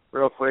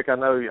 real quick? I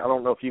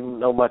don't know if you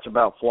know much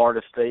about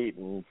Florida State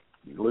and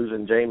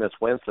losing Jameis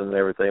Winston and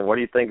everything. What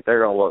do you think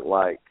they're going to look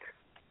like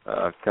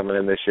coming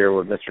in this year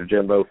with Mr.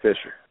 Jimbo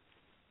Fisher?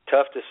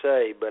 Tough to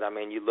say, but I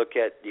mean, you look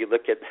at you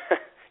look at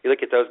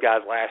those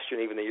guys last year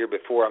and even the year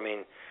before. I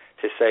mean,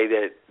 to say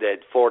that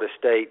Florida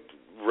State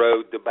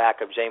rode the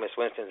back of Jameis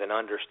Winston is an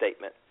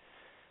understatement.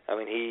 I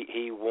mean,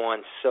 he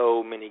won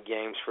so many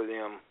games for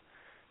them,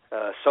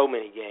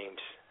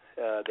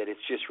 that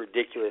it's just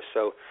ridiculous.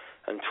 So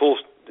until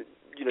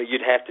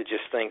you'd have to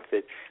just think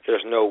that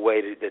there's no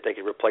way that they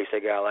could replace a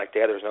guy like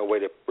that. There's no way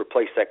to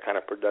replace that kind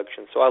of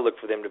production. So I look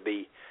for them to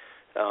be,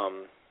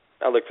 down.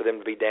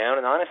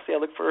 And honestly, I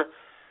look for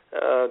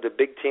the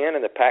Big Ten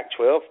and the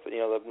Pac-12.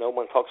 No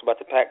one talks about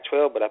the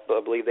Pac-12, but I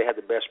believe they had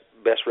the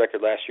best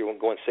record last year when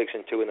going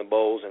 6-2 in the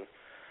bowls. And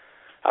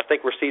I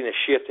think we're seeing a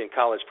shift in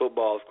college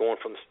football going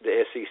from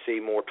the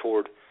SEC more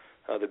toward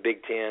the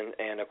Big Ten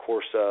and, of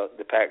course,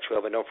 the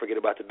Pac-12. And don't forget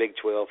about the Big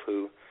 12,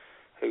 who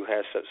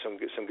has some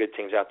good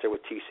teams out there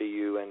with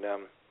TCU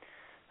and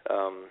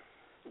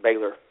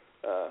Baylor,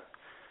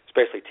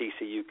 especially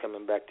TCU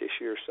coming back this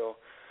year. So,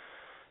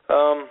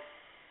 I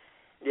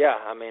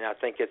mean, I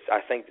think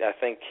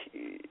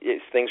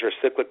things are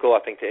cyclical. I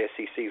think the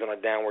SEC is on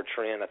a downward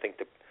trend. I think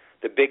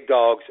the big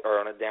dogs are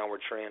on a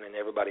downward trend, and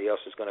everybody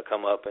else is going to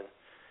come up, and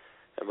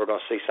we're going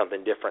to see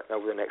something different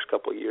over the next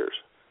couple of years.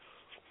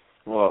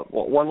 Well,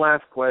 one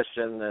last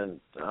question, and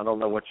I don't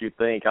know what you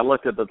think. I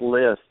looked at the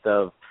list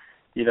of,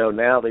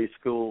 now these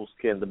schools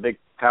the big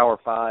Power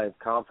 5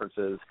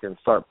 conferences can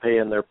start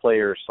paying their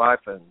players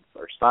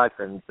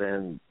stipends,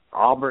 and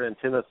Auburn and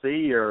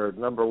Tennessee are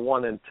number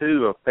 1 and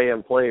 2 of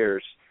paying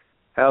players.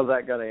 How's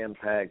that going to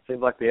impact?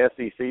 Seems like the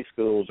SEC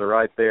schools are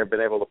right there, been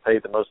able to pay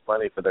the most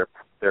money for their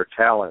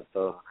talent.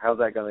 So how's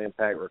that going to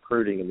impact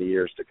recruiting in the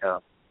years to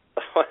come?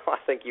 Well, I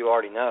think you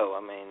already know.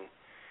 I mean,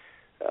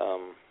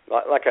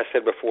 like I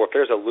said before, if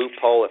there's a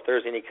loophole, if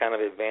there's any kind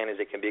of advantage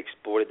that can be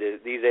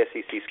exploited, these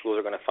SEC schools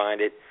are going to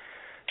find it,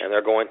 and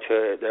they're going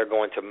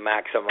to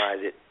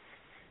maximize it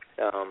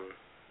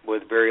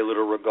with very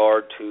little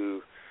regard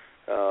to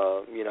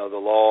the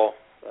law,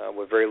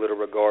 with very little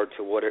regard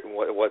to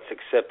what's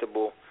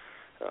acceptable.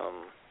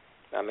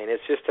 I mean,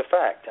 it's just a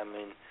fact. I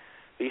mean,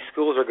 these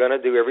schools are going to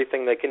do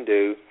everything they can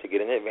do to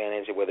get an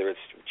advantage, whether it's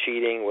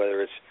cheating,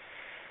 whether it's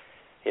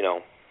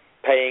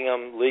paying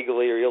them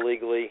legally or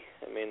illegally.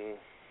 I mean,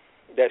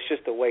 that's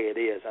just the way it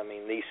is. I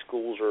mean, these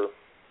schools are,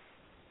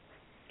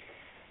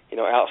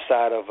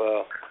 outside of,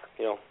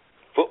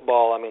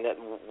 football. I mean,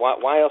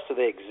 why else do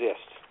they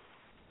exist?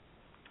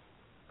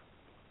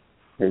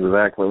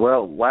 Exactly.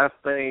 Well, last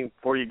thing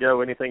before you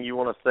go, anything you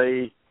want to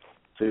say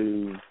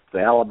to the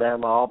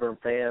Alabama Auburn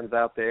fans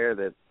out there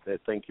that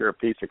think you're a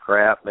piece of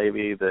crap,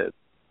 maybe that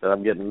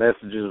I'm getting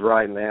messages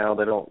right now.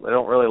 They don't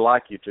really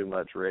like you too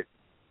much, Rick.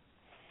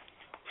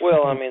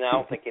 Well, I mean, I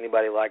don't think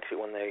anybody likes it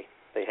when they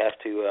have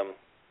to,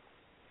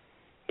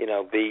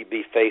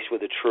 be faced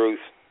with the truth.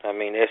 I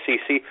mean,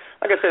 SEC,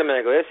 like I said a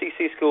minute ago,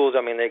 SEC schools,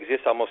 I mean, they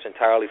exist almost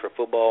entirely for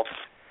football.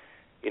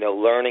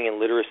 Learning and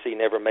literacy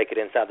never make it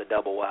inside the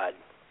double wide.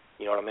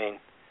 You know what I mean?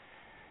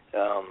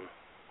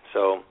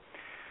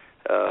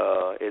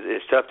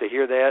 It's tough to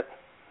hear that,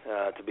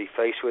 to be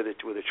faced with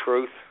the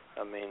truth.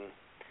 I mean,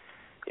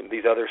 in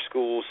these other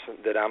schools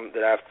that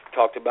I've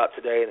talked about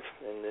today,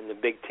 and in the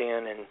Big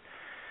Ten, and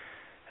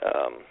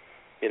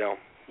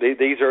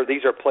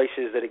these are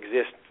places that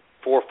exist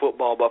for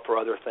football, but for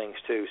other things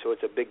too. So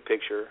it's a big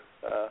picture.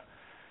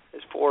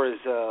 As far as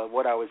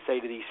what I would say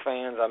to these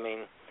fans, I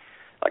mean,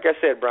 like I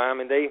said, Brian, I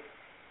mean,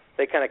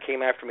 they kind of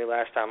came after me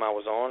last time I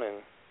was on,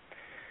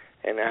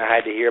 and I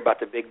had to hear about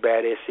the big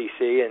bad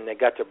SEC, and they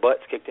got their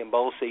butts kicked in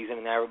bowl season,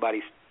 and now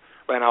everybody's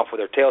ran off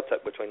with their tail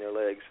tucked between their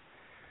legs.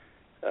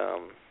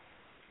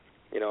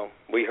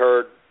 We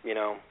heard,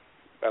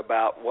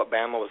 about what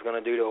Bama was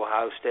going to do to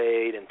Ohio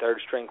State and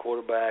third-string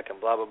quarterback and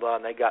blah, blah, blah,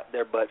 and they got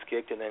their butts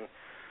kicked. And then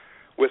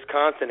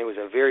Wisconsin, it was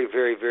a very,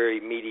 very,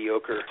 very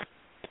mediocre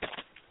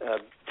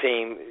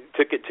team,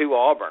 took it to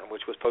Auburn,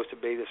 which was supposed to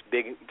be this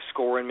big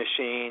scoring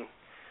machine,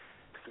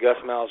 Gus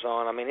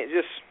Malzahn. I mean, it's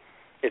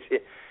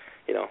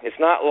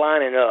not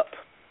lining up.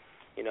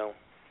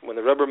 When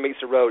the rubber meets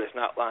the road, it's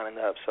not lining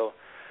up. So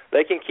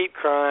they can keep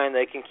crying.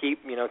 They can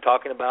keep,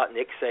 talking about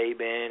Nick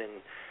Saban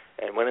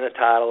and winning a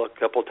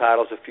couple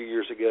titles a few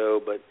years ago.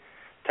 But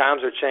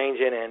times are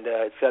changing, and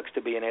it sucks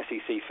to be an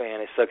SEC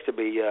fan. It sucks to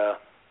be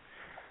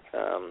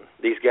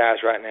these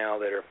guys right now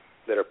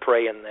that are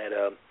praying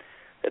that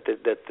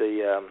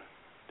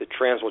the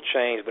trends will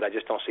change, but I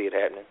just don't see it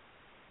happening.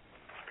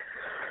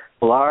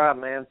 Well, all right,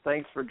 man.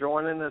 Thanks for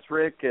joining us,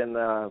 Rick, and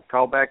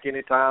call back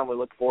anytime. We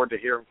look forward to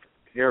hearing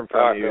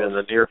from you in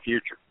the near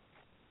future.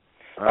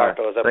 All right,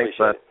 fellas. I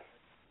appreciate it.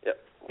 Yep.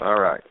 All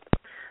right.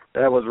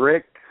 That was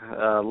Rick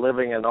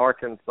living in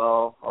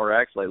Arkansas, or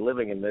actually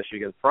living in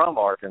Michigan from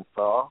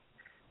Arkansas.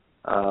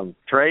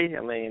 Trey,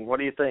 I mean, what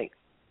do you think?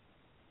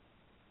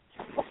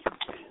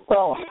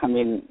 Well, I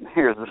mean,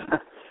 here's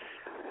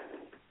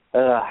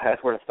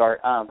that's where to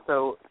start.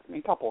 So, I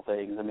mean, a couple of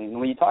things. I mean,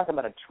 when you talk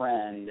about a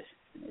trend,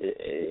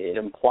 it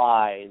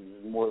implies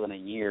more than a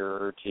year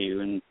or two,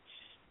 and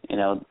you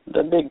know,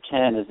 the Big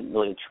Ten isn't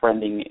really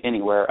trending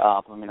anywhere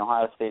up. I mean,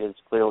 Ohio State is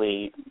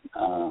clearly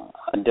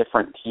a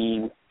different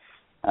team.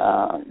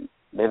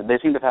 They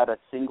seem to have had a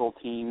single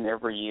team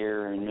every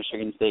year, and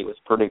Michigan State was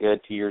pretty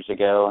good 2 years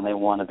ago, and they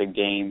won a big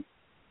game.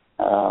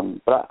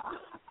 But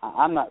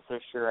I'm not so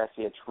sure I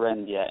see a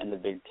trend yet in the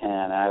Big Ten.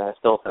 I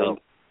still think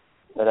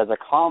that as a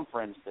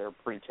conference, they're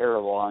pretty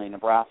terrible. I mean,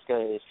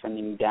 Nebraska is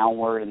trending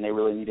downward, and they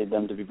really needed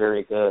them to be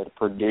very good.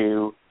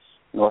 Purdue,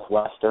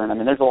 Northwestern. I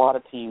mean, there's a lot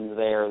of teams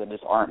there that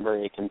just aren't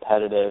very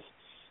competitive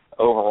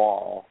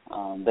overall.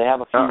 They have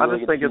a few I really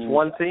just good think teams. It's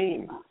one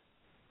team.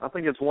 I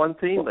think it's one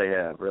team they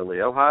have, really.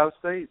 Ohio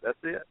State, that's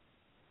it.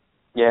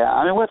 Yeah,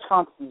 I mean,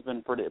 Wisconsin's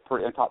been pretty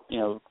top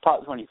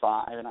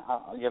 25, and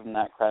I'll give them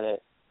that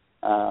credit.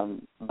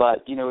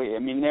 But you know, I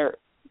mean,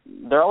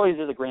 there always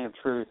is a grain of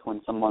truth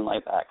when someone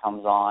like that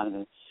comes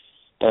on,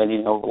 and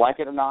you know, like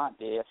it or not,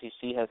 the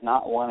SEC has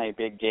not won a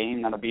big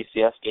game, not a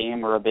BCS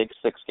game or a Big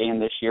Six game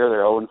this year.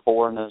 They're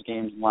 0-4 in those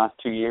games in the last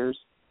 2 years.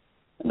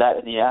 That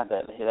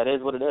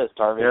is what it is,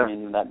 Tarvin. Yeah. I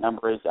mean, that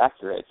number is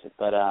accurate,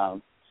 but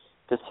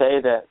to say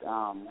that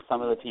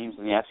some of the teams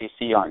in the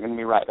SEC aren't going to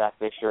be right back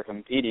this year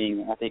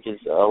competing, I think is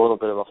a little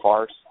bit of a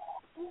farce.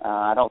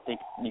 I don't think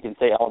you can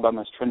say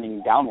Alabama's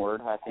trending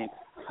downward. I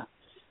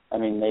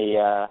mean,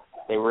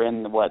 they were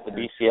in the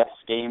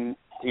BCS game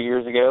 2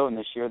 years ago, and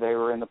this year they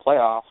were in the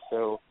playoffs.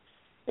 So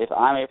if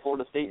I'm a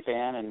Florida State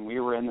fan and we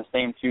were in the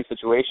same two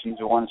situations,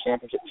 we won a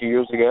championship 2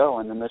 years ago,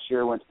 and then this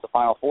year went to the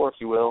Final Four, if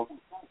you will,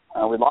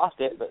 we lost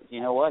it. But you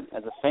know what?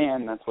 As a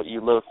fan, that's what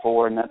you live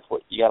for, and that's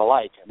what you got to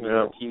like. I mean,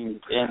 the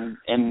team's in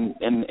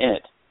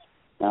it.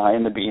 It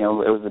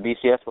was the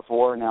BCS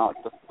before, now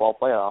it's the fall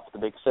playoff, the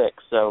Big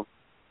Six. So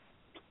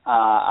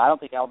I don't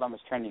think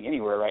Alabama's trending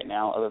anywhere right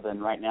now, other than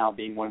right now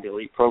being one of the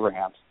elite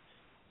programs.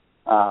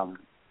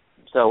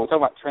 So we're talking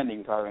about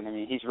trending, Tarvin. I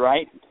mean, he's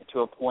right to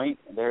a point.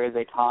 There is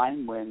a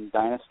time when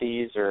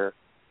dynasties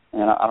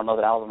and I don't know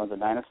that Alabama's a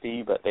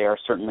dynasty, but they are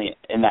certainly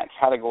in that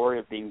category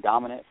of being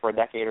dominant for a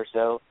decade or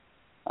so.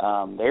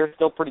 They're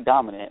still pretty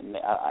dominant, and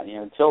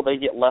until they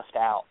get left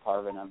out,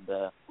 Tarvin,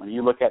 when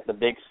you look at the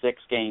Big Six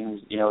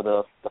games,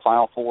 the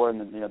Final Four and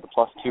the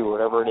 +2 or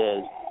whatever it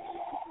is,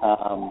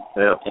 and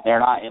they're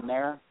not in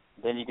there,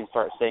 then you can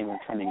start saying they're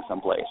trending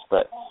someplace.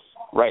 But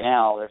right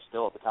now, they're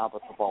still at the top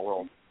of the football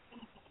world.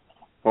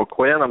 Well,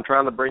 Quinn, I'm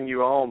trying to bring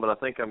you on, but I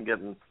think I'm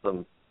getting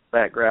some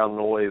background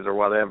noise or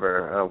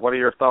whatever. What are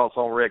your thoughts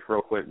on Rick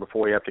real quick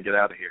before we have to get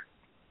out of here?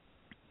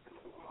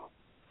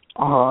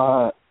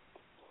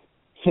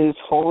 His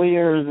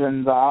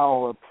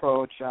holier-than-thou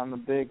approach on the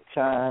Big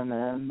Ten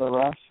and the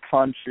rest of the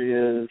country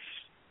is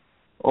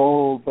a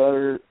whole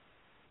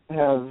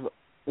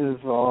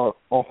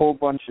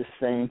bunch of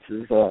saints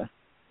is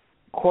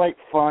quite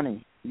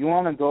funny. You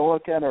want to go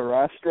look at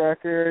arrest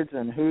records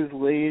and who's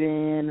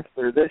leading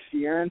for this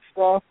year and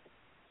stuff,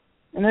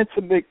 and it's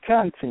a Big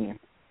Ten team.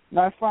 And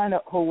I find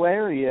it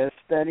hilarious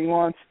that he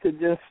wants to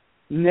just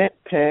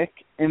nitpick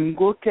and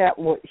look at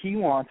what he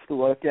wants to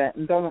look at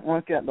and doesn't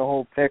look at the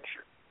whole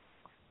picture.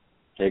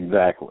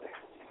 Exactly.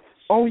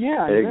 Oh,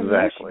 yeah, and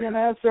exactly. then Michigan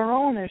has their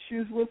own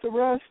issues with the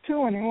rest,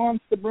 too, and he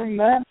wants to bring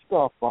that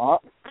stuff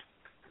up.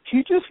 He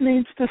just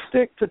needs to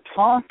stick to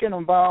talking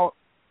about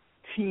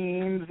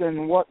teams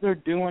and what they're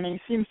doing. He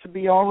seems to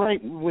be all right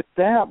with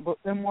that, but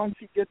then once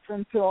he gets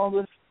into all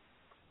this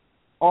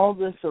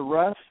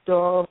arrest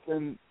stuff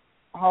and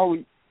how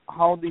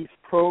these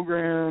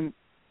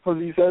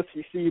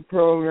SEC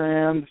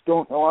programs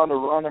don't know how to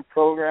run a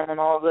program and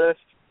all this,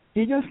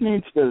 he just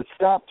needs to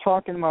stop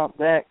talking about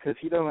that because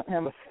he doesn't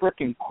have a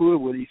frickin' clue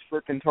what he's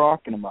frickin'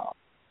 talking about.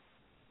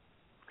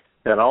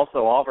 And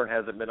also, Auburn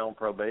hasn't been on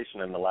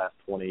probation in the last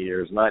 20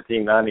 years.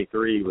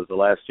 1993 was the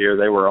last year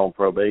they were on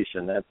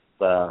probation. That's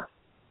over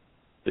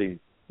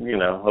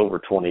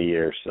 20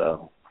 years.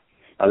 So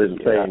I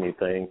didn't say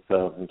anything.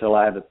 So until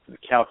I had to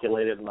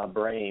calculate it in my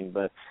brain,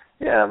 but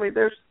yeah, I mean,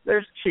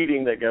 there's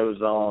cheating that goes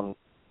on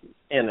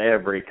in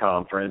every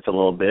conference a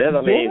little bit.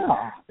 I mean,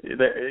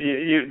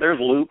 there's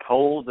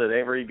loopholes that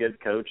every good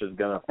coach is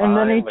going to find.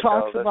 And then he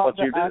talks about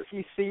the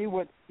SEC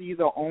would be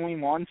the only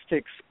ones to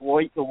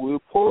exploit the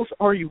loopholes.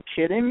 Are you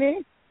kidding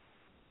me?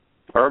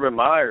 Urban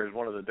Meyer is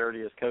one of the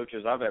dirtiest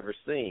coaches I've ever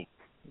seen.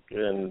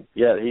 And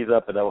yet he's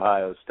up at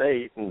Ohio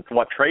State. And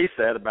what Trey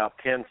said about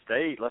Penn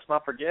State, let's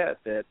not forget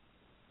that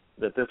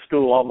this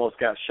school almost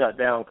got shut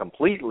down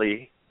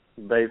completely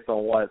based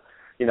on what,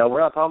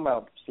 we're not talking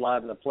about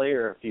sliding a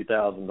player a few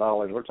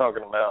 $1,000s. We're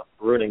talking about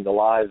ruining the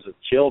lives of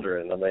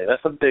children. I mean,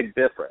 that's a big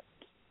difference.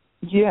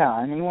 Yeah,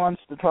 and he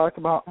wants to talk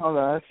about how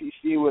the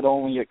SEC would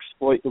only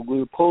exploit the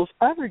loopholes.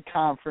 Every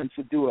conference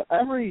would do it.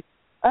 Every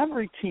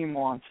team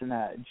wants an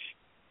edge.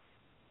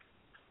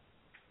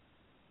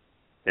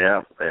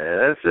 Yeah,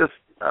 it's just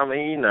I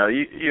mean,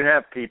 you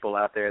have people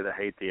out there that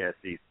hate the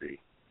SEC.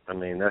 I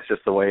mean, that's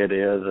just the way it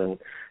is. And,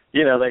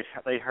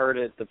 they heard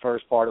it the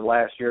first part of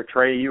last year.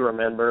 Trey, you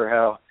remember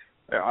how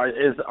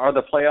are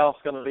the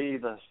playoffs going to be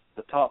the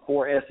top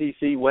 4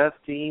 SEC West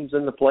teams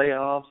in the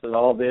playoffs and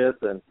all this?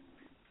 And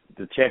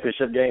the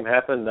championship game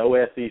happened, no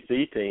SEC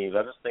teams.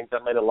 I just think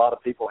that made a lot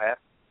of people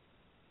happy.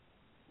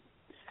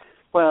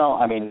 Well,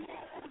 I mean,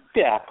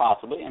 yeah,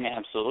 possibly. I mean,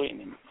 absolutely. I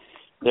mean,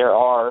 there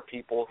are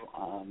people,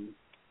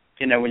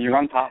 when you're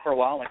on top for a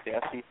while, like the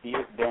SEC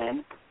has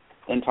been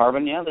in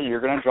Tarvin, then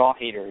you're going to draw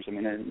haters. I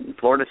mean,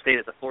 Florida State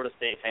is a Florida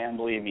State fan,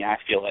 believe me, I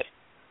feel it.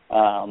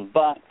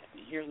 But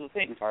here's the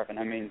thing, Tarvin.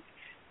 I mean,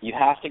 you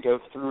have to go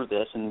through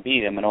this and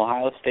beat them, and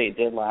Ohio State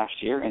did last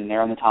year, and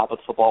they're on the top of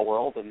the football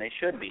world, and they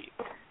should be.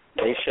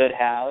 They should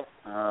have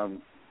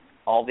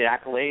all the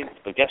accolades,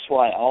 but guess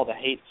what? All the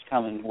hate's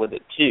coming with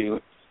it, too.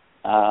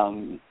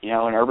 And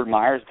Urban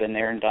Meyer's been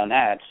there and done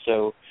that.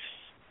 So,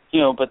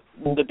 but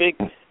the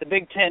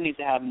Big Ten needs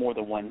to have more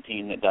than one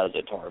team that does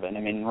it, Tarvin. I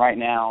mean, right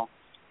now,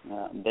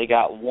 they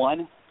got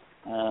one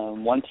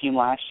team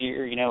last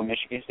year.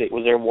 Michigan State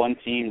was their one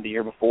team the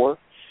year before.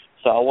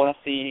 So I want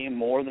to see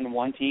more than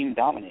one team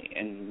dominate.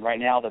 And right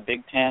now, the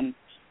Big Ten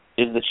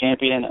is the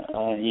champion.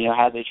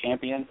 Has a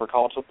champion for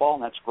college football,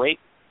 and that's great.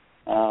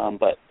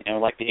 But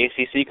like the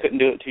ACC couldn't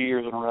do it 2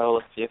 years in a row.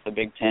 Let's see if the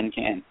Big Ten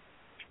can.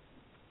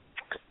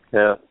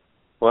 Yeah.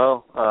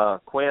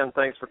 Well, Quinn,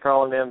 thanks for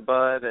calling in,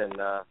 bud, and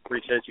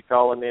appreciate you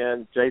calling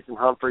in. Jason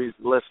Humphreys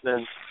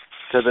listening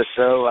to the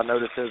show. I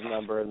noticed his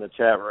number in the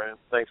chat room.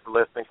 Thanks for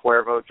listening,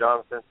 Cuervo.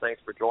 Jonathan,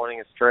 thanks for joining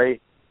us. Trey,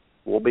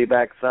 we'll be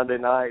back Sunday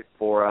night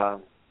for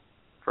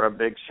a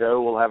big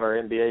show. We'll have our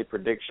NBA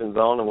predictions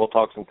on, and we'll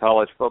talk some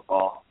college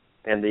football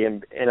and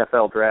the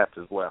NFL draft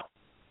as well.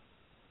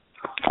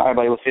 All right,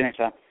 buddy. We'll see you next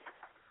time.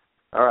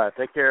 All right.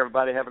 Take care,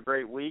 everybody. Have a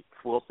great week.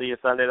 We'll see you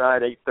Sunday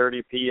night,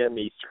 8:30 p.m.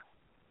 Eastern.